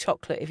distract you with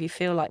chocolate if you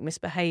feel like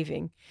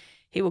misbehaving.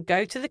 He will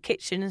go to the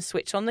kitchen and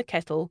switch on the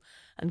kettle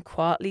and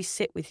quietly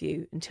sit with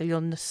you until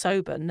your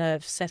sober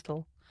nerves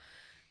settle.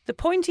 The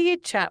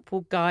pointy-eared chap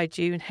will guide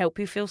you and help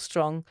you feel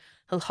strong.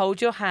 He'll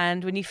hold your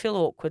hand when you feel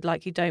awkward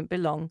like you don't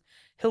belong.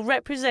 He'll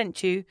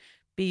represent you,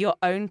 be your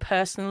own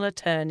personal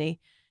attorney,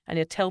 and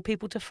he'll tell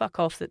people to fuck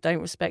off that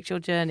don't respect your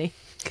journey.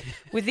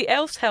 With the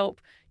elf's help,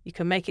 you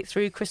can make it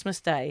through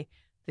Christmas Day.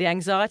 The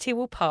anxiety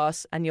will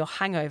pass and your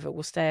hangover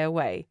will stay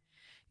away.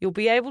 You'll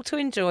be able to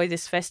enjoy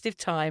this festive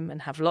time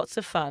and have lots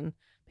of fun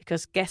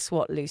because guess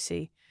what,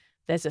 Lucy?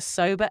 There's a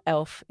sober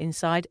elf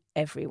inside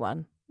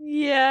everyone.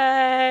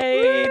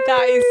 Yay!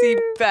 That is the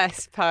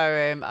best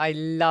poem. I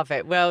love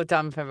it. Well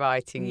done for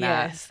writing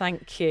that. Yes,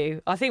 thank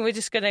you. I think we're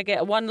just going to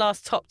get one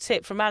last top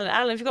tip from Alan.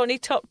 Alan, have you got any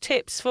top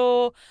tips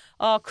for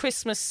our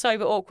Christmas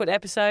Sober Awkward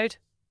episode?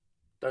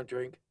 Don't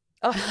drink.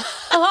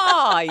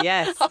 Ah,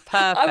 yes. Perfect.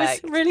 I was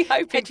really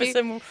hoping Could for you-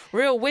 some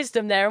real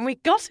wisdom there, and we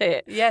got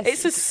it. Yes.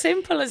 It's as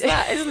simple as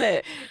that, isn't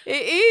it? It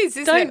is,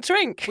 isn't Don't it?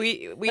 drink.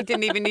 We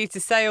didn't even need to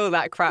say all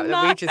that crap that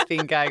No. we've just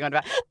been going on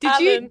about.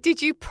 Alan.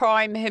 Did you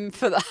prime him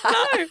for that?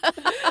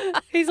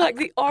 No. He's like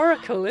the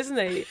oracle, isn't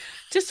he?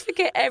 Just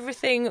forget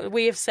everything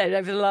we have said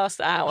over the last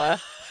hour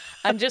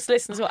and just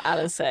listen to what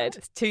Alan said.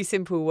 It's 2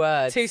 simple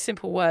words. 2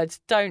 simple words.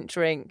 Don't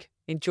drink.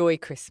 Enjoy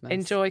Christmas.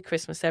 Enjoy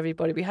Christmas,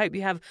 everybody. We hope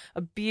you have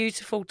a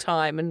beautiful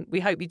time and we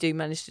hope you do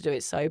manage to do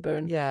it sober.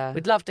 And Yeah.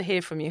 we'd love to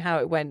hear from you how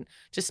it went.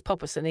 Just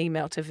pop us an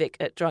email to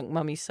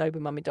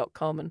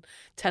vic@drunkmummysobermummy.com and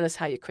tell us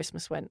how your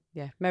Christmas went.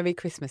 Yeah. Merry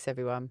Christmas,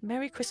 everyone.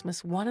 Merry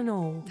Christmas, one and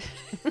all.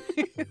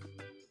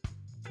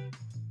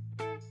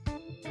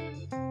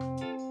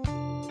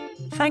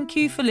 Thank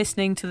you for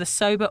listening to the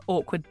Sober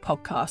Awkward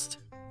podcast.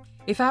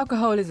 If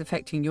alcohol is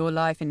affecting your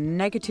life in a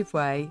negative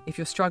way, if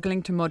you're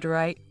struggling to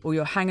moderate or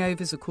your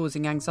hangovers are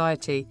causing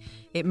anxiety,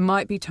 it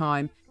might be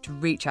time to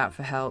reach out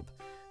for help.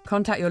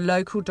 Contact your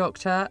local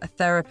doctor, a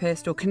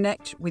therapist, or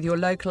connect with your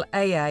local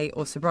AA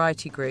or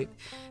sobriety group.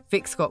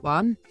 Vic's got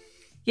one.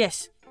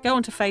 Yes, go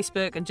onto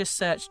Facebook and just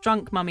search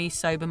Drunk Mummy,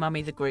 Sober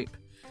Mummy, the group.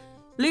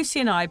 Lucy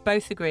and I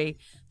both agree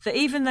that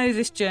even though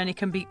this journey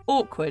can be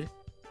awkward,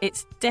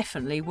 it's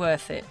definitely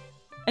worth it.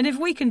 And if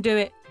we can do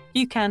it,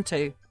 you can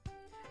too.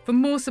 For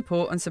more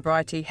support on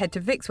sobriety, head to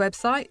Vic's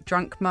website,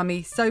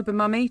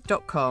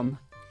 drunkmummysobermummy.com.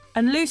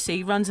 And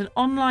Lucy runs an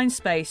online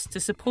space to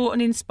support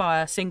and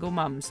inspire single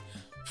mums.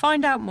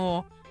 Find out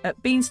more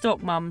at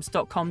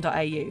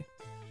beanstalkmums.com.au.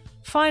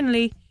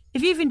 Finally,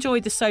 if you've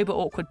enjoyed the Sober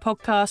Awkward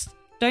podcast,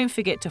 don't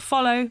forget to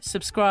follow,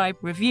 subscribe,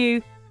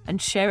 review,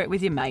 and share it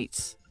with your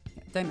mates.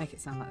 Don't make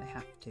it sound like they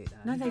have to,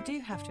 though. No, they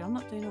do have to. I'm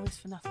not doing all this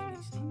for nothing,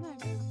 Lucy.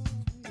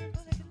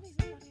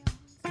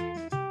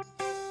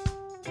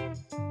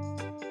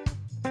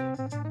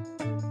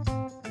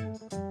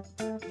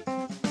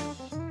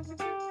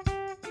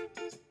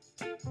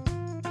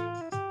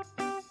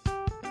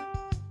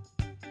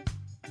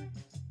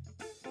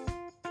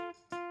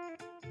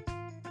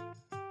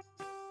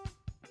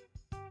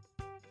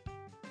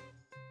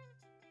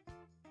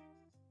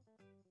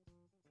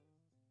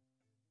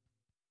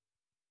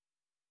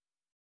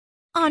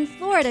 On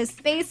Florida's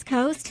Space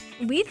Coast,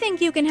 we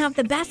think you can have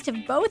the best of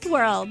both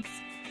worlds.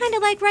 Kind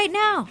of like right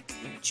now.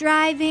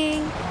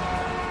 Driving,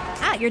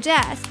 at your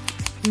desk,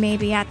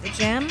 maybe at the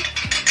gym,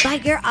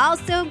 but you're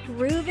also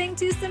grooving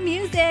to some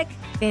music.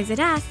 Visit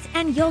us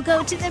and you'll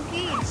go to the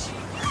beach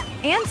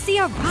and see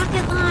a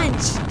rocket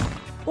launch.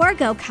 Or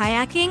go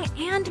kayaking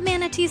and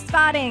manatee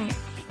spotting.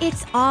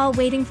 It's all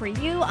waiting for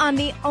you on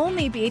the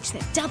only beach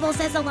that doubles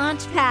as a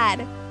launch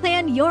pad.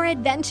 Plan your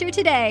adventure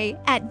today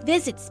at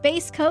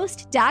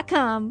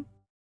visitspacecoast.com.